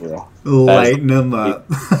is unreal. Lighten them up.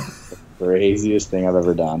 The craziest thing I've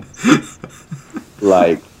ever done.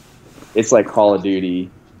 Like, it's like Call of Duty.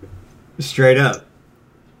 Straight up.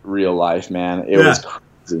 Real life, man. It was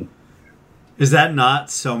crazy. Is that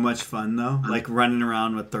not so much fun though? Like running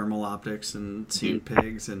around with thermal optics and seeing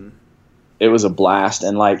pigs and. It was a blast,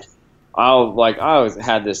 and I always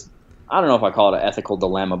had this. I don't know if I call it an ethical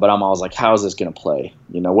dilemma, but I'm always like, how is this going to play?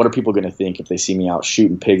 What are people going to think if they see me out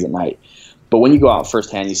shooting pigs at night? But when you go out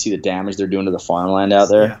firsthand, you see the damage they're doing to the farmland out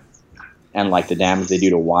there, and like the damage they do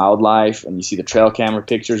to wildlife, and you see the trail camera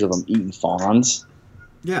pictures of them eating fawns.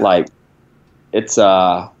 Yeah, like it's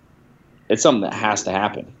something that has to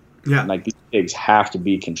happen. Yeah, like these pigs have to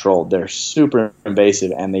be controlled. They're super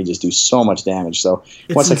invasive, and they just do so much damage. So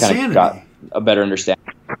once I kind of got a better understanding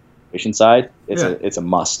of the operation side, it's a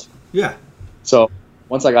must. Yeah. So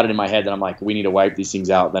once I got it in my head that I'm like, we need to wipe these things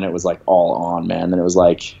out, then it was like all on, man. Then it was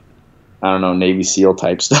like, I don't know, Navy SEAL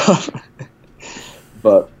type stuff.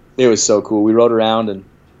 But it was so cool. We rode around and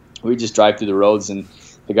we just drive through the roads, and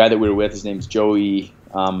the guy that we were with, his name's Joey,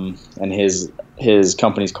 and his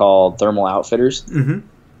company's called Thermal Outfitters. Mm-hmm.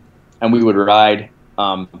 And we would ride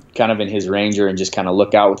kind of in his Ranger and just kind of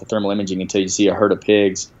look out with the thermal imaging until you see a herd of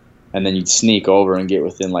pigs, and then you'd sneak over and get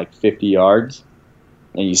within like 50 yards.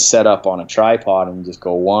 And you set up on a tripod and just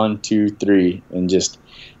go 1, 2, 3, and just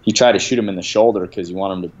you try to shoot him in the shoulder because you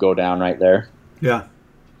want him to go down right there. Yeah.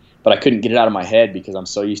 But I couldn't get it out of my head because I'm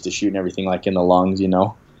so used to shooting everything like in the lungs,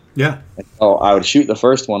 Yeah. And so I would shoot the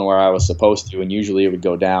first one where I was supposed to, and usually it would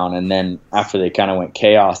go down. And then after they kind of went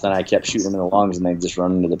chaos, then I kept shooting them in the lungs, and they'd just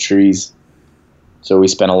run into the trees. So we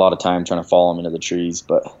spent a lot of time trying to follow them into the trees.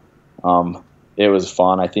 But it was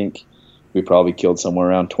fun. I think we probably killed somewhere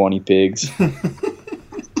around 20 pigs.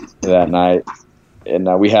 That night,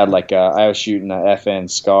 and we had I was shooting a FN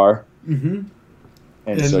Scar, and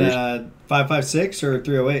so 5.56 or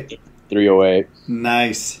 308. 308.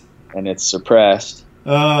 Nice. And it's suppressed.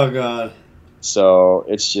 Oh god. So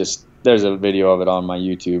it's just there's a video of it on my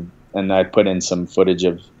YouTube, and I put in some footage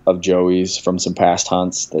of Joey's from some past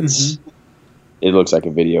hunts. It looks like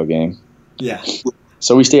a video game. Yeah.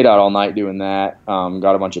 So we stayed out all night doing that.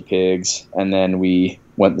 Got a bunch of pigs, and then we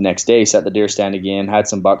went the next day, set the deer stand again, had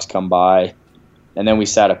some bucks come by, and then we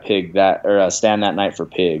sat a stand that night for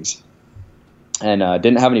pigs. And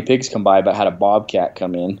didn't have any pigs come by, but had a bobcat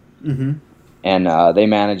come in. Mm-hmm. And they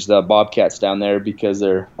manage the bobcats down there because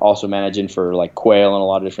they're also managing for like quail and a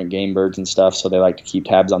lot of different game birds and stuff. So they like to keep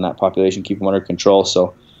tabs on that population, keep them under control.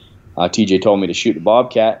 So TJ told me to shoot the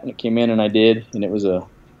bobcat, and it came in, and I did, and it was a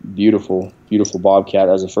beautiful, beautiful bobcat.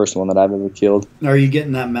 That was the first one that I've ever killed. Are you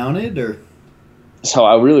getting that mounted or? So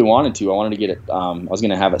I really wanted to. I wanted to get it. I was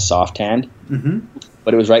going to have it soft tanned,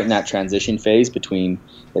 but it was right in that transition phase between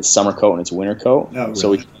its summer coat and its winter coat. Oh, really?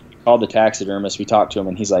 So we called the taxidermist. We talked to him,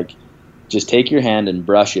 and he's like, "Just take your hand and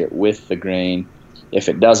brush it with the grain. If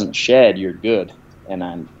it doesn't shed, you're good." And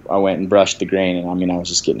I went and brushed the grain, and I was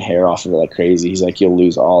just getting hair off of it like crazy. He's like, "You'll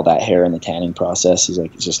lose all that hair in the tanning process." He's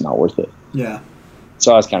like, "It's just not worth it." Yeah.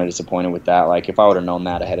 So I was kind of disappointed with that. Like, if I would have known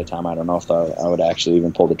that ahead of time, I don't know if I would actually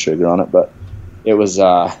even pull the trigger on it, but. It was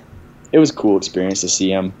a cool experience to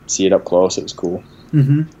see it up close. It was cool.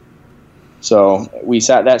 Mm-hmm. So we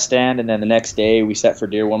sat that stand, and then the next day we set for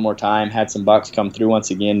deer one more time, had some bucks come through once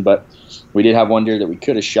again, but we did have one deer that we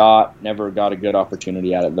could have shot, never got a good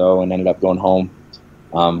opportunity at it though, and ended up going home,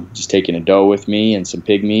 just taking a doe with me and some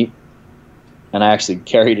pig meat, and I actually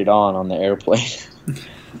carried it on the airplane.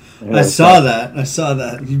 I saw that.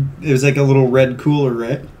 It was like a little red cooler,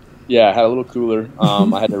 right? Yeah, I had a little cooler.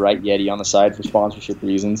 I had the right Yeti on the side for sponsorship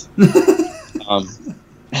reasons.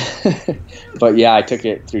 But yeah, I took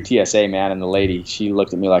it through TSA, man, and the lady, she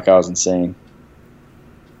looked at me like I was insane.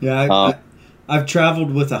 Yeah, I've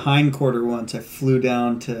traveled with a hindquarter once. I flew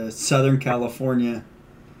down to Southern California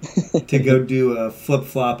to go do a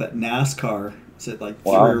flip-flop at NASCAR. It's like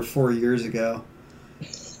 3 or 4 years ago.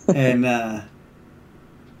 And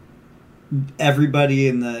everybody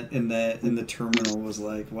in the terminal was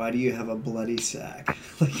like, "Why do you have a bloody sack?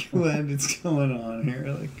 Like, what is going on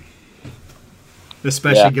here?" Like,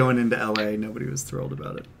 especially going into LA, nobody was thrilled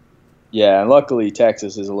about it. Yeah, and luckily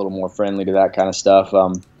Texas is a little more friendly to that kind of stuff.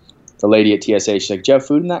 The lady at TSA, she's like, "Do you have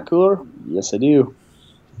food in that cooler?" "Yes, I do."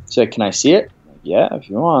 She's like, "Can I see it?" Like, "Yeah, if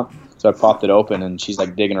you want." So I popped it open, and she's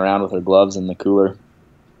like digging around with her gloves in the cooler.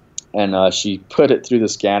 And she put it through the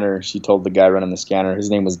scanner. She told the guy running the scanner, his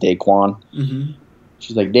name was Daquan. Mm-hmm.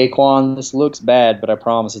 She's like, "Daquan, this looks bad, but I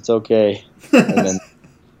promise it's okay." And then,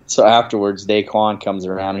 so afterwards, Daquan comes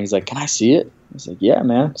around, and he's like, "Can I see it?" I was like, "Yeah,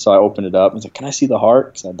 man." So I opened it up. He's like, "Can I see the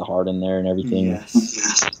heart?" Because I had the heart in there and everything.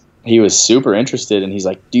 Yes. He was super interested, and he's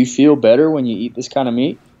like, "Do you feel better when you eat this kind of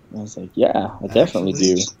meat?" And I was like, "Yeah, I definitely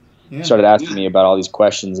do." Yeah. He started asking me about all these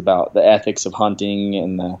questions about the ethics of hunting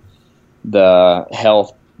and the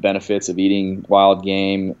health benefits of eating wild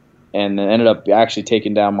game, and then ended up actually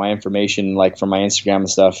taking down my information, like from my Instagram and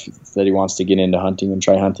stuff, that he wants to get into hunting and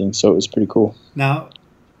try hunting. So it was pretty cool. Now,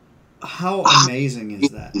 how amazing is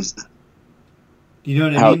that? You know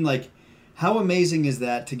what I mean? Like, how amazing is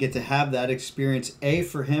that to get to have that experience, A,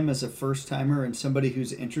 for him as a first-timer and somebody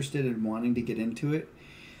who's interested in wanting to get into it,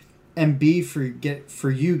 and B, for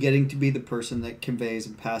you getting to be the person that conveys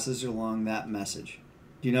and passes along that message.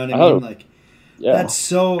 Do you know what I mean? Like, yeah. That's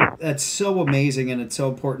so amazing, and it's so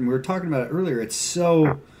important. We were talking about it earlier. It's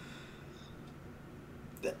so,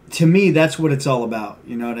 to me, that's what it's all about.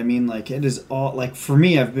 You know what I mean? Like, it is all, like, for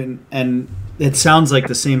me, I've been, and it sounds like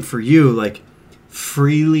the same for you, like,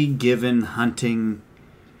 freely given hunting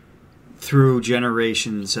through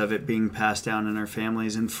generations of it being passed down in our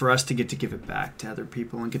families, and for us to get to give it back to other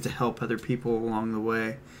people and get to help other people along the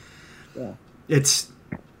way. Yeah.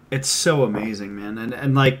 It's so amazing, man.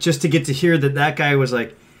 And like, just to get to hear that guy was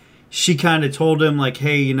like, she kind of told him like,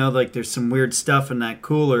 hey, you know, like there's some weird stuff in that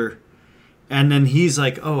cooler. And then he's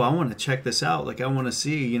like, oh, I want to check this out. Like, I want to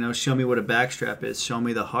see, you know, show me what a backstrap is. Show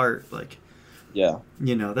me the heart. Like, yeah,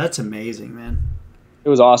 you know, that's amazing, man. It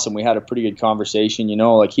was awesome. We had a pretty good conversation, you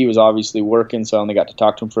know, like he was obviously working, so I only got to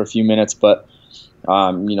talk to him for a few minutes, but,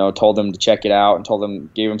 you know, told him to check it out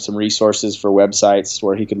and gave him some resources for websites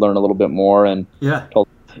where he could learn a little bit more, and told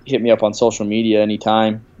him, hit me up on social media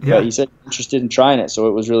anytime. Yeah. But he said interested in trying it, so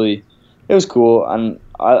it was cool. And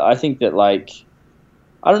I think that, like,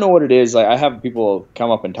 I don't know what it is. Like, I have people come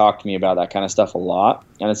up and talk to me about that kind of stuff a lot,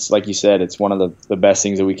 and it's like you said, it's one of the best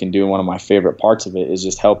things that we can do. And one of my favorite parts of it is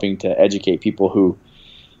just helping to educate people who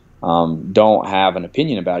don't have an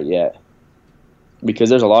opinion about it yet,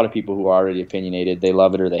 because there's a lot of people who are already opinionated. They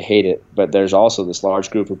love it or they hate it, but there's also this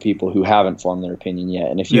large group of people who haven't formed their opinion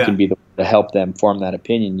yet. And if you can be the one to help them form that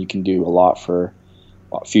opinion, you can do a lot for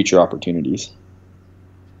future opportunities.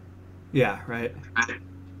 Yeah, right.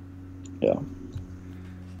 Yeah.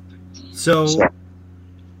 So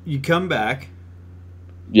you come back.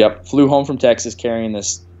 Yep. Flew home from Texas carrying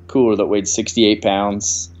this cooler that weighed 68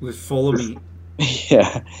 pounds. It was full of meat.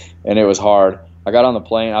 Yeah, and it was hard. I got on the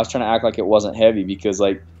plane. I was trying to act like it wasn't heavy because,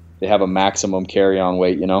 like, they have a maximum carry-on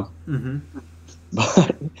weight, you know? Mm-hmm.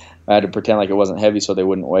 But I had to pretend like it wasn't heavy so they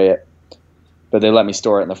wouldn't weigh it. But they let me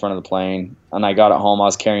store it in the front of the plane. And I got it home. I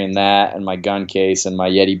was carrying that and my gun case and my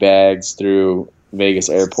Yeti bags through Vegas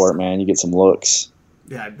airport, man. You get some looks.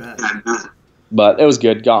 Yeah, I bet. But it was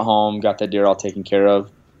good. Got home, got that deer all taken care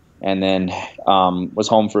of, and then was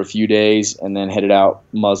home for a few days, and then headed out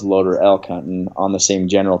muzzleloader elk hunting on the same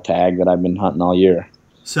general tag that I've been hunting all year.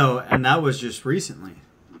 So, and that was just recently?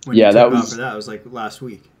 When you that was. That was like last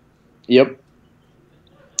week. Yep.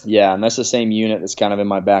 Yeah, and that's the same unit that's kind of in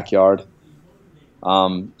my backyard.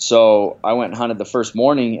 So I went and hunted the first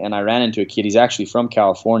morning, and I ran into a kid. He's actually from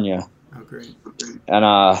California. Oh, great.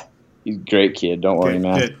 And he's a great kid. Don't worry,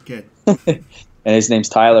 man. Good. And his name's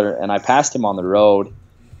Tyler, and I passed him on the road,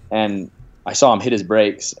 and I saw him hit his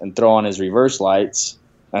brakes and throw on his reverse lights,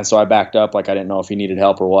 and so I backed up like I didn't know if he needed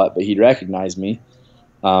help or what, but he'd recognized me.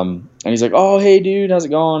 And he's like, oh, hey, dude, how's it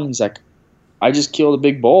going? He's like, I just killed a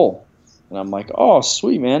big bull. And I'm like, oh,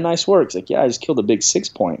 sweet, man, nice work. He's like, yeah, I just killed a big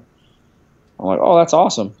 6-point. I'm like, oh, that's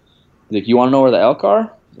awesome. He's like, you want to know where the elk are?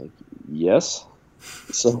 I was like, yes.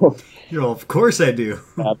 So... Well, of course I do.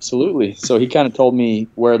 Absolutely. So he kind of told me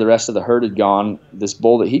where the rest of the herd had gone. This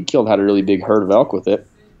bull that he'd killed had a really big herd of elk with it.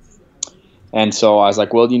 And so I was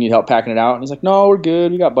like, well, do you need help packing it out? And he's like, no, we're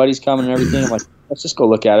good. We got buddies coming and everything. I'm like, let's just go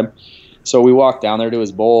look at him. So we walked down there to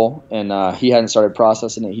his bull, and he hadn't started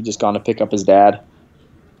processing it. He'd just gone to pick up his dad.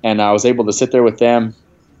 And I was able to sit there with them,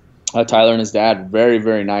 Tyler and his dad, very,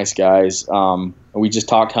 very nice guys. We just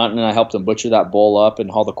talked hunting, and I helped them butcher that bull up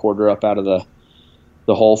and haul the quarter up out of the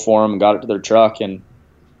hole for them and got it to their truck. And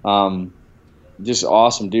just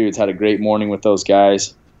awesome dudes. Had a great morning with those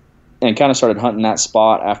guys, and kind of started hunting that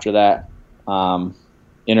spot after that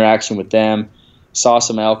interaction with them. Saw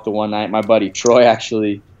some elk the one night. My buddy Troy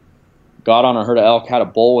actually got on a herd of elk, had a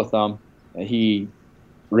bull with them, and he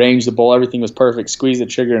ranged the bull. Everything was perfect. Squeezed the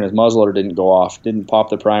trigger, and his muzzleloader didn't go off. Didn't pop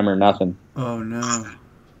the primer, nothing. Oh, no.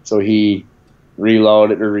 So he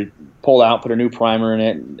reloaded or pulled out, put a new primer in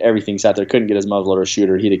it, and everything sat there. Couldn't get his muzzleloader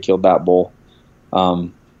shooter. He'd have killed that bull.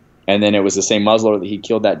 And then it was the same muzzleloader that he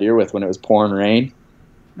killed that deer with when it was pouring rain.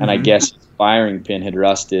 And I guess his firing pin had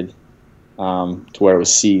rusted to where it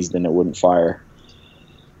was seized and it wouldn't fire.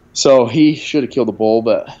 So he should have killed the bull,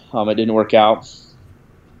 but it didn't work out.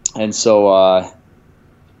 And so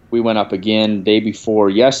we went up again day before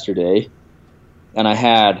yesterday, and I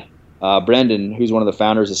had Brendan, who's one of the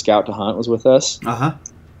founders of Scout to Hunt, was with us. Uh-huh.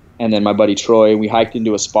 And then my buddy Troy. We hiked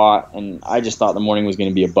into a spot, and I just thought the morning was going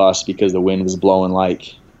to be a bust because the wind was blowing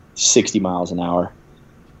like 60 miles an hour,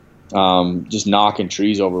 just knocking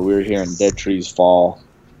trees over. We were hearing dead trees fall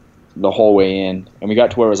the whole way in, and we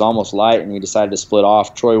got to where it was almost light, and we decided to split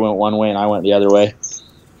off. Troy went one way and I went the other way,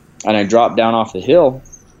 and I dropped down off the hill,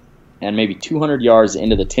 and maybe 200 yards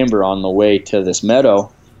into the timber on the way to this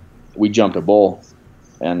meadow, we jumped a bull.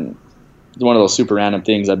 And it's one of those super random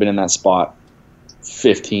things. I've been in that spot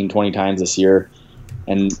 15, 20 times this year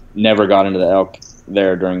and never got into the elk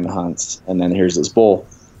there during the hunts. And then here's this bull.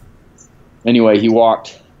 Anyway, he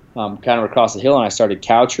walked kind of across the hill, and I started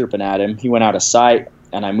cow chirping at him. He went out of sight,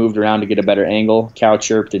 and I moved around to get a better angle, cow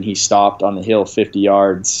chirped, and he stopped on the hill 50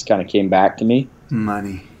 yards, kind of came back to me.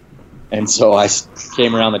 Money. And so I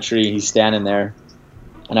came around the tree. He's standing there,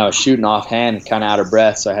 and I was shooting offhand, kind of out of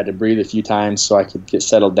breath, so I had to breathe a few times so I could get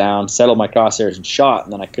settled down, settled my crosshairs, and shot,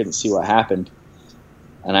 and then I couldn't see what happened.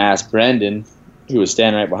 And I asked Brendan, who was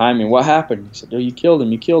standing right behind me, what happened? He said, "Oh, you killed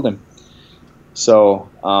him. You killed him." So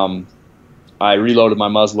I reloaded my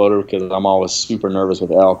muzzleloader because I'm always super nervous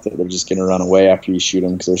with elk that they're just going to run away after you shoot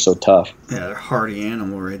them because they're so tough. Yeah, they're a hardy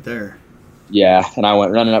animal right there. Yeah, and I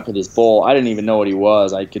went running up to this bull. I didn't even know what he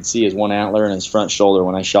was. I could see his one antler and his front shoulder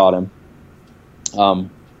when I shot him.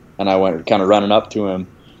 And I went kind of running up to him,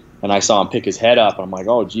 and I saw him pick his head up. And I'm like,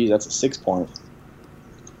 oh, geez, that's a 6-point,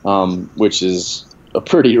 which is a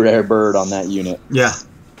pretty rare bird on that unit. Yeah.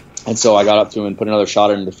 And so I got up to him and put another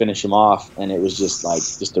shot in him to finish him off, and it was just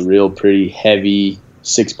a real pretty heavy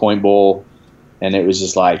 6-point bull. And it was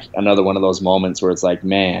just like another one of those moments where it's like,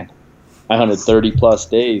 man, I hunted 30-plus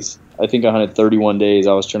days. I think I hunted 31 days.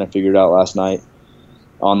 I was trying to figure it out last night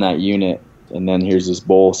on that unit. And then here's this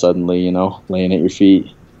bull suddenly, laying at your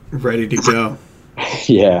feet. Ready to go.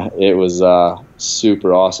 Yeah, it was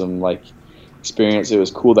super awesome experience. It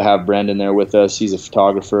was cool to have Brendan there with us. He's a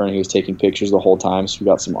photographer, and he was taking pictures the whole time. So we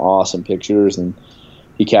got some awesome pictures, and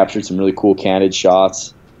he captured some really cool candid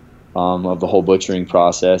shots of the whole butchering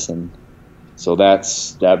process. And so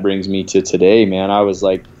that brings me to today, man. I was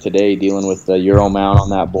today dealing with the Euro mount on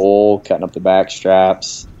that bull, cutting up the back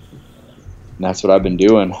straps. And that's what I've been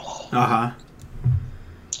doing. Uh-huh.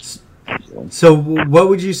 So what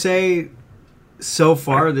would you say so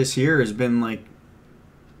far this year has been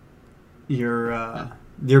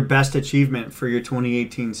your best achievement for your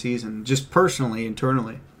 2018 season, just personally,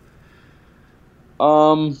 internally?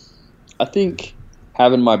 I think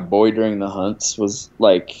having my boy during the hunts was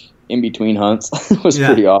in between hunts was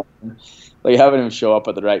pretty awesome. Having him show up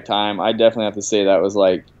at the right time, I definitely have to say that was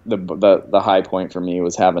the high point for me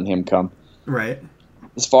was having him come. Right.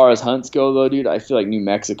 As far as hunts go, though, dude, I feel like New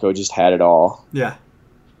Mexico just had it all. Yeah.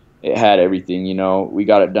 It had everything, We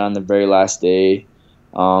got it done the very last day.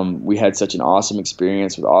 We had such an awesome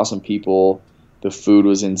experience with awesome people. The food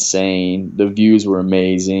was insane. The views were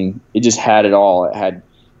amazing. It just had it all. It had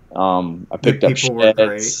I picked up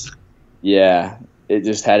sheds. Yeah. It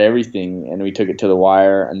just had everything, and we took it to the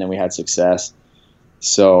wire, and then we had success.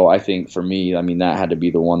 So I think for me, that had to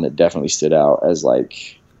be the one that definitely stood out as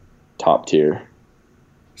top tier.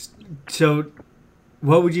 So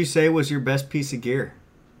what would you say was your best piece of gear?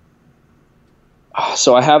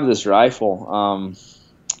 So I have this rifle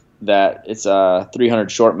that it's a 300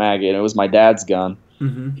 short mag, and it was my dad's gun.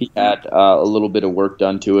 Mm-hmm. He had a little bit of work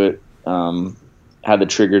done to it, had the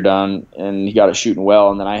trigger done, and he got it shooting well.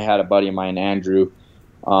 And then I had a buddy of mine, Andrew.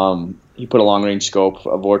 He put a long-range scope,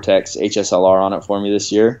 a Vortex HSLR on it for me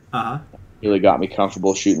this year. Uh-huh. Really got me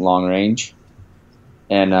comfortable shooting long range.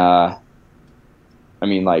 And,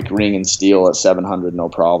 ring and steel at 700, no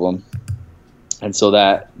problem. And so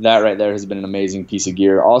that right there has been an amazing piece of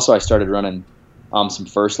gear. Also, I started running some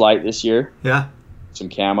First Light this year. Yeah. Some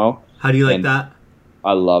camo. How do you like that?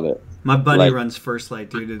 I love it. My buddy runs First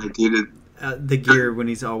Light, dude. The gear, when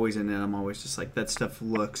he's always in it, I'm always just that stuff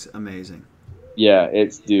looks amazing. Yeah,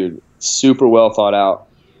 it's, dude, super well thought out.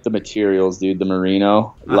 The materials, dude, the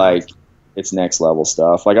merino, it's next level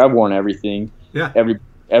stuff. I've worn everything. Yeah.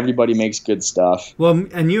 Everybody makes good stuff. Well,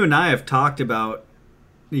 and you and I have talked about,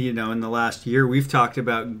 in the last year, we've talked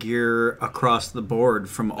about gear across the board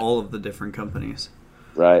from all of the different companies.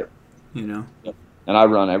 Right. Yep. And I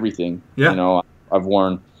run everything. Yeah. I've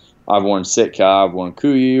worn Sitka, I've worn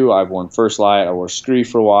Kuiu, I've worn First Light, I wore Scree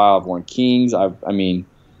for a while, I've worn Kings.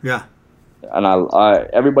 Yeah. And I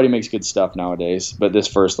everybody makes good stuff nowadays, but this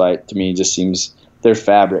First Light to me just seems, their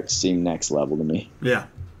fabrics seem next level to me. Yeah.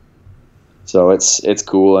 So it's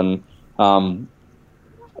cool, and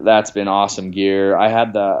that's been awesome gear. I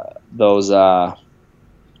had the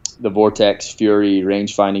Vortex Fury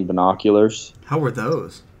range finding binoculars. How were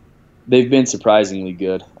those? They've been surprisingly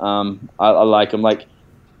good. I like them.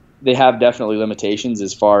 they have definitely limitations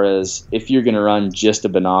as far as if you're going to run just a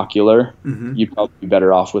binocular, you'd probably be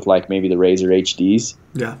better off with like maybe the Razor HDs.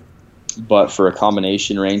 Yeah. But for a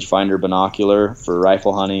combination rangefinder binocular for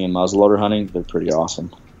rifle hunting and muzzleloader hunting, they're pretty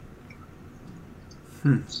awesome.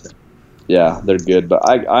 Yeah, they're good. But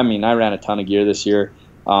I mean, I ran a ton of gear this year.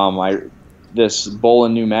 This bull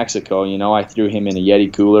in New Mexico, you know, I threw him in a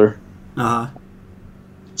Yeti cooler.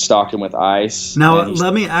 Stocked him with ice. Now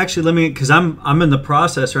let me because I'm in the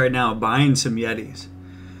process right now of buying some Yetis.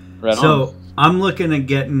 Right so on. I'm looking at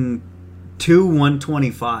getting 2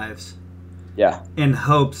 125s. Yeah. In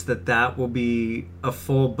hopes that will be a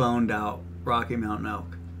full boned out Rocky Mountain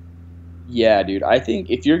elk. Yeah, dude. I think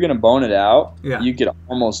if you're gonna bone it out, yeah. you could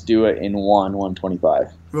almost do it in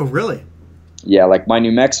 125. Oh, really? Yeah, like my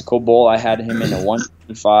New Mexico bull, I had him in a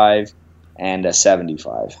 125 and a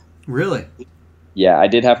 75. Really? Yeah, I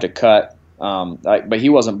did have to cut, but he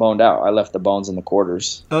wasn't boned out. I left the bones in the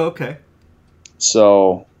quarters. Oh, okay.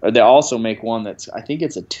 So they also make one that's, I think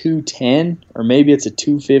it's a 210 or maybe it's a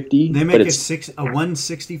 250. They make a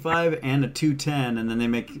 165 and a 210, and then they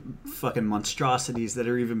make fucking monstrosities that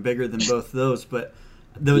are even bigger than both those. But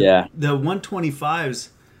the 125s,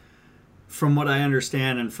 from what I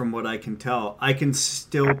understand and from what I can tell, I can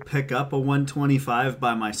still pick up a 125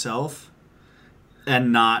 by myself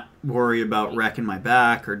and not worry about wrecking my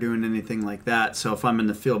back or doing anything like that. So if I'm in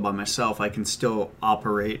the field by myself, I can still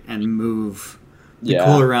operate and move the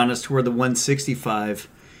cooler around us to where the 165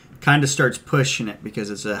 kind of starts pushing it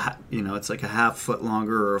because it's it's like a half foot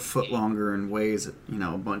longer or a foot longer and weighs a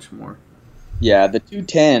bunch more. Yeah, the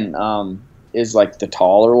 210 is like the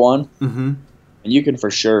taller one, and you can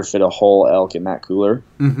for sure fit a whole elk in that cooler.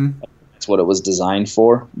 That's what it was designed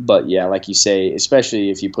for. But yeah, like you say,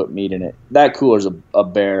 especially if you put meat in it, that cooler's a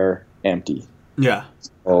bare empty. Yeah.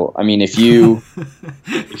 So I mean, if you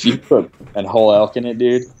put a whole elk in it,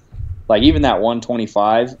 dude. Like even that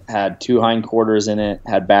 125 had 2 hindquarters in it,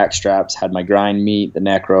 had back straps, had my grind meat, the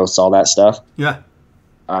neck roast, all that stuff. Yeah.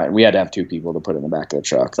 We had to have 2 people to put it in the back of the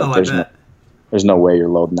truck. Like, there's no way you're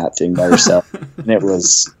loading that thing by yourself. And it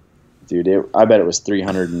was, dude, I bet it was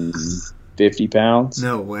 350 pounds.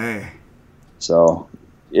 No way. So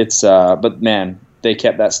it's, but man, they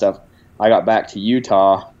kept that stuff. I got back to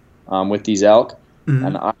Utah with these elk,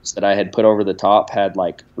 and the ice that I had put over the top had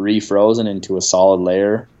like refrozen into a solid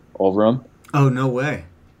layer over them. Oh, no way.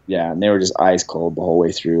 Yeah, and they were just ice cold the whole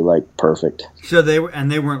way through, like perfect. So they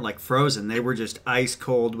weren't like frozen. They were just ice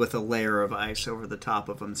cold with a layer of ice over the top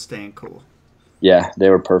of them, staying cool. Yeah,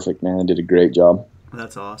 they were perfect, man. They did a great job.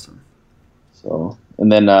 That's awesome. So,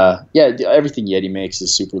 and then everything Yeti makes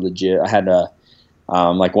is super legit. I had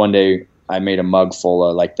like one day I made a mug full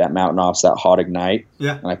of like that Mountain Ops, that Hot Ignite.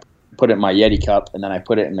 Yeah. And I put it in my Yeti cup, and then I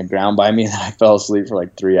put it in the ground by me, and then I fell asleep for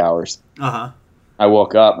like 3 hours. I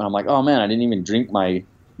woke up and I'm like, oh man, I didn't even drink my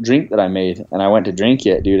drink that I made, and I went to drink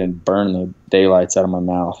it, dude, and burned the daylights out of my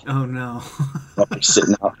mouth. Oh no.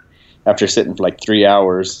 after sitting for like 3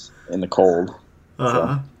 hours in the cold.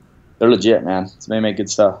 So, they're legit, man. So they make good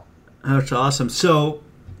stuff. That's awesome. So,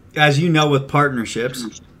 as you know, with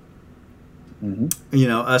partnerships,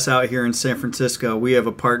 us out here in San Francisco, we have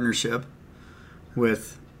a partnership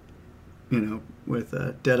with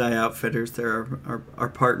Deadeye Outfitters. They're our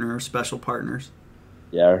partner, our special partners.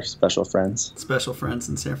 Yeah, our special friends. Special friends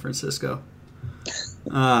in San Francisco.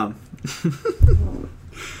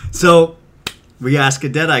 So, we ask a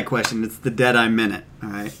Deadeye question. It's the Deadeye Minute, all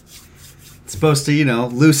right? It's supposed to,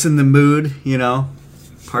 loosen the mood,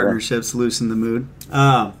 Partnerships loosen the mood.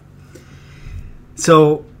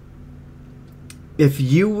 So, if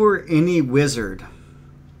you were any wizard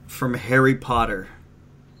from Harry Potter,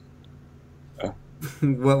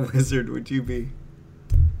 what wizard would you be?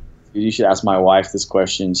 Dude, you should ask my wife this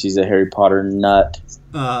question. She's a Harry Potter nut.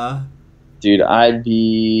 Dude, I'd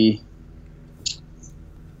be...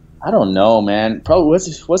 I don't know, man. Probably,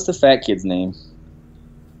 what's the fat kid's name?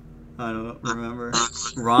 I don't remember.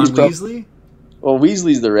 Ron Weasley? Well,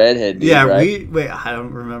 Weasley's the redhead dude, yeah, right? Wait, I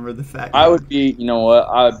don't remember the fat kid. I would be, you know what?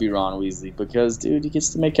 I would be Ron Weasley because, dude, he gets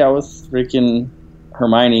to make out with freaking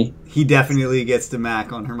Hermione. He definitely gets to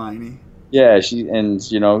mac on Hermione. Yeah, she's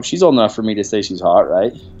old enough for me to say she's hot,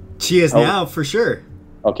 right? She is now, for sure.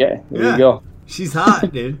 Okay, there you go. She's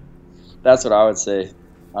hot, dude. That's what I would say.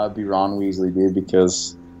 I would be Ron Weasley, dude,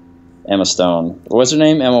 because Emma Stone. What's her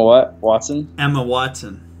name? Emma what? Watson? Emma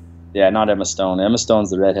Watson. Yeah, not Emma Stone. Emma Stone's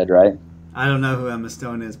the redhead, right? I don't know who Emma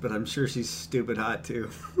Stone is, but I'm sure she's stupid hot, too.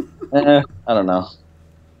 I don't know.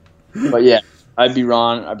 But yeah, I'd be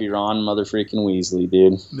Ron mother freaking Weasley,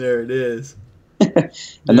 dude. There it is.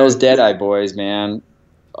 And those Deadeye boys, man.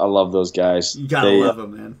 I love those guys. You gotta love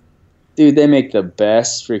them, man. Dude, they make the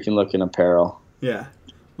best freaking looking apparel. Yeah.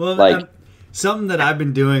 Well, Like, something that I've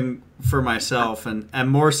been doing for myself, and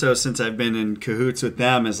more so since I've been in cahoots with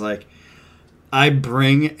them, is like I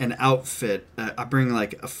bring an outfit. I bring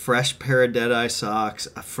like a fresh pair of Deadeye socks,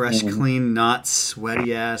 a fresh, clean, not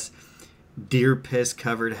sweaty ass deer piss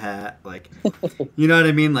covered hat. Like, you know what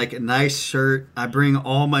I mean? Like a nice shirt. I bring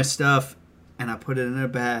all my stuff and I put it in a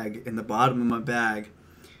bag in the bottom of my bag.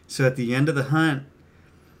 So at the end of the hunt,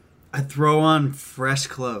 I throw on fresh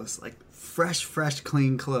clothes, like fresh,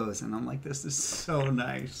 clean clothes. And I'm like, this is so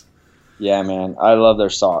nice. yeah, man, I love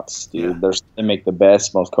their socks, dude. Yeah. They make the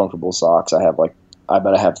best, most comfortable socks. I bet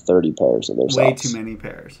I have 30 pairs of their socks. Way too many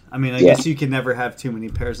pairs. I mean, I guess you can never have too many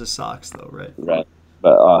pairs of socks, though, right? Right.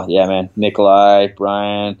 But, yeah, man, Nikolai,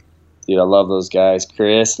 Brian, dude, I love those guys.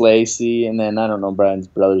 Chris, Lacey, and then I don't know Brian's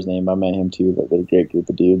brother's name. I met him too, but they're a great group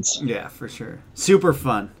of dudes. Yeah, for sure. Super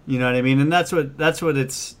fun. You know what I mean? And that's what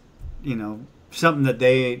it's, you know, something that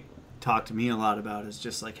they talk to me a lot about is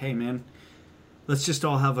just like, hey, man, let's just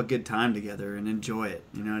all have a good time together and enjoy it.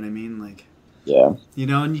 You know what I mean? Like, yeah. You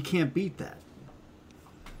know, and you can't beat that.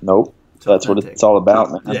 Nope. That's what it's all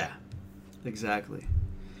about, man. Yeah, exactly.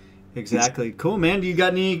 Cool, man. Do you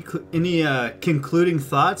got any concluding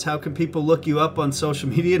thoughts? How can people look you up on social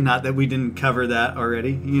media? Not that we didn't cover that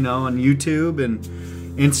already, you know, on YouTube and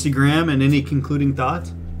Instagram, and any concluding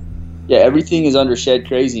thoughts? Yeah, everything is under Shed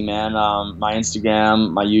Crazy, man. My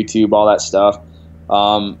Instagram, my YouTube, all that stuff.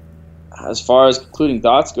 As far as concluding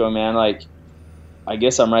thoughts go, man, like, I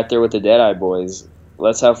guess I'm right there with the Deadeye boys.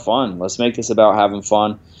 Let's have fun. Let's make this about having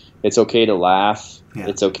fun. It's okay to laugh. Yeah.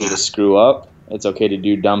 It's okay to screw up. It's okay to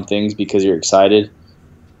do dumb things because you're excited.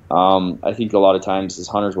 I think a lot of times as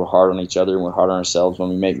hunters, we're hard on each other and we're hard on ourselves when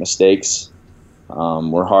we make mistakes.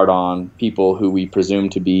 We're hard on people who we presume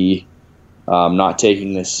to be not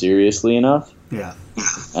taking this seriously enough. Yeah.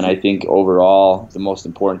 And I think overall, the most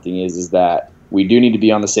important thing is that we do need to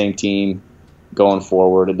be on the same team going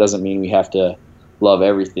forward. It doesn't mean we have to love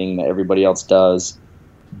everything that everybody else does,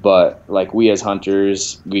 but like we as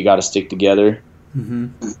hunters, we got to stick together.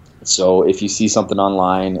 Mm-hmm. So if you see something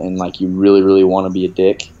online and like you really, really want to be a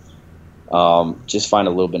dick, just find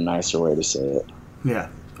a little bit nicer way to say it. Yeah.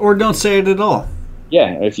 Or don't say it at all.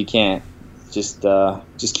 Yeah. If you can't, just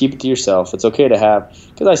keep it to yourself. It's okay to have,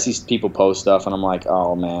 because I see people post stuff and I'm like,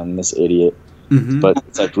 oh man, this idiot. Mm-hmm. But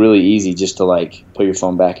it's like really easy just to like put your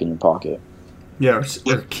phone back in your pocket. Yeah.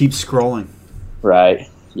 Or keep scrolling. Right.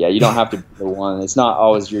 Yeah. You don't have to be the one. It's not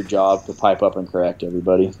always your job to pipe up and correct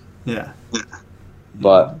everybody. Yeah.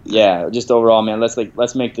 But yeah, just overall, man, let's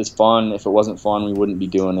make this fun. If it wasn't fun, we wouldn't be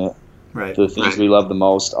doing it. Right. So the things we love the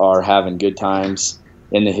most are having good times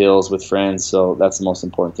in the hills with friends. So that's the most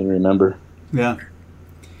important thing to remember. Yeah.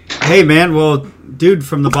 Hey, man. Well, dude,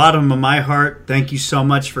 from the bottom of my heart, thank you so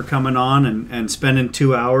much for coming on and spending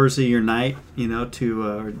 2 hours of your night, you know,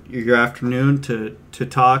 to your afternoon to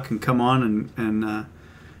talk and come on and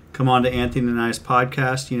come on to Anthony and I's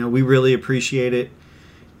podcast. You know, we really appreciate it.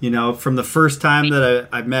 You know, from the first time that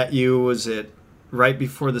I met you, was it right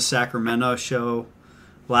before the Sacramento show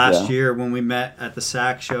last year when we met at the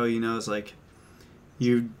SAC show? You know, it's like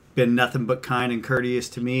you've been nothing but kind and courteous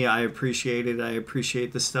to me. I appreciate it. I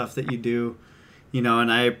appreciate the stuff that you do, you know,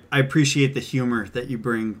 and I appreciate the humor that you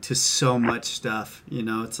bring to so much stuff. You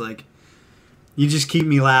know, it's like you just keep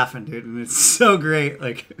me laughing, dude, and it's so great.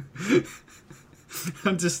 Like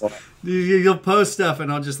I'm just, you'll post stuff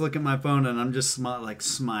and I'll just look at my phone and I'm just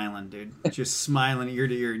smiling, dude. Just smiling ear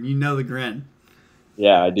to ear, and you know the grin.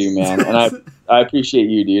 Yeah, I do, man. And I appreciate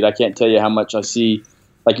you, dude. I can't tell you how much I see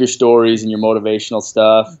like your stories and your motivational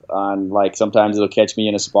stuff. And like sometimes it'll catch me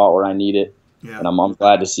in a spot where I need it. Yeah. And I'm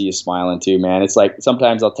glad to see you smiling too, man. It's like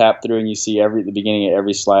sometimes I'll tap through and you see the beginning of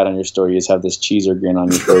every slide on your story, you just have this cheeser grin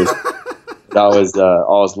on your face. It always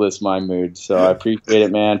lifts my mood. So I appreciate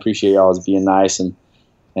it, man. Appreciate you always being nice and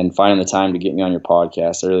finding the time to get me on your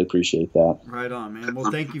podcast. I really appreciate that. Right on, man.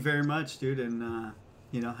 Well, thank you very much, dude. And,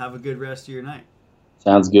 you know, have a good rest of your night.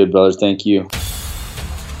 Sounds good, brothers. Thank you.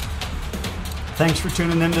 Thanks for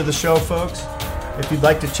tuning into the show, folks. If you'd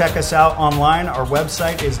like to check us out online, our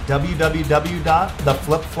website is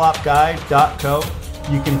www.theflipflopguide.co.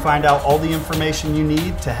 You can find out all the information you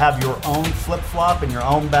need to have your own flip-flop in your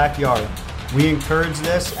own backyard. We encourage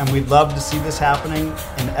this, and we'd love to see this happening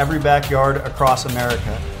in every backyard across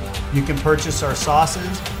America. You can purchase our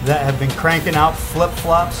sauces that have been cranking out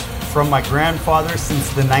flip-flops from my grandfather since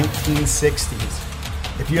the 1960s.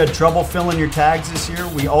 If you had trouble filling your tags this year,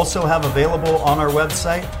 we also have available on our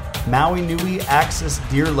website Maui Nui Axis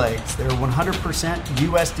deer legs. They're 100%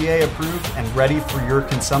 USDA approved and ready for your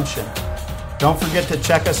consumption. Don't forget to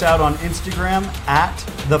check us out on Instagram at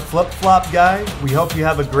The Flip Flop Guy. We hope you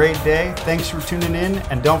have a great day. Thanks for tuning in,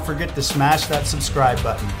 and don't forget to smash that subscribe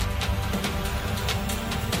button.